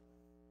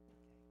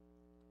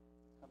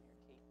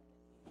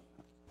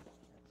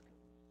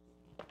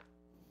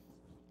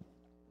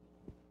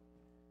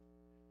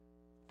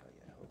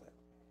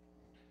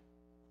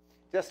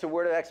 Just a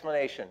word of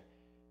explanation.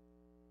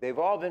 They've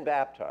all been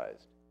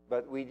baptized,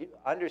 but we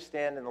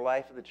understand in the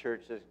life of the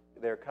church that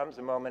there comes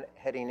a moment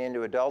heading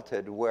into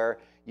adulthood where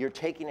you're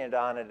taking it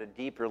on at a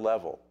deeper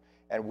level.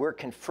 And we're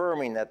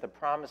confirming that the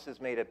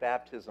promises made at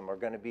baptism are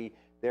going to be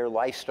their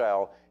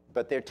lifestyle,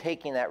 but they're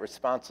taking that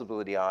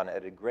responsibility on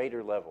at a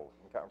greater level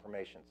in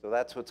confirmation. So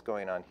that's what's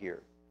going on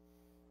here.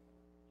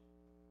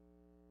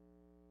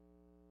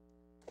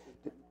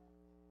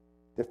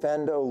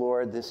 Defend, O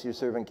Lord, this your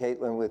servant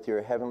Caitlin with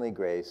your heavenly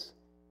grace.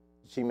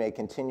 She may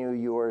continue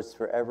yours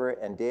forever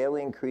and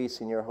daily increase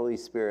in your Holy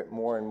Spirit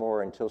more and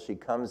more until she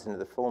comes into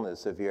the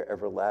fullness of your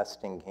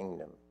everlasting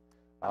kingdom.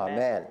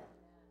 Amen.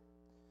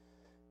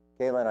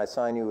 Caitlin, I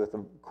sign you with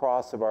the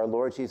cross of our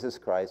Lord Jesus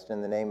Christ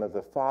in the name of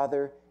the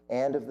Father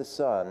and of the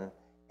Son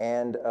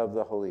and of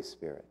the Holy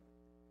Spirit.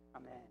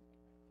 Amen.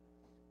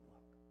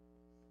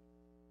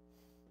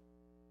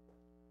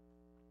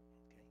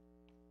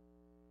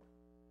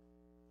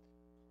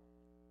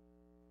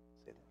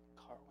 Say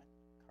that. Carwin.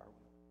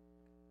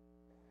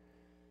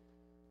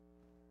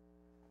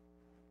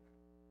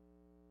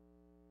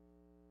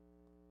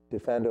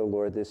 Defend, O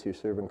Lord, this your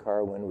servant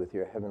Carwin with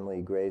your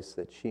heavenly grace,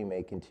 that she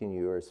may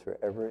continue yours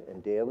forever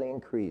and daily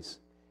increase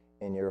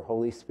in your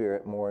Holy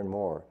Spirit more and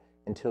more,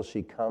 until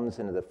she comes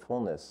into the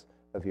fullness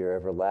of your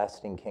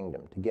everlasting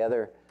kingdom.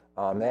 Together,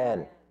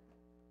 amen.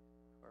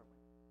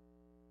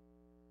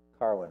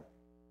 Carwin,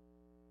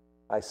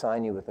 I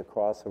sign you with the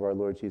cross of our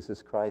Lord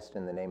Jesus Christ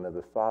in the name of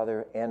the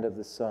Father and of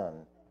the Son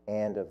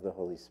and of the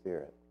Holy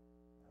Spirit.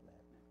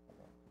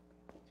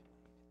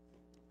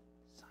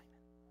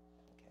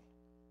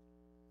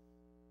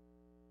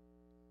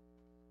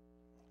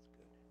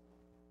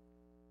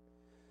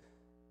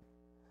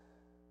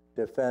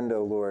 Defend,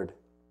 O Lord,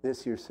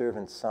 this your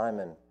servant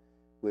Simon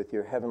with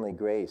your heavenly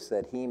grace,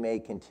 that he may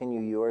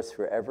continue yours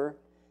forever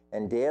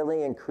and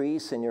daily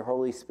increase in your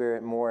Holy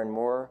Spirit more and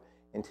more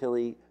until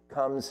he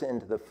comes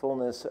into the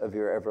fullness of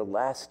your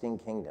everlasting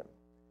kingdom.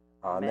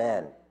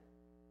 Amen.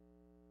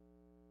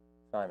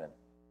 Simon,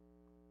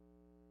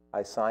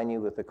 I sign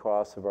you with the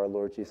cross of our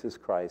Lord Jesus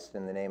Christ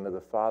in the name of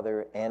the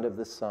Father and of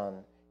the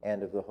Son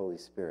and of the Holy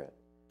Spirit.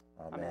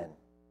 Amen.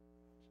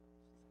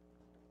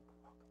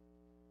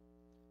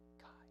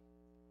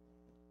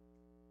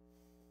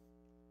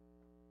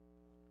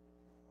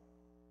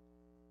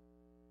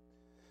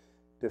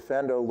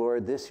 Defend, O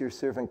Lord, this your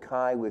servant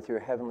Kai with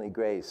your heavenly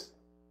grace,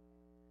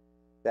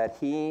 that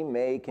he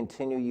may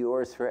continue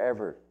yours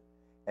forever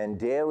and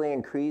daily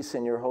increase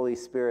in your Holy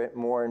Spirit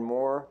more and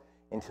more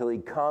until he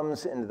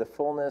comes into the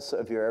fullness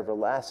of your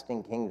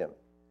everlasting kingdom.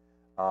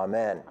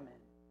 Amen. Amen.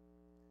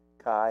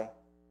 Kai,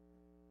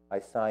 I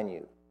sign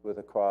you with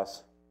the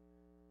cross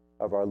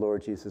of our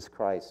Lord Jesus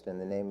Christ in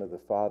the name of the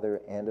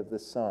Father and of the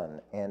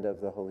Son and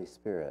of the Holy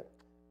Spirit.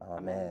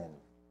 Amen. Amen.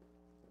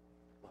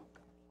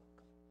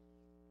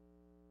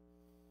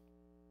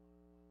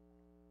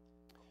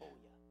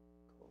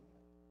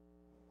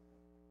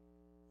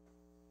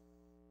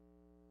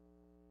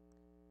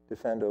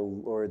 Defend, O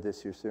Lord,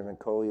 this your servant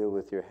Kolia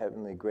with your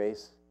heavenly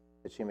grace,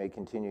 that she may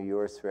continue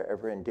yours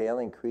forever and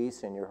daily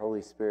increase in your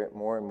Holy Spirit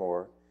more and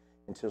more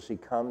until she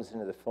comes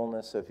into the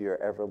fullness of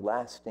your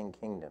everlasting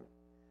kingdom.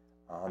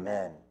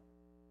 Amen.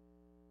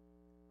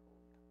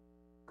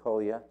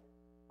 Kolia,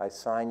 I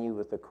sign you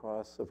with the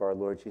cross of our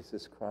Lord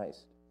Jesus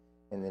Christ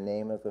in the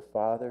name of the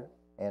Father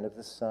and of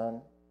the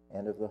Son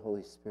and of the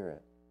Holy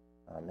Spirit.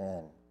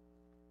 Amen.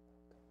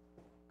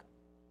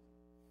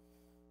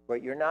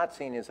 What you're not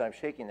seeing is I'm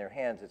shaking their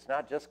hands. It's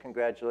not just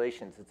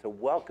congratulations. It's a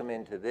welcome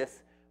into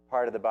this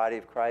part of the body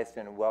of Christ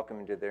and a welcome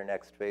into their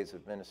next phase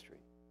of ministry.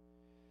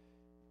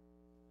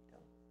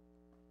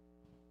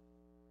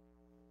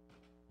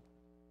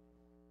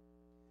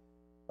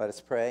 Let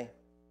us pray.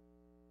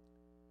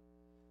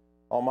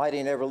 Almighty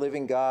and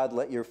ever-living God,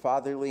 let your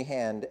fatherly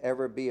hand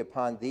ever be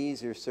upon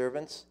these, your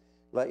servants.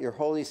 Let your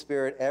Holy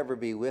Spirit ever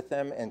be with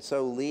them, and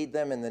so lead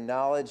them in the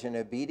knowledge and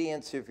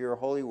obedience of your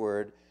holy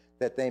word,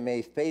 that they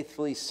may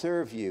faithfully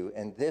serve you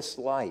in this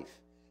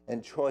life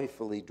and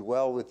joyfully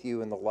dwell with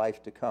you in the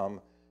life to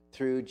come,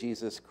 through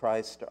Jesus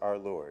Christ our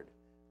Lord.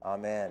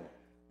 Amen.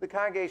 The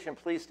congregation,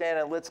 please stand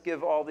and let's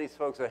give all these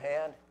folks a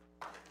hand.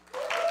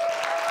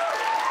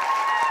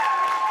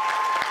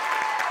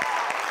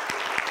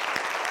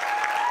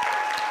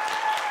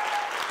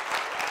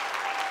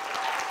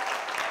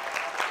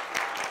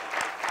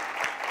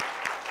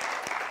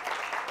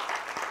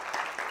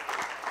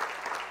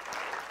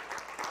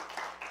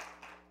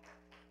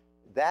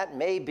 That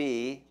may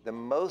be the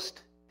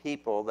most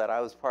people that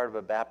I was part of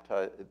a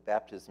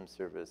baptism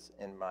service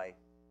in my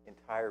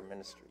entire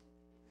ministry.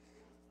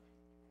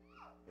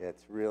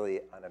 It's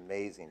really an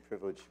amazing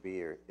privilege to be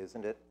here,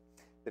 isn't it?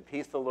 The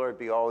peace of the Lord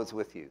be always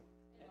with you.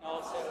 And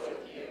also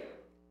with you.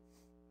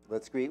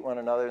 Let's greet one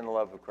another in the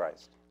love of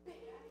Christ.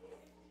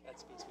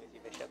 That's peace with you,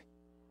 Bishop.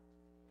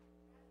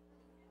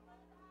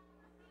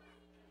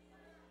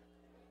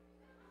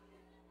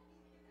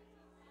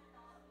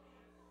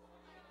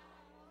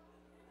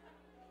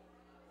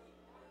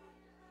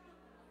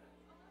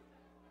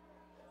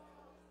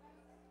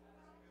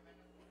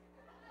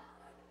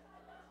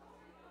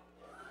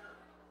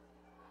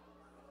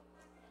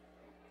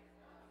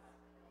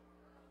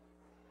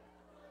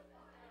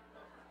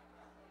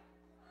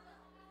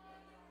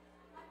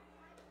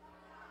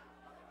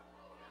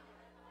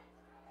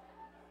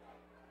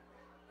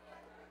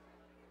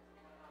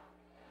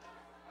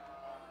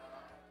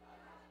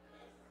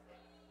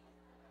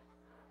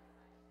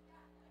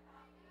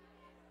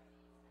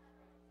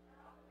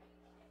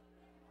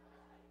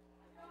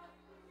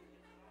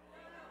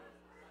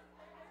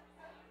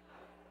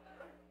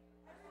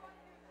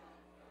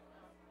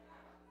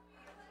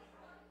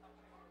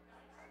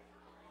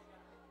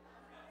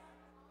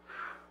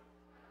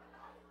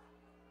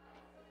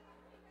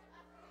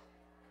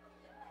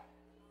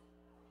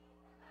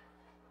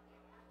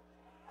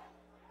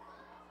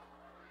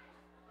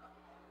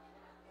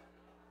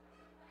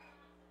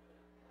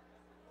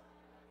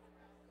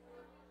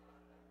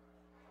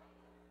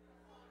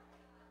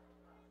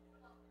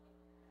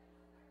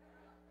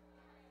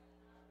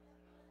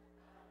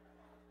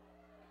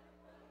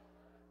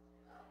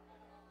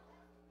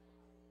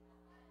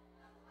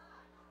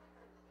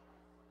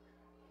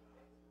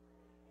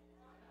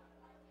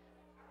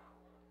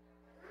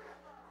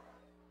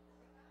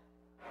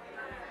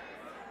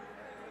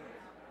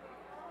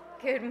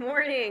 Good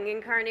morning,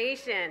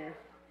 Incarnation.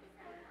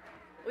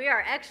 We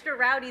are extra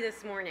rowdy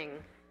this morning.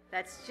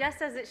 That's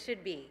just as it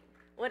should be.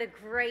 What a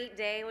great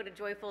day, what a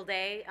joyful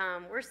day.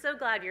 We're so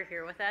glad you're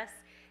here with us.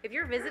 If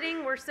you're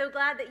visiting, we're so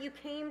glad that you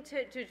came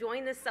to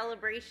join this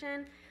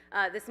celebration,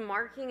 this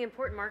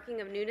important marking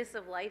of newness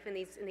of life in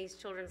these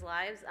children's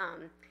lives.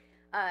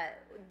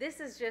 This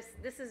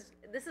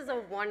is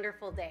a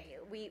wonderful day.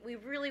 We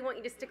really want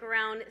you to stick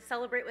around,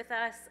 celebrate with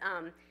us.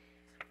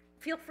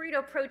 Feel free to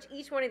approach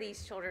each one of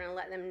these children and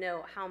let them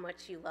know how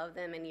much you love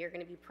them, and you're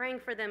going to be praying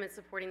for them and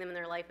supporting them in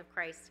their life of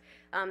Christ.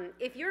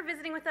 If you're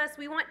visiting with us,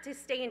 we want to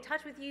stay in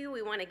touch with you.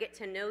 We want to get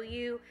to know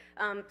you.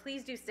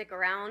 Please do stick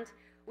around.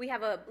 We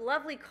have a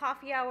lovely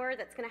coffee hour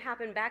that's going to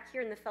happen back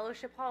here in the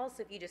fellowship hall.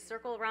 So if you just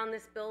circle around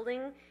this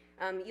building,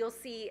 you'll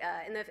see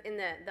in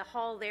the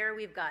hall there,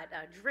 we've got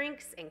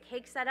drinks and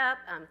cake set up.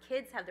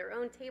 Kids have their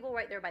own table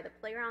right there by the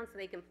playground so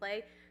they can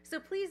play. So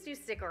please do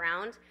stick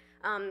around.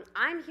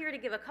 I'm here to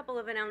give a couple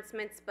of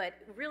announcements, but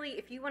really,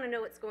 if you want to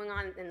know what's going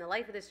on in the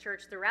life of this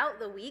church throughout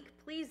the week,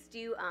 please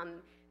do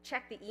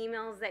check the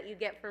emails that you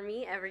get from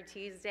me every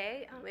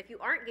Tuesday. If you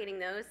aren't getting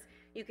those,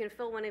 you can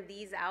fill one of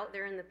these out.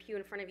 They're in the pew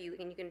in front of you,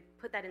 and you can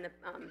put that in the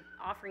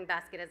offering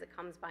basket as it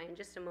comes by in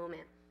just a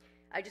moment.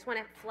 I just want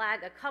to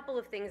flag a couple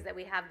of things that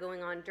we have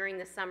going on during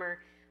the summer.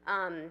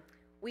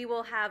 We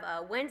will have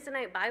a Wednesday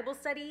night Bible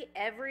study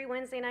every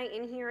Wednesday night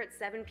in here at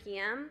 7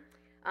 p.m.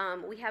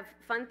 We have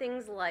fun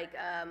things like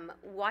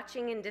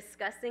watching and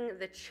discussing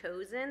The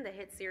Chosen, the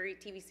hit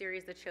TV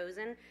series The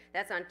Chosen.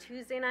 That's on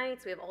Tuesday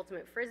nights. We have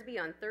Ultimate Frisbee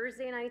on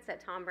Thursday nights at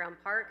Tom Brown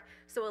Park.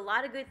 So a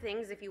lot of good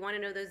things. If you want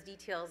to know those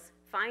details,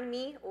 find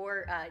me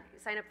or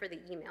sign up for the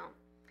email.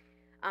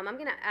 I'm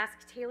going to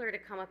ask Taylor to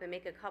come up and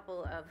make a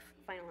couple of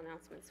final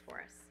announcements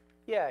for us.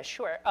 Yeah,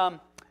 sure.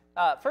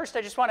 First,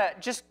 I just want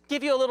to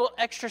give you a little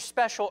extra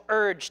special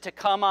urge to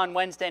come on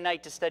Wednesday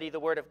night to study the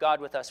Word of God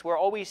with us. We're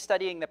always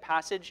studying the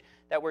passage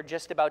that we're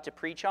just about to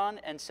preach on,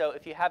 and so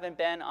if you haven't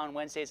been on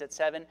Wednesdays at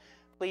 7,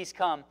 please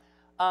come.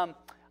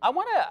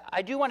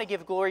 I do want to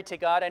give glory to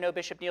God. I know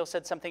Bishop Neal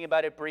said something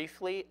about it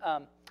briefly,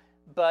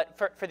 but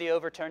for the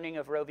overturning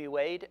of Roe v.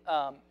 Wade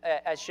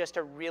as just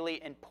a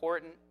really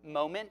important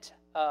moment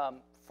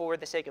for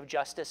the sake of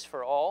justice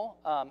for all,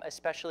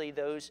 especially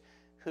those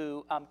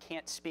who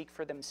can't speak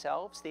for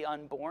themselves, the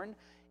unborn.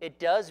 It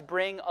does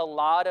bring a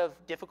lot of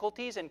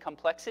difficulties and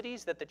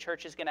complexities that the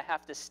church is going to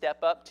have to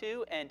step up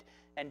to and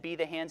be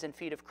the hands and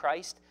feet of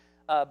Christ.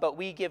 But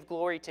we give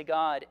glory to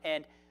God.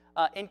 And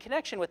in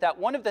connection with that,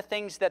 one of the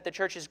things that the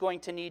church is going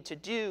to need to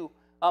do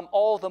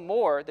all the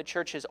more, the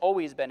church has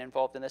always been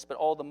involved in this, but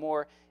all the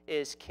more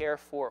is care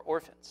for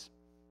orphans.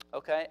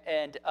 Okay?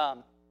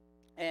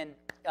 And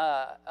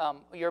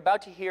you're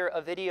about to hear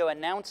a video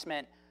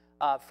announcement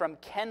from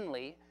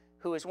Kenley,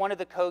 who is one of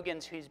the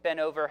Kogans who's been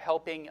over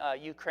helping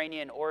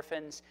Ukrainian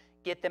orphans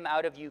get them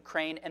out of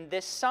Ukraine. And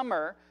this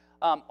summer,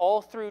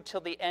 all through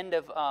till the end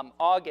of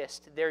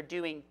August, they're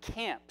doing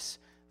camps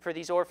for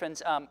these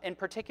orphans, in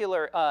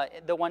particular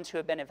the ones who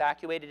have been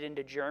evacuated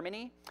into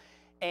Germany.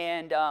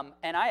 And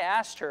I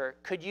asked her,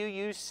 could you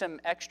use some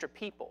extra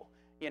people,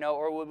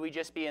 or would we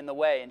just be in the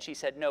way? And she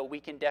said, no, we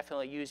can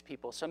definitely use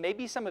people. So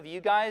maybe some of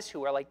you guys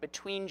who are like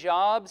between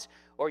jobs,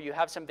 or you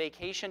have some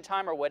vacation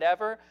time or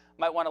whatever,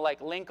 might want to like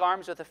link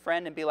arms with a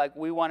friend and be like,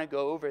 we want to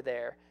go over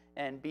there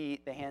and be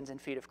the hands and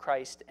feet of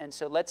Christ. And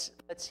so let's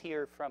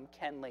hear from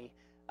Kenley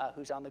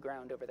who's on the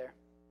ground over there.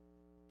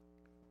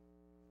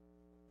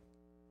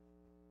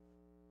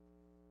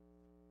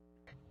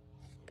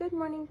 Good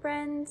morning,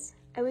 friends.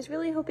 I was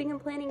really hoping and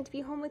planning to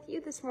be home with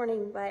you this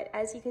morning, but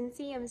as you can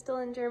see, I'm still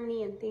in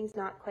Germany and things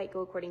not quite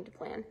go according to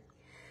plan.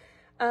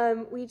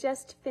 We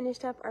just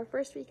finished up our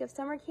first week of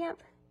summer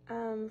camp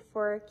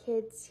for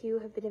kids who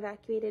have been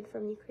evacuated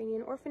from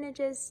Ukrainian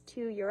orphanages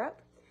to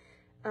Europe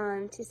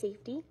to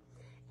safety,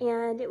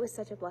 and it was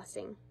such a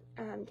blessing.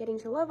 Getting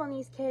to love on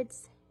these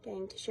kids,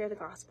 getting to share the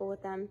gospel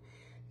with them,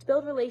 to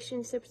build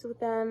relationships with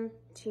them,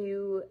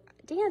 to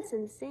dance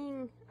and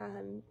sing,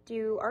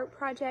 do art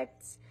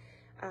projects,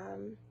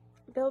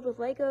 build with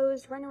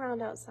Legos, run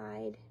around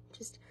outside,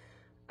 just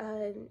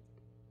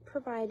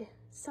provide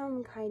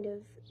some kind of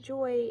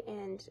joy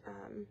and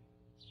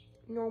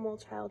normal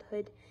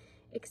childhood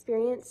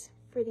experience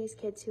for these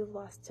kids who have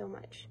lost so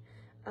much.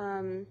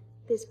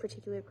 This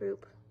particular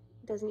group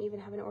doesn't even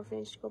have an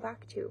orphanage to go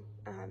back to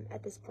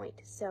at this point,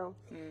 so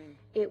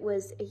it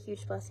was a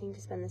huge blessing to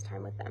spend this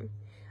time with them.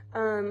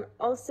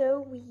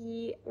 Also,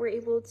 we were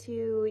able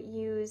to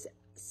use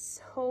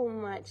so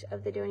much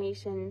of the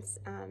donations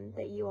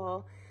that you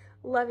all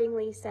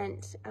lovingly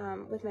sent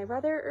with my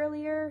brother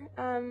earlier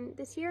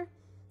this year.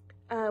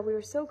 We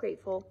were so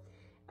grateful.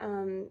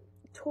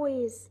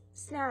 Toys,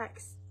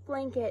 snacks,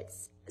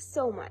 blankets,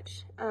 so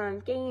much.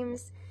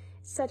 Games,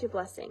 such a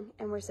blessing,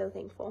 and we're so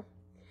thankful.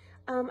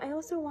 I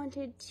also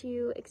wanted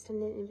to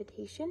extend an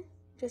invitation,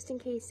 just in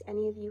case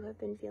any of you have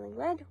been feeling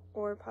led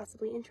or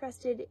possibly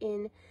interested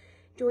in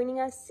joining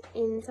us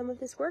in some of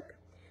this work.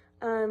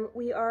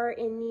 We are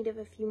in need of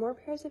a few more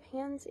pairs of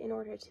hands in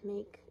order to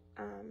make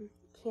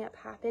camp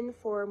happen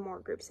for more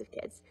groups of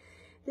kids.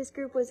 This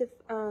group was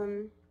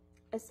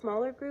a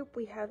smaller group.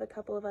 We have a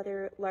couple of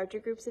other larger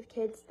groups of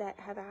kids that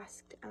have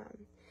asked,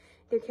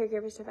 their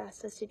caregivers have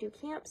asked us to do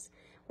camps.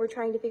 We're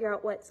trying to figure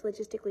out what's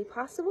logistically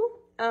possible.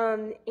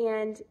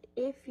 And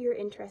if you're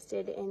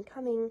interested in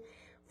coming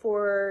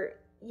for,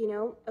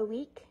 a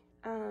week,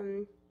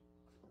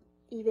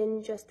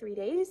 even just 3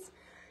 days,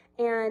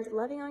 and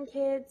loving on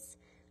kids,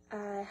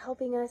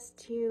 helping us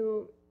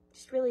to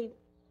just really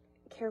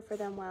care for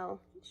them well,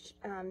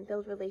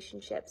 build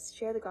relationships,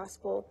 share the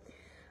gospel,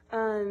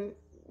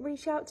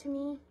 reach out to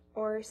me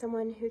or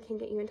someone who can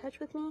get you in touch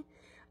with me.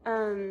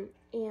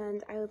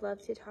 And I would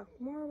love to talk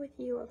more with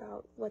you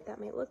about what that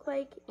might look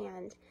like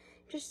and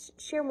just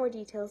share more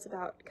details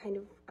about kind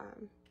of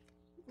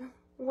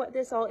what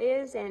this all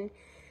is and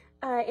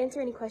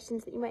answer any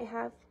questions that you might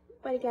have.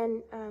 But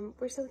again,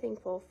 we're so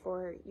thankful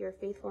for your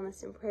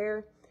faithfulness in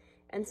prayer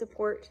and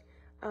support.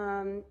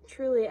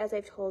 Truly, as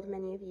I've told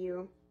many of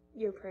you,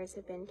 your prayers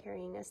have been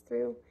carrying us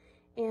through,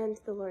 and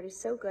the Lord is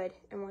so good,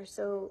 and we're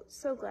so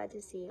glad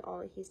to see all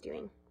that He's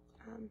doing.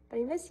 But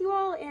I miss you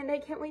all, and I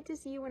can't wait to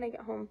see you when I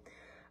get home,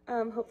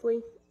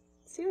 hopefully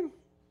soon.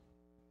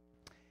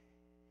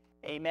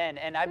 Amen.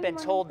 And I've been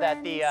told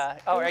that the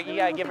you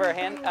gotta give her a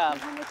hand.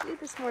 I'm with you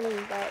this morning,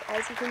 but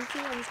as you can see,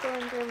 I'm still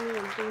in Germany,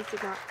 and things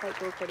did not quite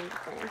go according to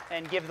plan.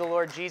 And give the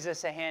Lord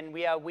Jesus a hand.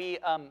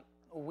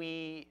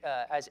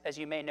 As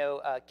you may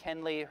know,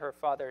 Kenley, her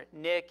father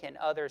Nick, and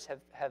others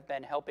have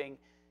been helping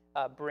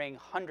bring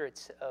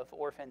hundreds of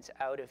orphans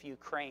out of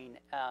Ukraine.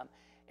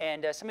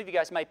 And some of you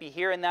guys might be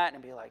hearing that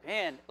and be like,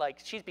 man, like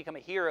she's become a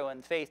hero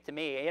in faith to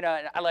me. And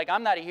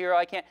I'm not a hero.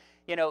 I can't,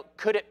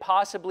 could it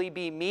possibly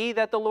be me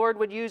that the Lord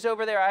would use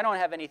over there? I don't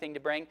have anything to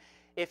bring.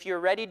 If you're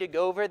ready to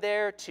go over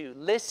there to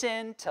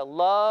listen, to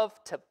love,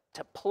 to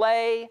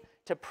play,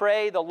 to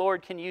pray, the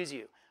Lord can use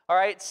you. All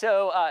right.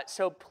 So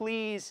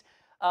please,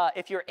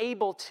 if you're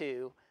able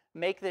to,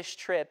 make this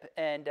trip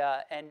and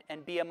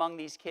be among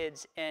these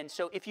kids. And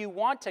so if you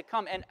want to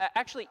come, and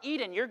actually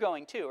Eden, you're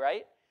going too,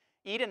 right?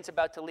 Eden's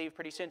about to leave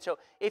pretty soon. So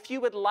if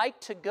you would like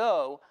to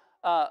go,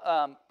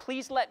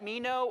 please let me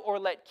know or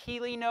let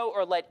Keely know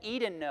or let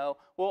Eden know.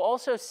 We'll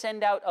also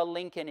send out a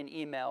link in an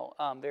email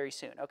very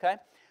soon, okay?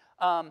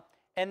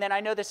 And then I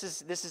know this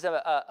is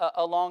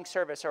a long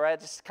service, all right?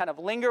 Just kind of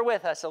linger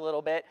with us a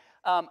little bit.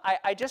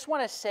 I just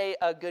want to say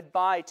a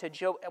goodbye to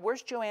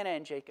Where's Joanna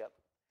and Jacob?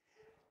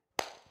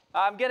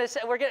 I'm gonna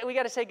say we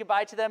got to say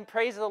goodbye to them.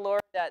 Praise the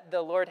Lord that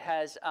the Lord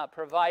has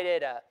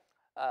provided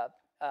a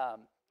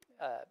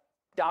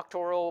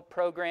doctoral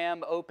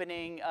program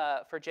opening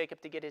for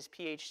Jacob to get his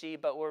PhD,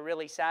 but we're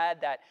really sad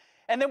that,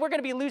 and then we're going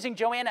to be losing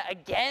Joanna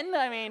again.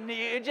 I mean,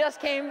 you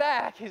just came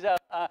back. So,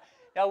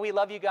 no, we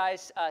love you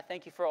guys.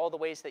 Thank you for all the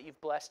ways that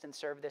you've blessed and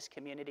served this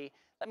community.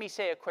 Let me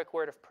say a quick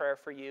word of prayer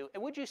for you.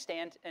 And would you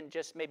stand and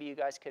just maybe you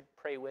guys could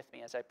pray with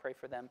me as I pray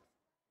for them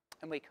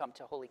and we come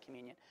to Holy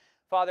Communion.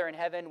 Father in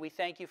heaven, we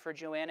thank you for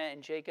Joanna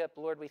and Jacob.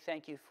 Lord, we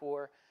thank you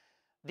for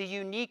the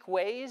unique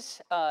ways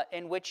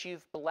in which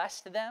you've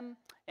blessed them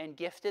and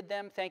gifted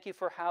them. Thank you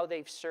for how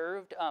they've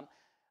served,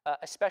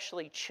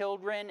 especially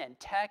children and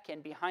tech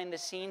and behind the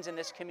scenes in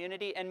this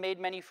community and made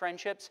many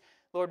friendships.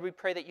 Lord, we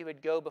pray that you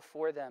would go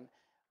before them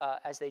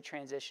as they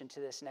transition to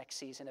this next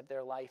season of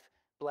their life.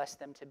 Bless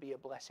them to be a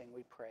blessing,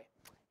 we pray.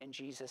 In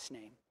Jesus'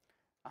 name,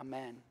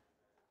 amen.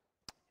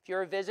 If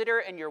you're a visitor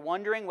and you're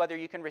wondering whether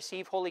you can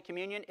receive Holy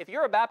Communion, if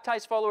you're a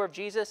baptized follower of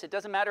Jesus, it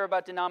doesn't matter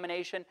about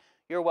denomination,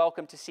 you're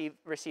welcome to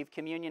receive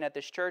communion at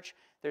this church.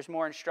 There's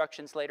more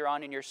instructions later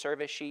on in your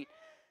service sheet.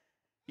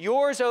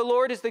 Yours, O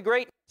Lord, is the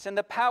greatness and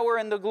the power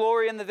and the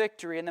glory and the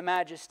victory and the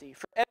majesty.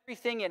 For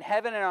everything in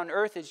heaven and on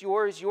earth is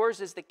yours.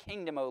 Yours is the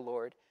kingdom, O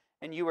Lord,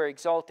 and you are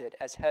exalted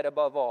as head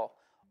above all.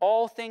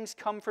 All things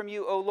come from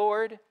you, O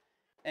Lord,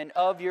 and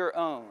of your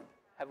own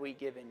have we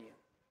given you.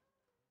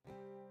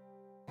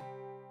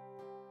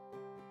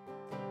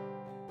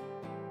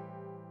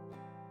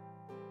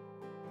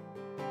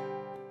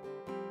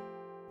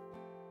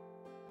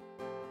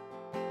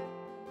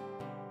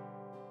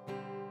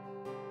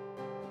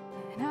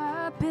 And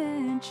I've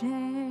been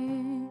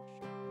changed,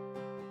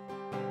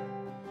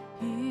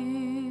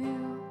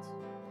 healed,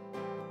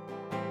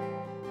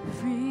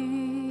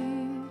 free,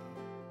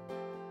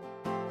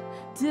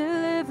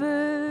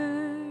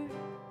 delivered,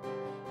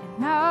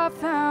 and I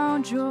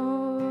found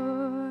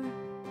joy,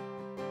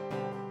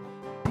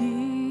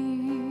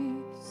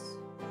 peace,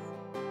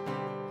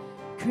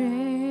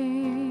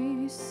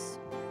 grace,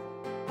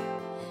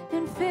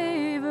 and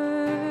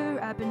favor.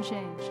 I've been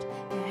changed,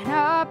 and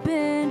I've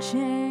been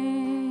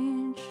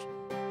changed,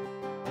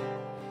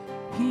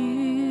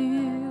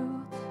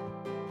 healed,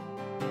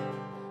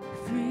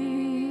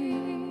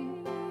 free,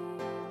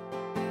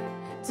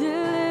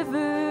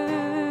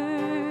 delivered,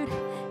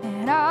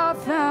 and I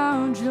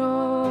found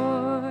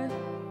joy,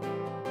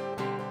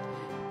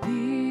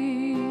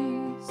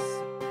 peace,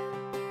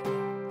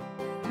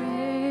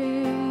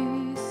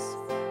 grace,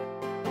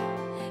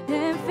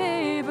 and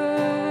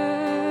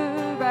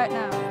favor right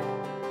now.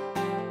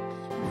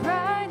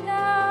 Right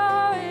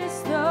now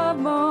is the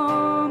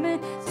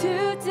moment.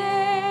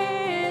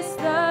 Today is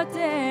the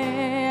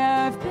day.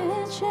 I've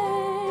been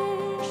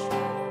changed.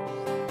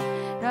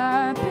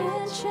 I've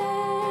been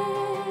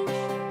changed.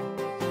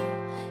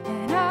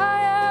 And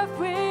I have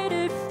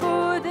waited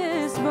for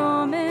this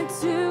moment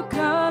to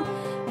come.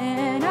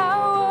 And I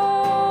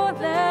won't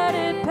let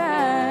it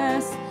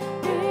pass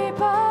me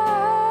by.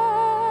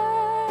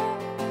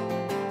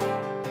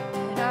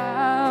 And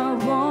I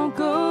won't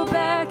go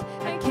back.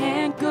 I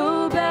can't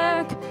go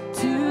back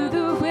to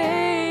the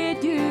way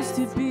it used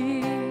to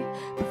be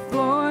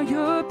before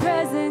your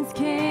presence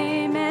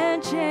came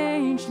and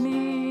changed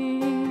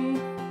me.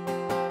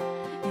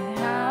 And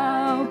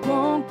I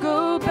won't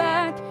go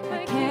back,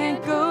 I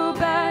can't go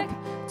back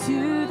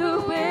to the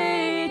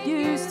way it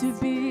used to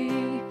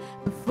be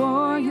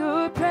before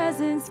your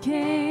presence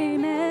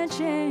came and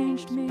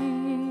changed me.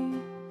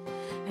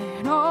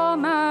 And all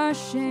my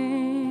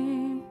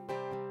shame,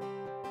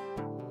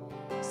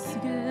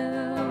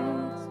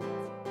 guilt,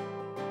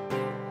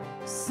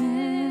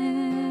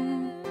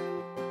 sin,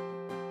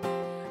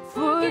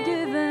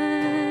 forgiven,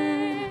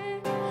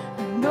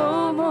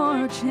 no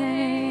more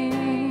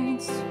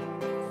chains,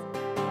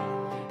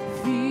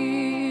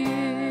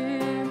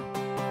 fear,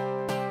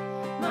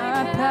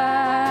 my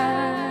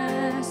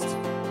past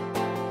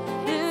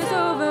is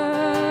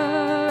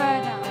over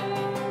right now.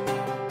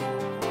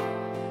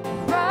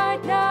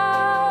 Right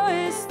now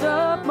is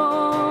the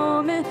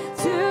moment.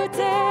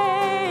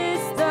 Today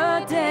is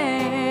the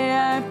day.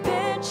 I've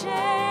been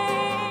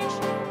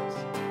changed.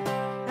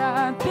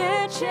 I've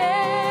been changed.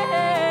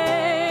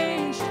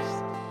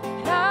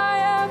 And I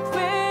have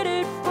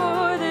waited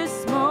for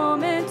this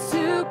moment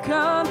to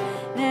come.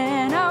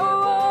 And I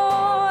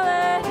won't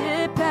let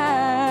it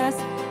pass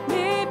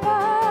me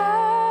by.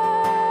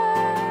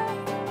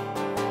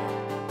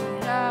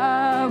 And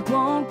I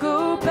won't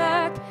go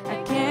back.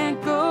 I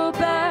can't go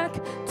back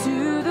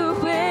to the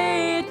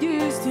way it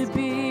used to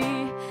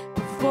be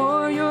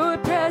before your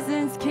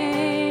presence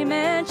came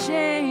and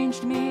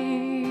changed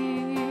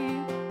me.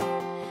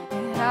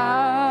 And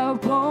I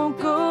won't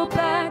go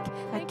back.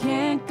 I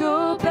can't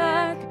go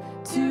back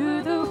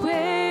to the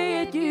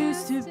way it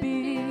used to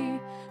be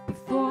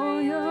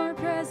before your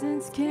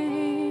presence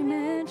came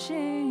and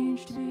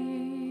changed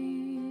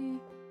me.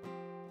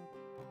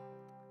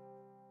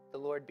 The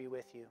Lord be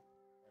with you.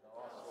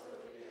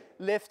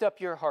 Lift up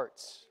your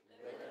hearts.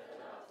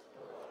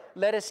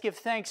 Let us give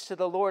thanks to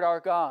the Lord our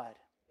God.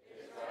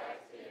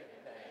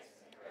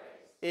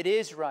 It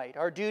is right,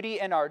 our duty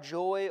and our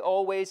joy,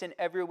 always and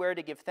everywhere,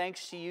 to give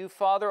thanks to you,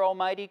 Father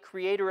Almighty,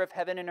 creator of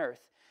heaven and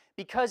earth,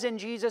 because in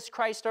Jesus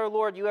Christ our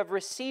Lord you have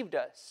received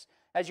us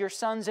as your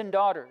sons and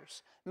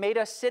daughters, made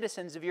us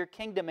citizens of your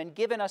kingdom, and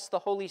given us the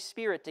Holy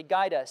Spirit to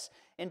guide us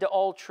into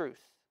all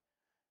truth.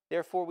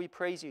 Therefore we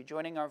praise you,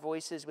 joining our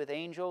voices with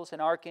angels and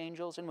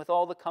archangels and with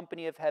all the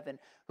company of heaven,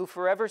 who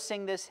forever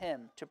sing this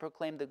hymn to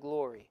proclaim the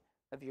glory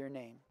of your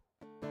name.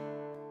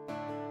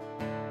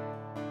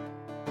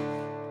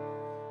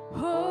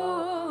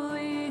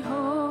 Holy,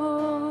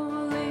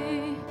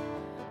 holy,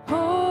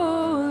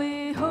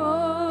 holy,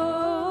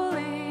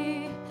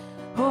 holy,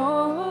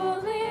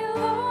 holy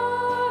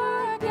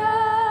Lord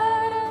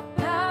God of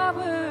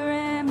power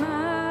and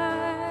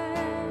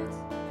might.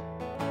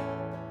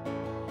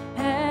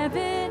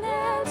 Heaven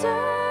and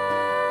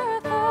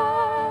earth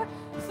are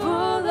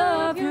full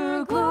of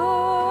your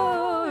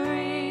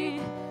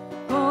glory.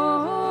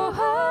 Holy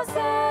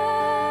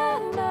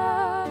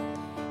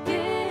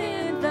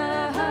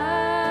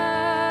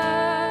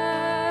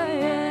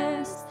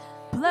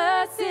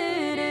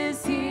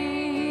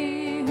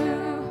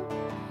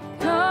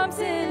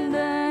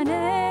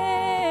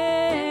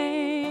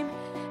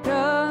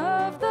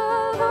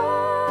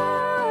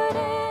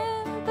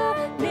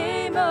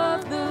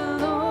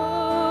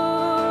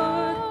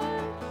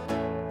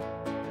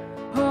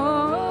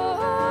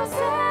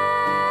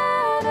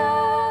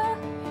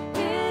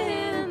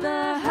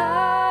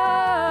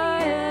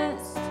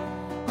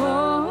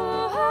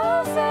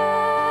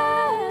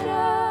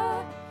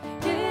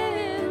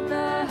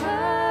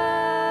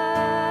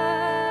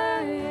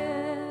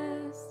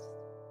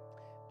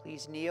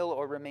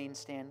remain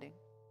standing.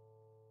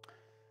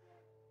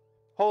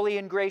 Holy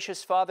and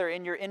gracious Father,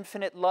 in your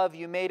infinite love,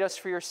 you made us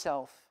for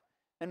yourself.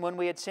 And when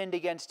we had sinned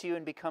against you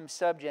and become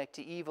subject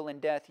to evil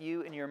and death,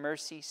 you, in your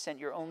mercy, sent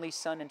your only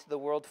Son into the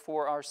world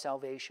for our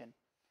salvation.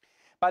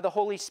 By the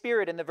Holy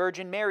Spirit and the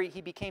Virgin Mary, he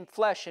became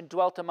flesh and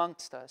dwelt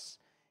amongst us.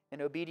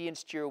 In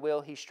obedience to your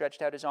will, he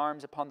stretched out his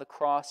arms upon the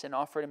cross and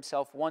offered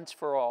himself once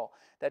for all,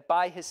 that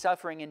by his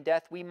suffering and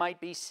death we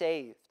might be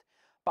saved.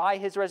 By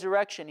his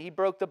resurrection, he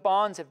broke the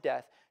bonds of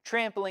death,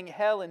 trampling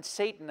hell and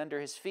Satan under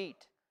his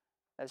feet.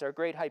 As our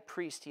great high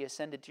priest, he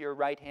ascended to your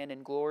right hand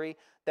in glory,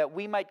 that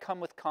we might come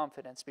with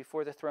confidence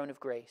before the throne of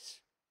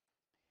grace.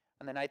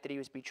 On the night that he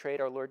was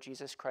betrayed, our Lord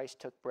Jesus Christ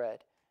took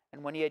bread.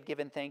 And when he had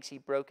given thanks, he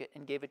broke it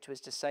and gave it to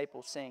his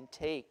disciples, saying,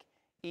 "Take,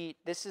 eat,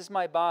 this is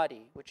my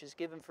body, which is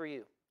given for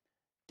you.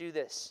 Do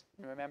this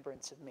in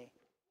remembrance of me."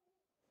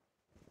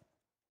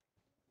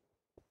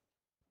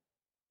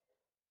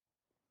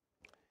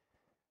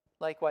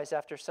 Likewise,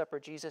 after supper,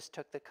 Jesus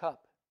took the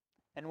cup.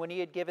 And when he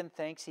had given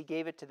thanks, he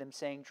gave it to them,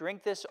 saying,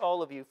 "Drink this,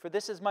 all of you, for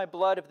this is my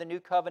blood of the new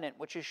covenant,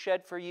 which is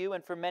shed for you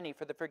and for many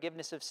for the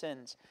forgiveness of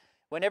sins.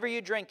 Whenever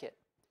you drink it,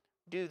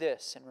 do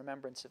this in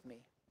remembrance of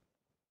me."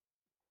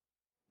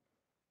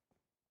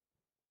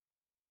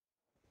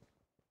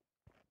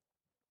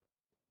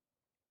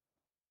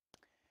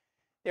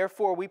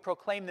 Therefore, we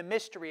proclaim the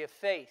mystery of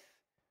faith.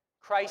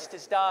 Christ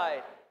has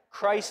died.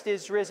 Christ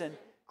is risen.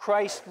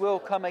 Christ will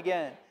come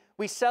again.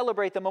 We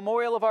celebrate the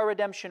memorial of our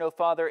redemption, O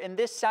Father, in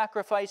this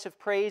sacrifice of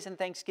praise and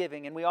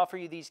thanksgiving, and we offer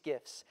you these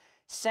gifts.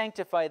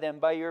 Sanctify them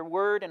by your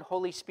word and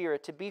Holy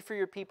Spirit to be for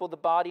your people the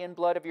body and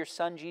blood of your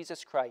Son,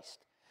 Jesus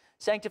Christ.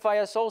 Sanctify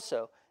us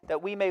also,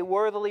 that we may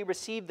worthily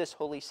receive this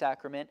holy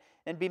sacrament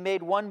and be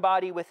made one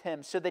body with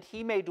him, so that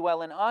he may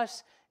dwell in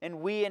us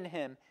and we in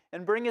him,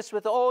 and bring us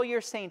with all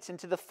your saints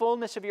into the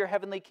fullness of your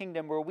heavenly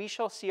kingdom, where we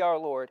shall see our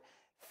Lord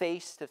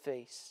face to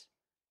face.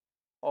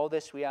 All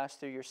this we ask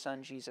through your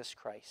Son, Jesus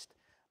Christ.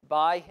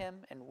 By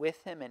him and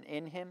with him and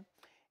in him,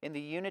 in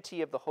the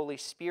unity of the Holy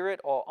Spirit,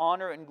 all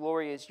honor and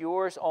glory is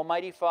yours,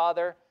 Almighty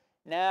Father,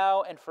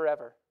 now and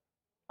forever.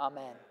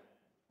 Amen.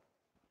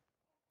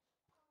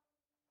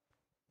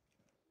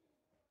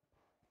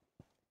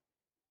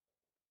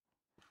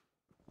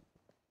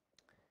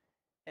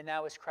 And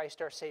now, as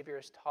Christ our Savior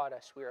has taught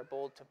us, we are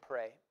bold to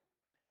pray.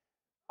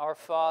 Our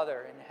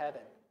Father in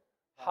heaven,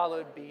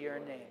 hallowed be your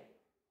name.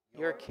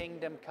 Your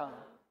kingdom come,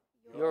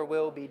 your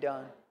will be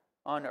done,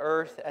 on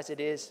earth as it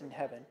is in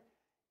heaven.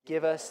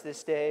 Give us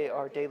this day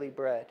our daily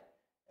bread,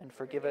 and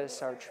forgive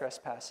us our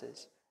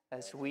trespasses,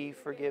 as we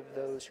forgive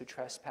those who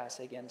trespass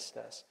against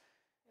us.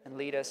 And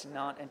lead us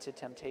not into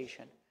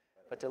temptation,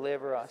 but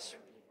deliver us.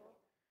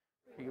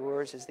 For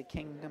yours is the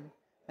kingdom,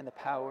 and the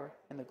power,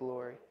 and the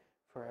glory,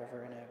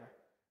 forever and ever.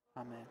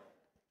 Amen.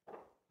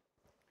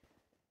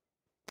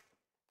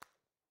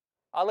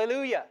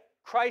 Alleluia!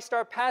 Christ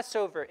our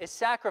Passover is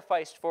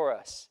sacrificed for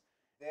us.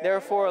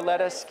 Therefore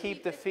let us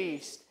keep the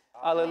feast.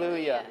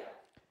 Alleluia.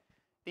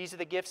 These are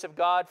the gifts of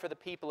God for the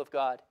people of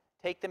God.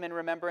 Take them in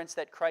remembrance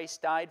that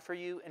Christ died for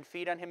you, and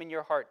feed on him in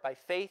your heart by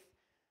faith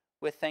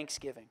with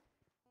thanksgiving.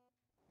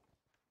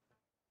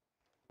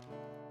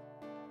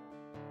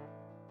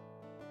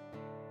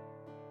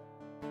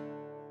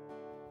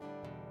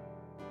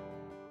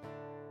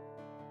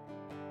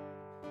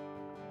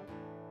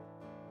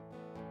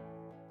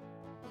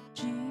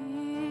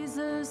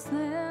 Jesus,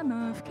 Lamb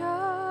of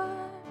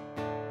God,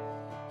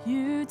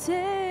 you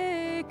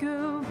take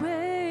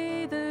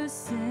away the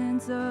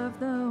sins of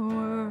the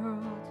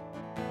world.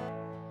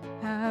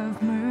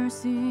 Have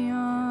mercy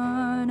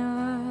on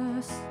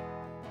us.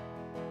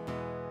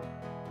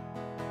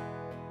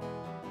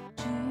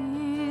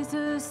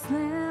 Jesus,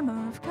 Lamb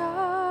of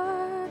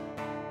God,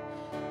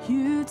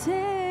 you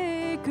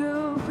take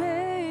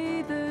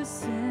away the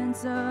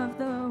sins of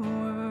the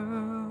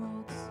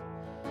world.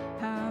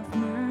 Have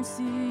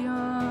mercy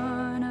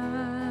on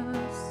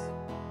us.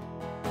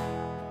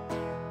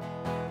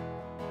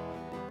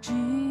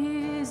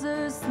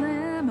 Jesus,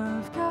 Lamb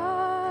of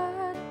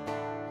God,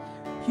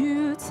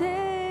 you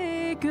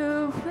take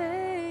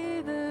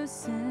away the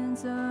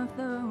sins of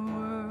the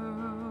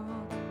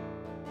world.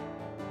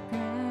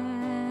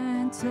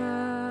 Grant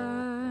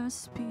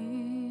us peace.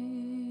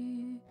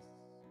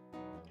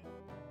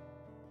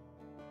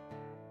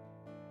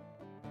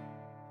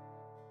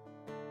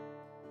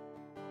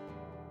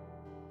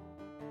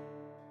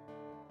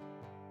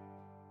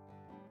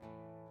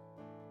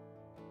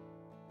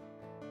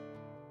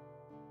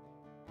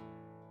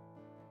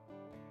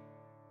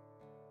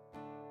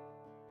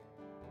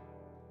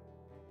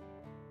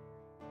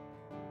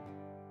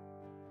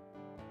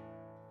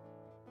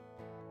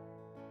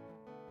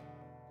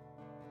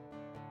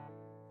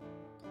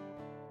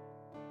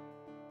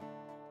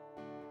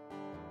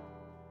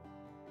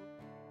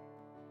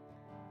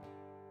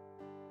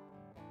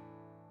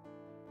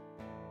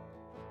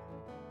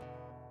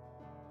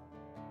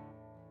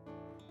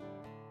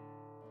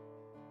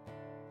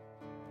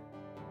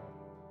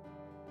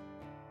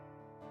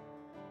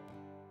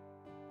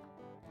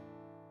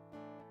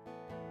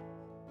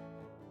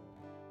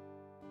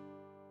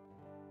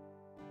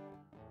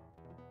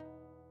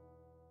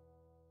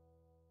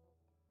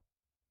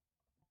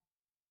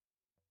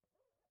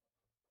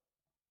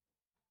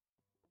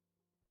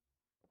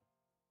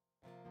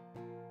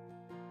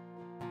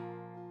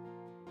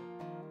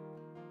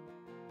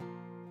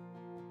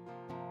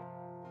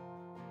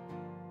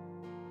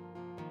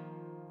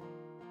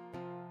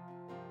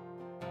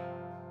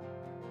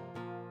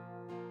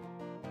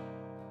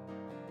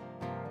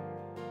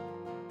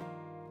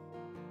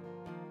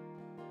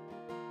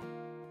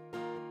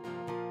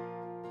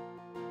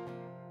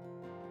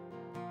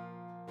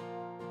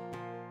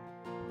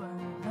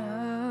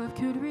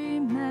 could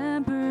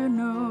remember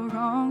no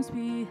wrongs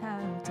we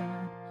have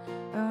done.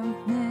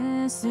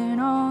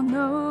 Omniscient,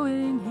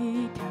 all-knowing,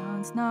 he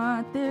counts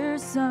not their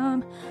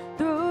sum.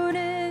 Thrown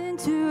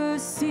into a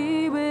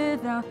sea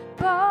without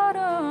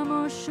bottom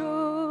or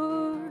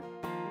shore.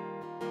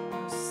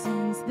 Our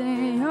sins,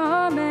 they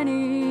are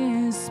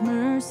many, his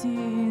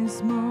mercy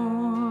is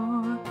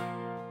more.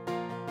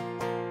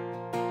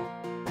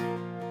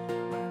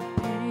 What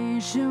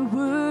patient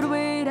would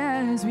wait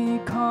as we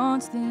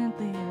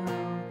constantly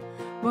roam?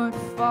 What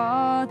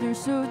father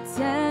so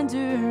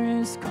tender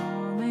is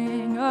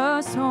calling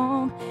us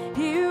home?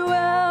 He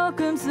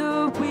welcomes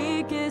the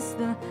weakest,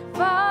 the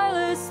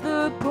vilest,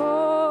 the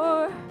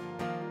poor.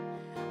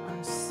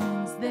 Our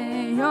sins,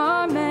 they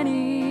are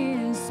many,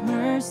 his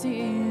mercy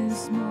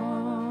is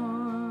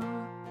more.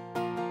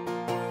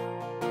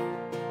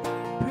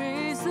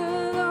 Praise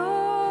the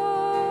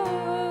Lord,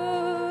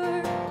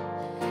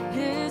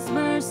 his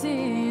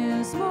mercy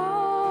is more.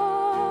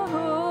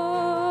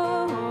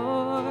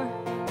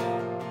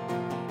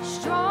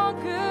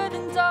 Stronger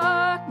than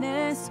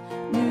darkness,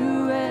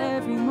 new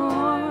every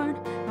morn.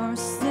 Our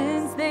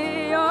sins,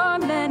 they are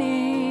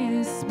many,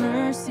 his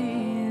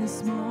mercy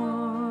is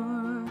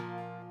more.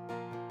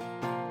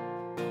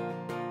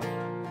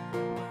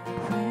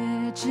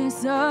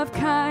 Riches of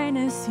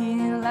kindness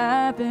he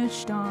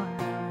lavished on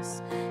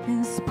us.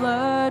 His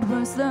blood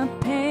was the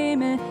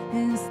payment,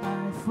 his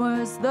life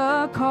was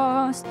the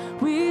cost.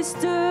 We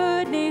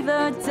stood neath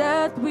the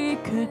death we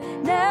could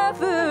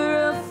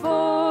never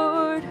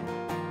afford.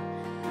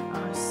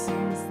 Our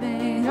sins,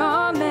 they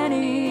are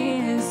many,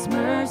 his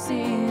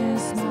mercy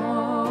is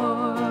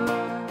more.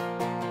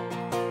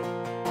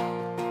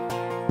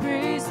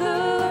 Praise the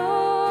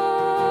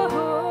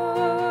Lord,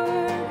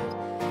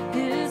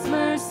 his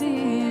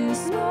mercy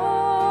is more.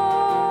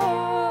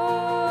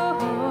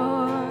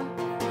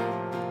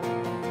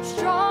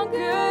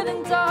 Stronger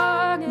than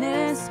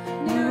darkness,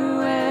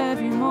 new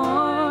every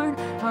morn.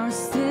 Our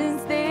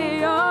sins,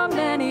 they are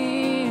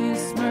many,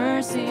 his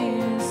mercy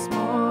is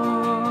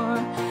more.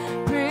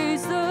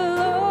 Praise the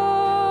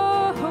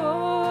Lord,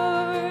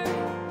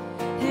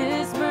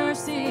 his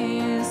mercy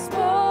is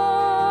more.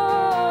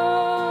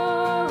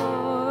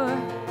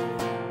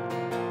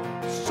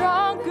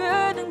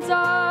 Stronger than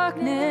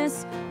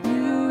darkness,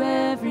 new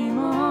every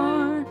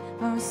morn.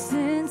 Our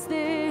sins,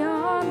 they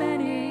are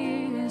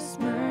many, his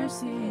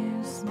mercy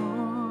is more.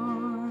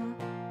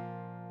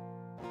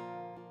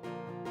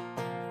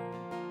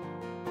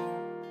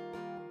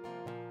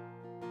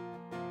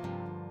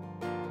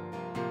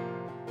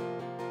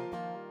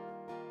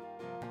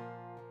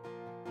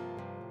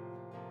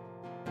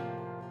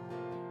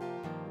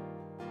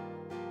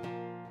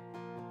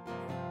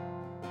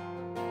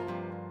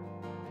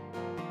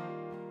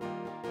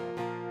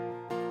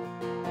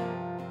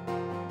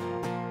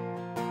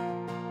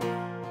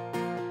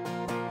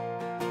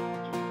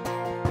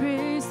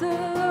 Praise the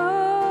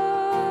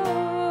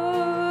Lord,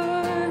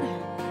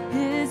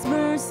 his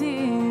mercy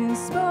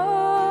is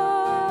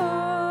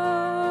more.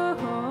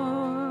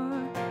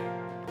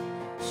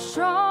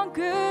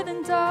 Stronger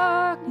than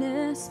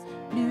darkness,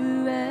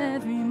 new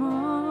every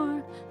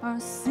morn. Our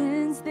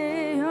sins,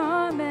 they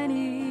are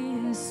many,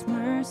 his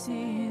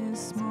mercy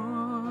is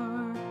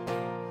more.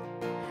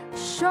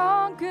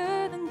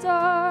 Stronger than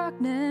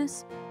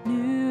darkness,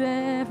 new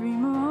every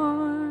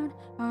morn.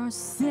 Our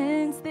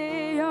sins,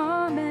 they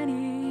are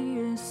many,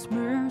 his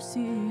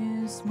mercy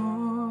is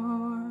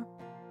more.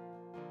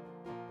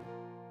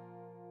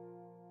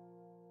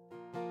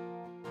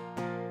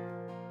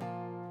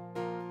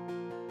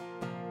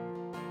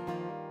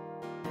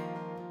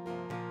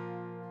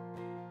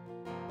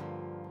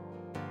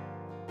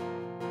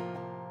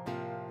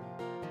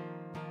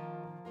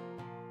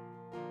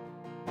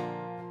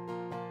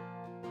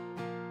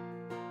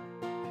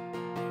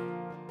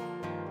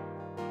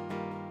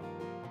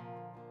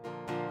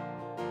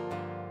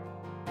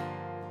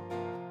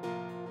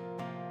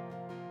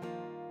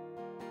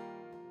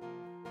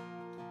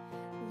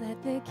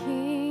 Let the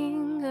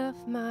King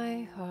of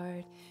my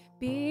heart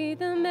be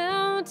the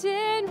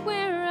mountain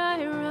where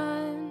I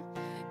run,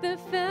 the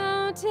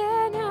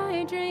fountain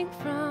I drink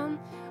from.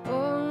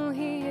 Oh,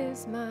 he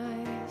is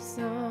my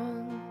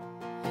song.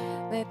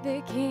 Let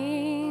the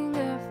King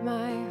of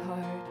my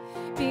heart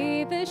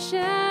be the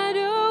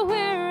shadow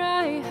where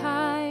I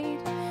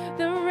hide,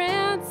 the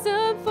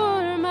ransom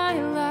for my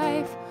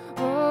life.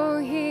 Oh,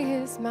 he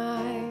is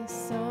my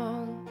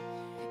song.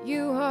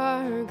 You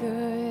are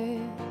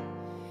good.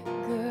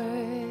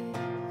 Good.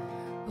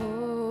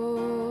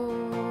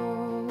 Oh,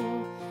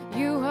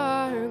 you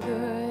are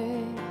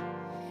good,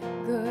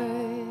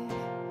 good.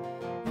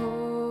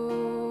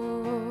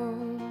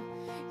 Oh,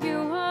 you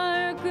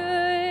are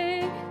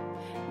good,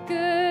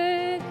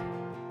 good.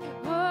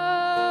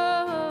 Oh,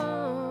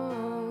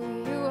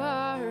 you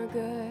are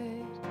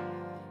good,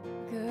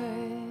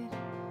 good.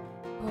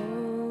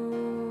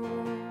 Oh,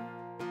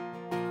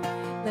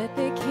 let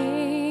the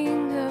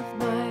King of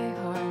my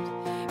heart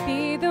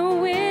be the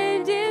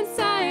wind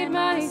inside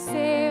my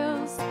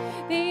sails,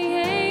 the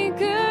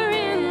anchor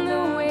in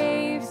the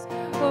waves.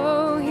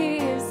 Oh, he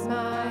is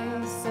my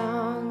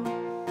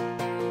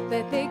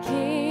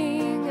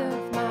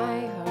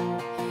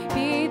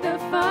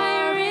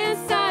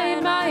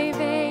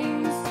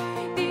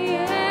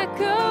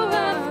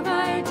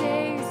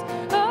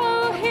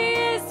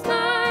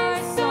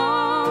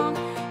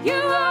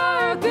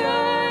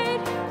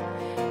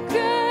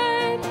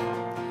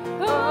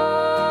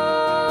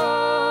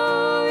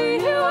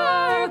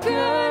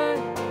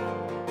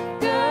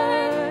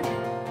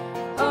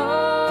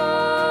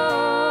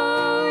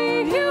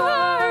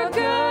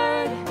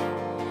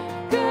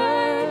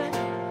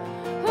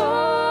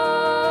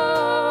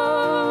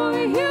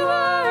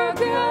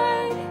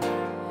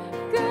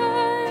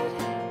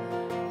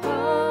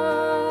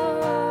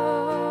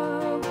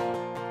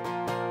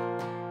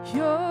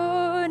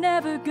You're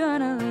never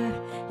gonna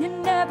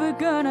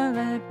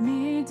let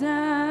me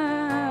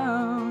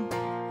down.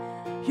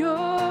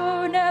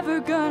 You're never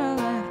gonna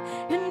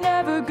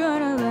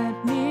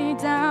let me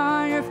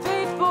down. You're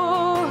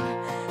faithful.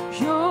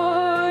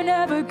 You're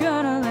never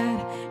gonna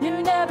let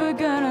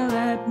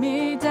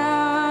me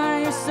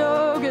down. You're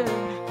so good.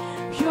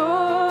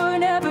 You're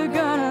never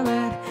gonna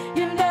let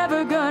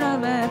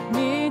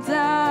me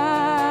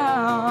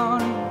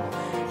down.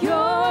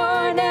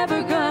 You're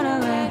never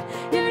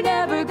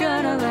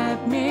gonna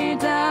let me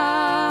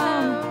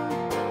down.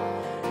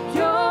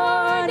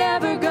 You're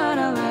never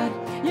gonna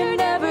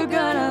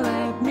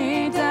let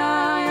me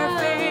down. You're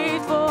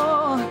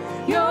faithful.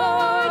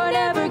 You're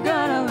never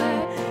gonna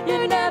let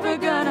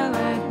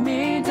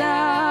me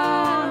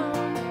down.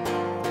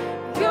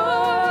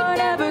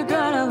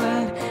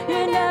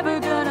 You're never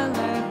gonna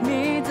let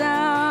me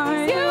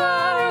down. You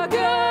are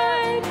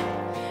good,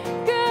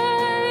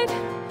 good.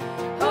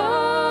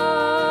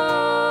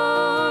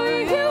 Oh,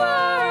 you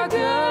are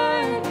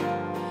good,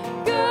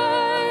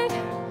 good.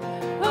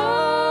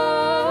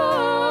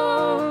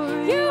 Oh,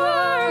 you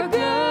are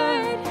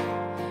good,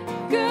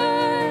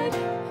 good.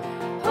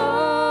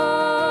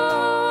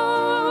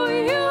 Oh,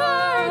 you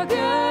are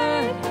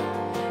good,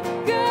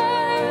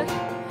 good.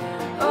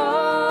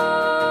 Oh,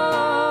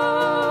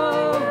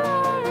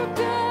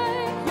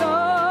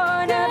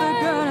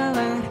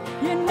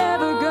 you're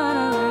never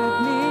gonna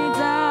let me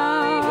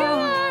down. You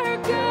are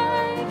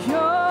good.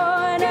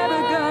 You're never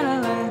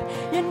gonna let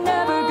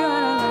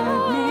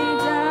me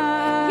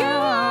down. You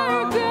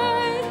are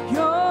good.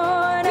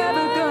 You're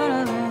never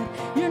gonna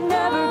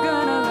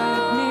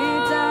let me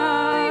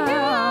down.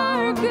 You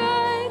are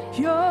good.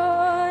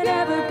 You're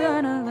never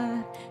gonna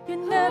let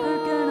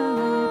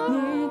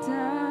me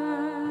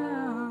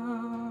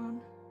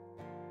down.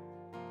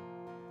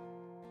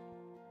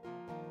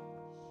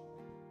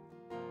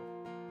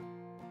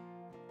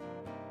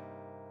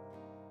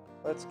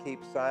 Let's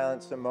keep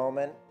silence a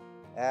moment,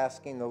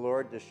 asking the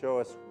Lord to show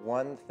us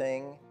one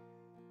thing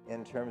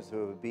in terms of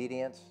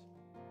obedience,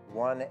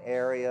 one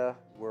area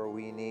where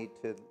we need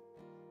to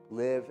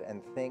live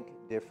and think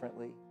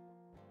differently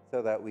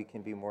so that we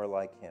can be more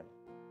like Him.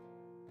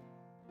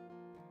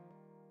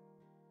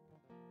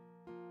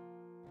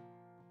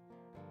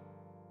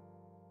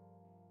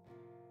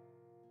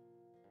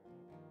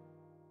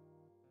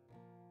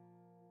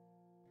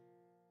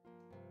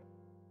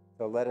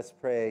 So let us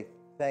pray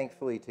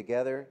thankfully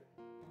together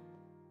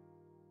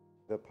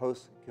the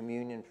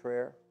post-communion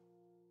prayer.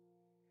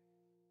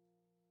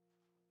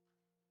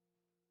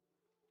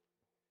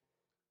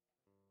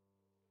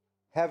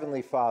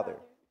 Heavenly Father,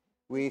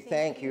 we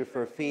thank you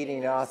for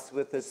feeding us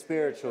with the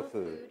spiritual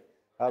food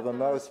of the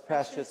most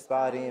precious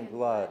body and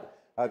blood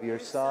of your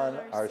Son,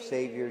 our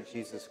Savior,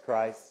 Jesus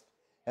Christ,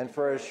 and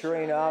for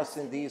assuring us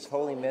in these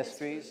holy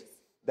mysteries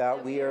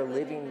that we are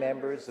living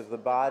members of the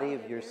body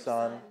of your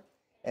Son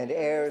and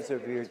heirs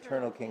of your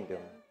eternal kingdom.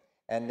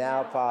 And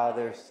now,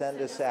 Father,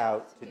 send us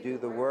out to do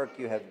the work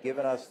you have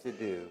given us to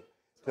do,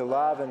 to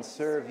love and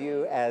serve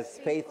you as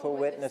faithful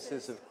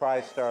witnesses of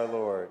Christ our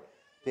Lord.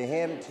 To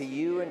him, to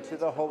you, and to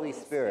the Holy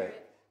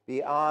Spirit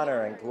be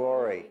honor and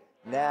glory,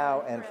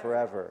 now and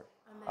forever.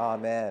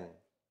 Amen.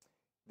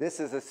 This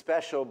is a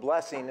special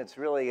blessing. It's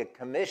really a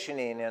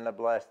commissioning and a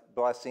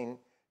blessing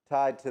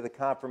tied to the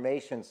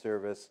confirmation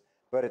service,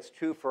 but it's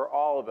true for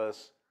all of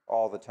us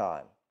all the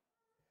time.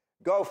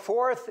 Go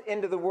forth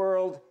into the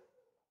world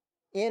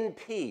in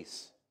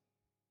peace.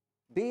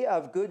 Be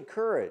of good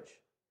courage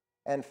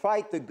and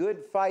fight the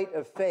good fight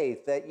of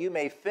faith, that you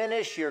may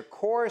finish your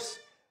course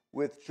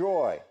with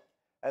joy.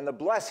 And the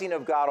blessing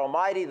of God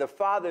Almighty, the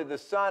Father, the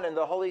Son, and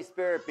the Holy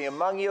Spirit be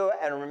among you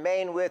and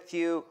remain with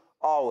you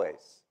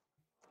always.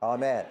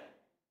 Amen.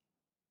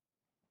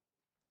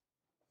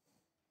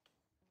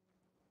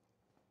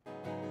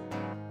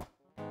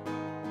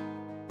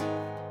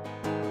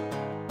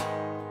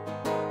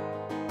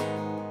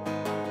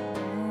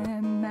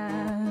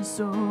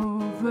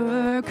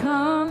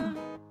 Overcome.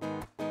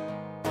 The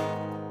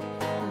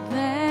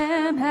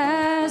Lamb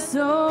has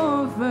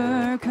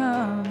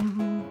overcome.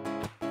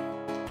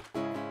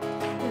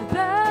 The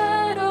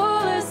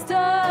battle is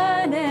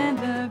done and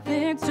the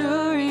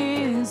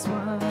victory is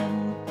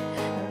won.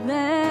 The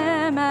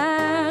Lamb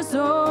has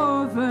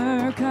overcome.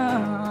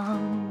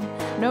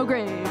 No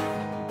grave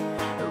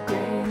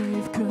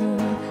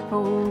could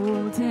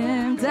hold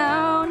him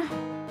down.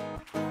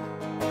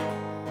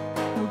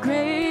 No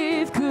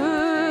grave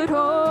could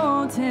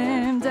hold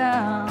him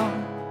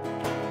down.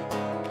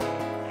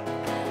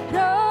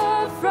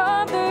 Up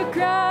from the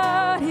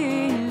ground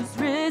he is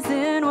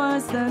risen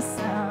was the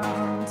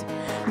sound.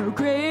 No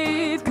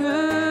grave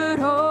could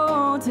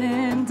hold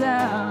him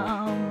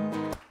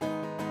down.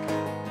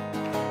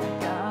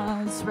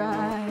 God's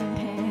right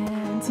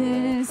hand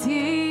is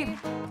he.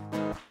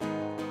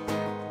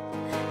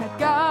 At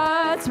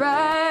God's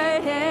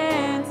right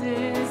hand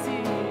is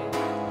he.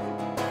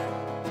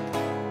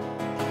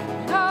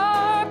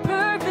 Our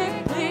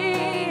perfect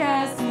plea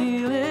as he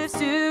lives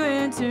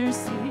to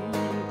intercede.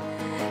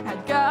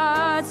 At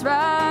God's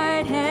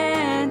right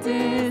hand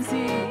is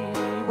he.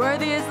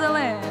 worthy is the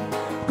Lamb.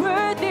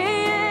 Worthy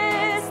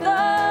is the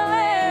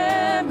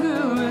Lamb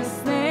who was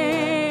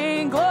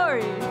slain.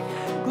 Glory,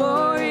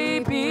 glory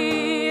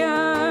be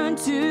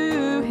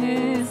unto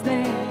his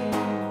name.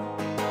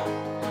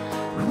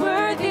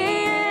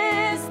 Worthy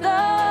is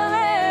the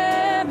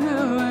Lamb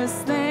who was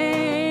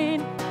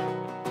slain.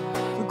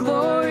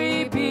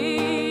 Glory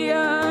be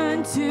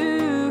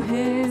unto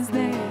his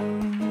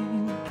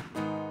name.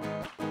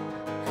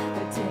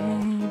 The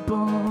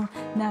table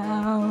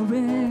now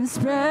is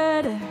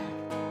spread.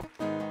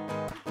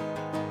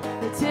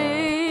 The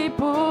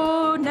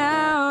table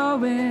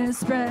now is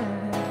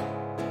spread.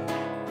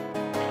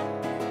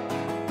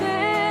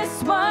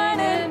 This wine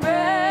and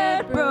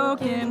bread,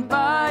 broken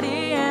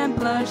body and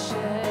blood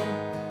shed.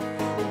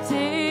 The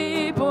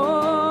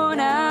table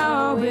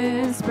now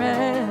is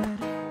spread.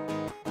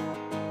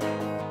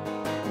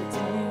 The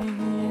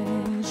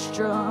day is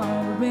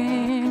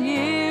drawing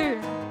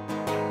near.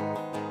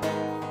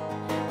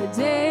 The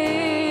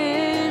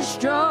day is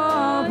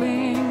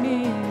drawing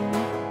near.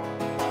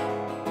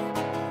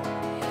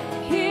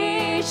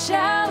 He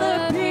shall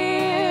appear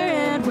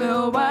and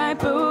will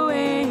wipe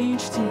away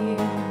each tear.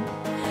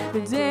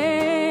 The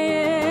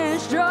day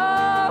is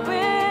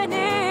drawing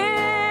near.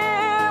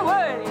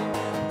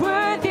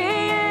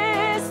 Worthy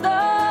is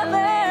the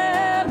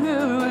Lamb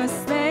who was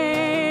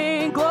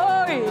slain.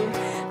 Glory,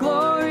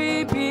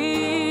 glory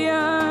be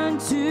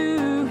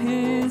unto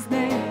his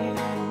name.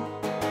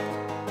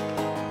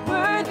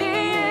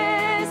 Worthy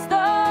is the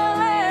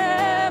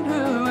Lamb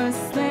who was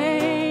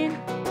slain.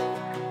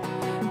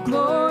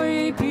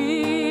 Glory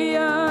be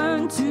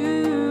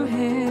unto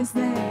his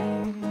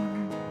name.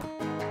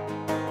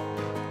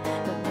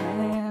 The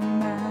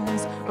Lamb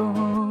has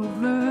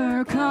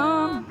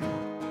overcome.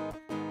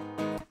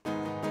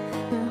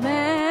 The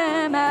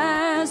Lamb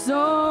has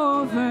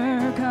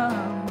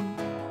overcome.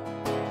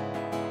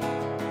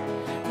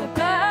 The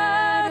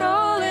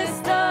battle is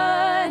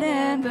done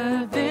and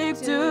the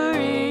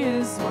victory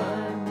is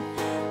won.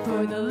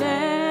 For the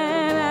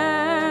Lamb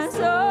has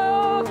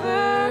overcome.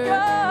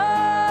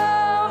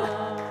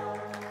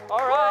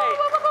 All right.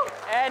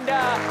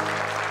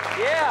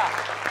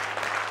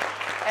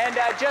 And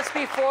just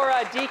before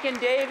Deacon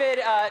David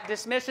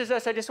dismisses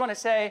us, I just want to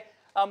say,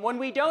 when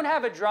we don't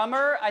have a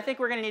drummer, I think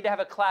we're going to need to have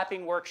a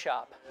clapping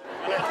workshop.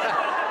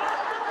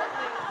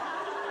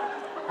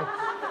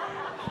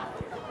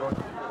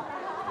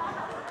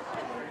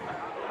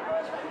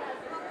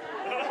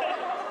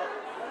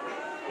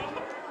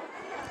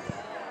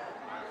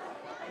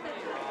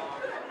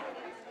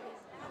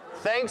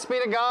 Thanks be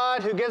to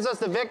God who gives us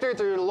the victory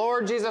through the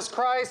Lord Jesus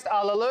Christ.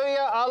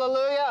 Alleluia,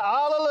 alleluia,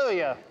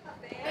 alleluia.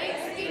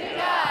 Thanks be to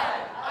God.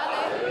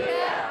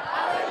 Hallelujah.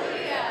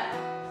 Hallelujah.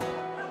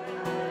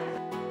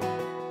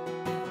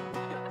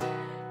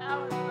 That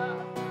was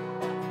rough.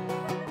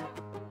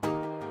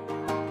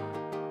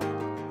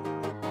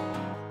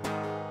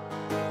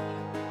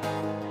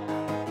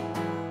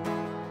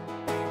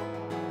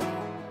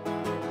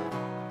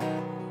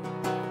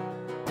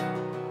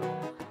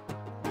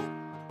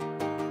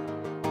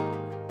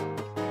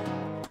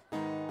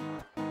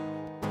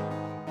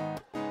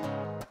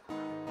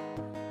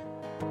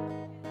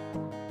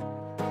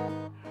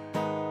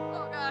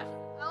 Oh gosh,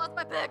 I lost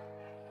my pick.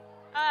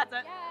 Ah,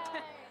 that's it.